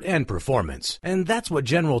 comfort, and performance. And that's what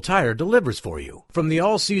General Tire delivers for you. From the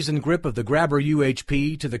all-season grip of the Grabber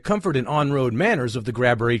UHP to the comfort and on-road manners of the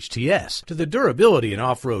Grabber HTS to the durability and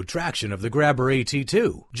off-road traction of the Grabber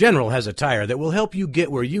AT2, General has a tire that will help you get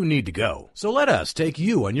where you need to go. So let us take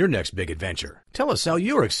you on your next big adventure. Tell us how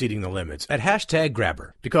you're exceeding the limits at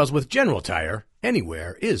 #Grabber. Because with General Tire,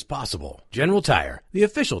 anywhere is possible. General Tire, the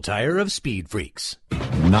official tire of Speed Freaks.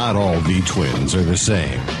 Not all V-twins are the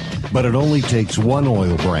same, but it only takes one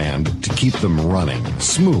oil brand to keep them running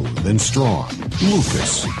smooth and strong.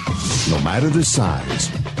 Lucas. No matter the size,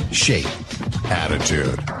 shape,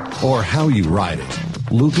 attitude, or how you ride it,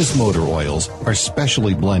 Lucas motor oils are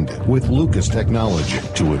specially blended with Lucas technology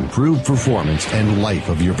to improve performance and life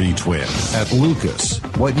of your V-twin. At Lucas,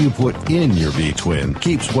 what you put in your V-twin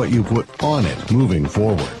keeps what you put on it moving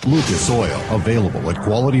forward. Lucas oil, available at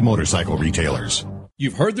quality motorcycle retailers.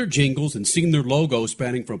 You've heard their jingles and seen their logos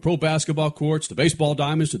spanning from pro basketball courts to baseball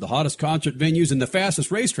diamonds to the hottest concert venues and the fastest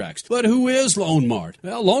racetracks. But who is Lone Mart?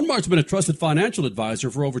 Well, Lone Mart's been a trusted financial advisor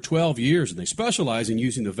for over 12 years, and they specialize in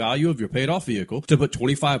using the value of your paid-off vehicle to put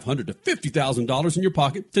 $2,500 to $50,000 in your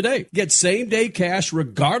pocket today. Get same-day cash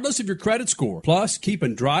regardless of your credit score. Plus, keep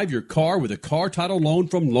and drive your car with a car title loan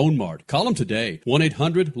from Lone Mart. Call them today.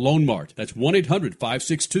 1-800-LONE-MART. That's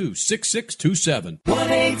 1-800-562-6627.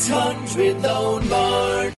 1-800-LONE-MART.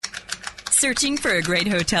 Searching for a great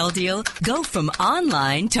hotel deal? Go from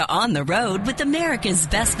online to on the road with America's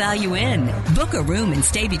Best Value Inn. Book a room and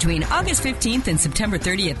stay between August 15th and September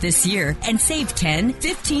 30th this year and save 10,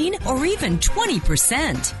 15, or even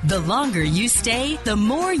 20%. The longer you stay, the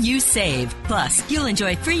more you save. Plus, you'll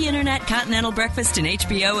enjoy free internet, continental breakfast, and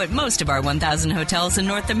HBO at most of our 1,000 hotels in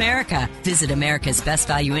North America. Visit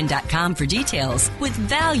americasbestvalueinn.com for details. With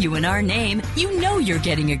value in our name, you know you're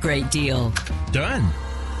getting a great deal. Done.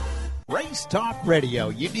 Race Talk Radio,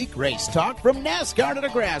 unique race talk from NASCAR to the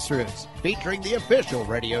grassroots, featuring the official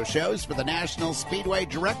radio shows for the National Speedway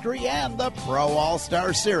Directory and the Pro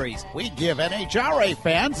All-Star Series. We give NHRA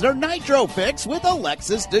fans their nitro fix with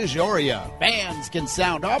Alexis DeJoria. Fans can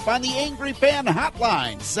sound off on the Angry Fan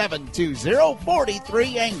Hotline,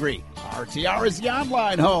 720-43-ANGRY. RTR is the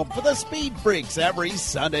online home for the Speed Freaks every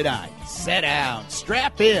Sunday night. Sit down,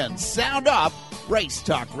 strap in, sound off,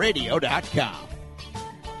 racetalkradio.com.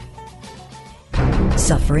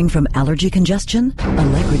 Suffering from allergy congestion?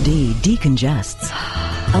 Allegra D decongests.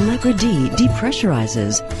 Allegra D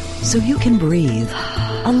depressurizes so you can breathe.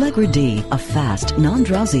 Allegra D, a fast,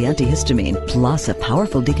 non-drowsy antihistamine, plus a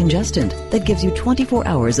powerful decongestant that gives you 24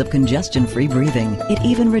 hours of congestion-free breathing. It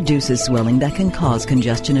even reduces swelling that can cause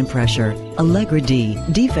congestion and pressure. Allegra D,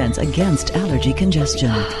 defense against allergy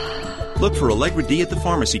congestion. Look for Allegra D at the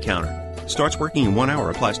pharmacy counter. Starts working in 1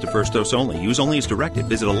 hour. Applies to first dose only. Use only as directed.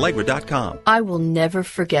 Visit Allegra.com. I will never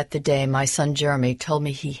forget the day my son Jeremy told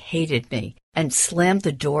me he hated me and slammed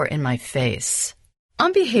the door in my face.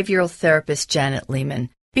 I'm behavioral therapist Janet Lehman.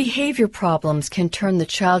 Behavior problems can turn the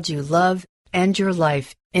child you love and your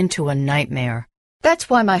life into a nightmare.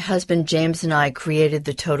 That's why my husband James and I created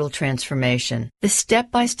the Total Transformation, the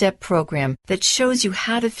step-by-step program that shows you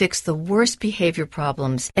how to fix the worst behavior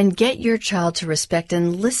problems and get your child to respect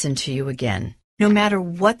and listen to you again. No matter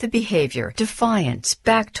what the behavior, defiance,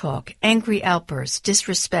 backtalk, angry outbursts,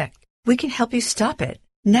 disrespect, we can help you stop it.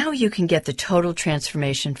 Now you can get the Total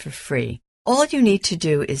Transformation for free. All you need to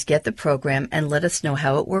do is get the program and let us know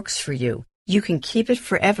how it works for you. You can keep it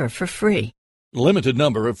forever for free. Limited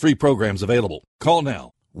number of free programs available. Call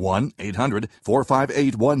now.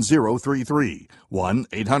 1-800-458-1033.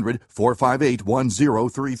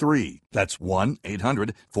 1-800-458-1033. That's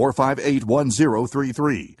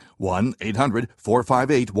 1-800-458-1033.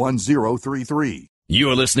 1-800-458-1033.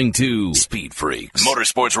 You're listening to Speed Freaks,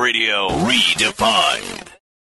 Motorsports Radio Redefined.